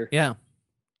 fucker. Yeah.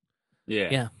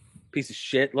 Yeah. Piece of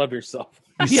shit. Love yourself.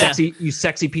 You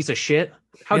sexy piece of shit.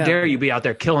 How dare you be out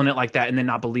there killing it like that and then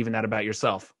not believing that about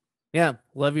yourself? Yeah.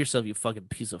 Love yourself, you fucking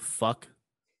piece of fuck.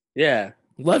 Yeah.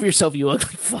 Love yourself, you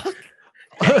ugly fuck.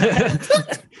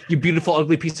 You beautiful,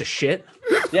 ugly piece of shit.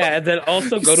 Yeah, and then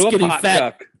also go to a Skinny pot fat-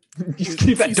 cuck. You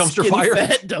skinny fat dumpster fire.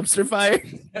 Fat dumpster fire.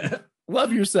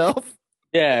 Love yourself.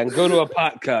 Yeah, and go to a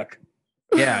pot cuck.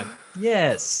 Yeah.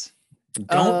 Yes.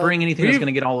 Don't bring anything that's going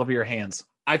to get all over your hands.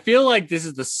 I feel like this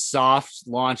is the soft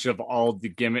launch of all the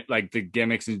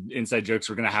gimmicks and inside jokes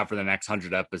we're gonna have for the next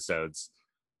 100 episodes.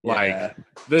 Yeah. Like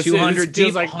this 200 feels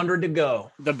deep, like 100 to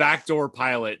go. the backdoor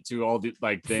pilot to all the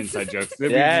the inside jokes.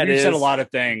 Yeah, We've it said a is. lot of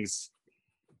things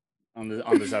on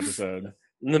this episode.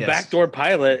 And the Yes. backdoor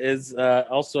pilot is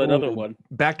also another one.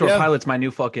 Backdoor Yeah. Pilot's my new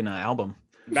fucking album.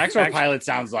 Backdoor pilot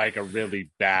sounds like a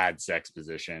really bad sex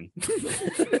position.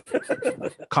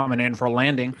 Coming in for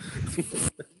landing.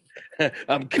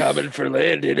 I'm coming for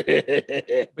landing.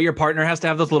 But your partner has to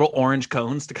have those little orange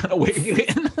cones to kind of wave you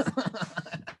in.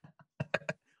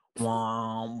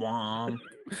 Wom, wom.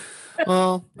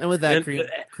 Well, and with that And-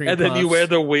 cream and then you puffs. wear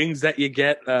the wings that you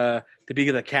get to be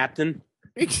the captain.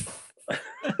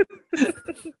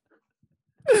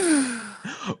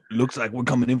 Looks like we're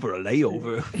coming in for a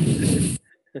layover.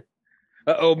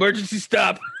 Uh-oh, emergency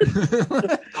stop.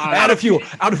 Out of fuel.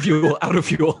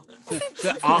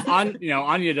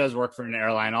 Anya does work for an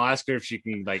airline. I'll ask her if she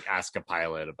can ask a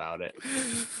pilot about it.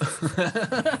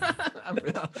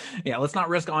 Yeah, let's not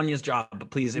risk Anya's job, but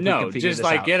please, if we No, can figure just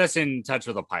this out. get us in touch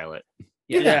with a pilot.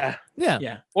 Yeah. Yeah.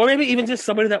 Yeah. Or maybe even just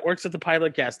somebody that works at the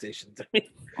pilot gas stations. I mean,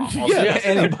 Also, Yeah, yes.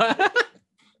 anybody.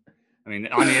 I mean,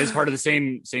 Anya is part of the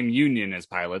same union as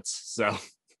pilots, so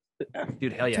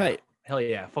Dude, hell yeah. Tight. Hell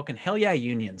yeah. Fucking hell yeah,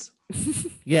 unions.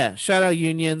 Yeah. Shout out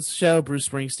unions. Shout out Bruce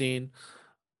Springsteen.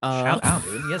 Shout out,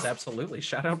 dude. Yes, absolutely.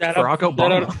 Shout out Shout Barack out-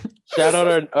 Obama. shout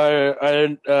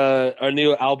out our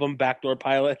new album, Backdoor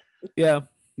Pilot. Yeah.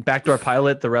 Backdoor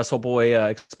Pilot, the Wrestle Boy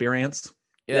experience.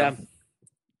 Yeah.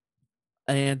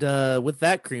 And with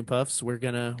that, cream puffs, we're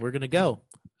gonna go.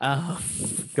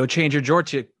 Go change your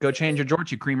jorts, you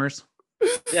creamers.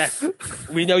 Yeah.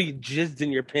 We know you jizzed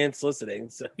in your pants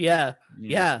listening. So Yeah.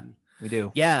 Yeah. We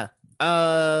do. Yeah.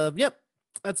 Yep.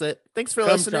 That's it. Thanks for come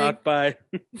listening. talk by.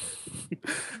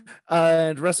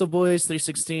 And Wrestle Boys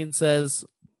 316 says,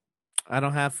 "I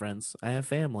don't have friends. I have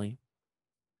family."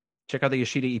 Check out the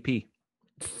Yoshida EP.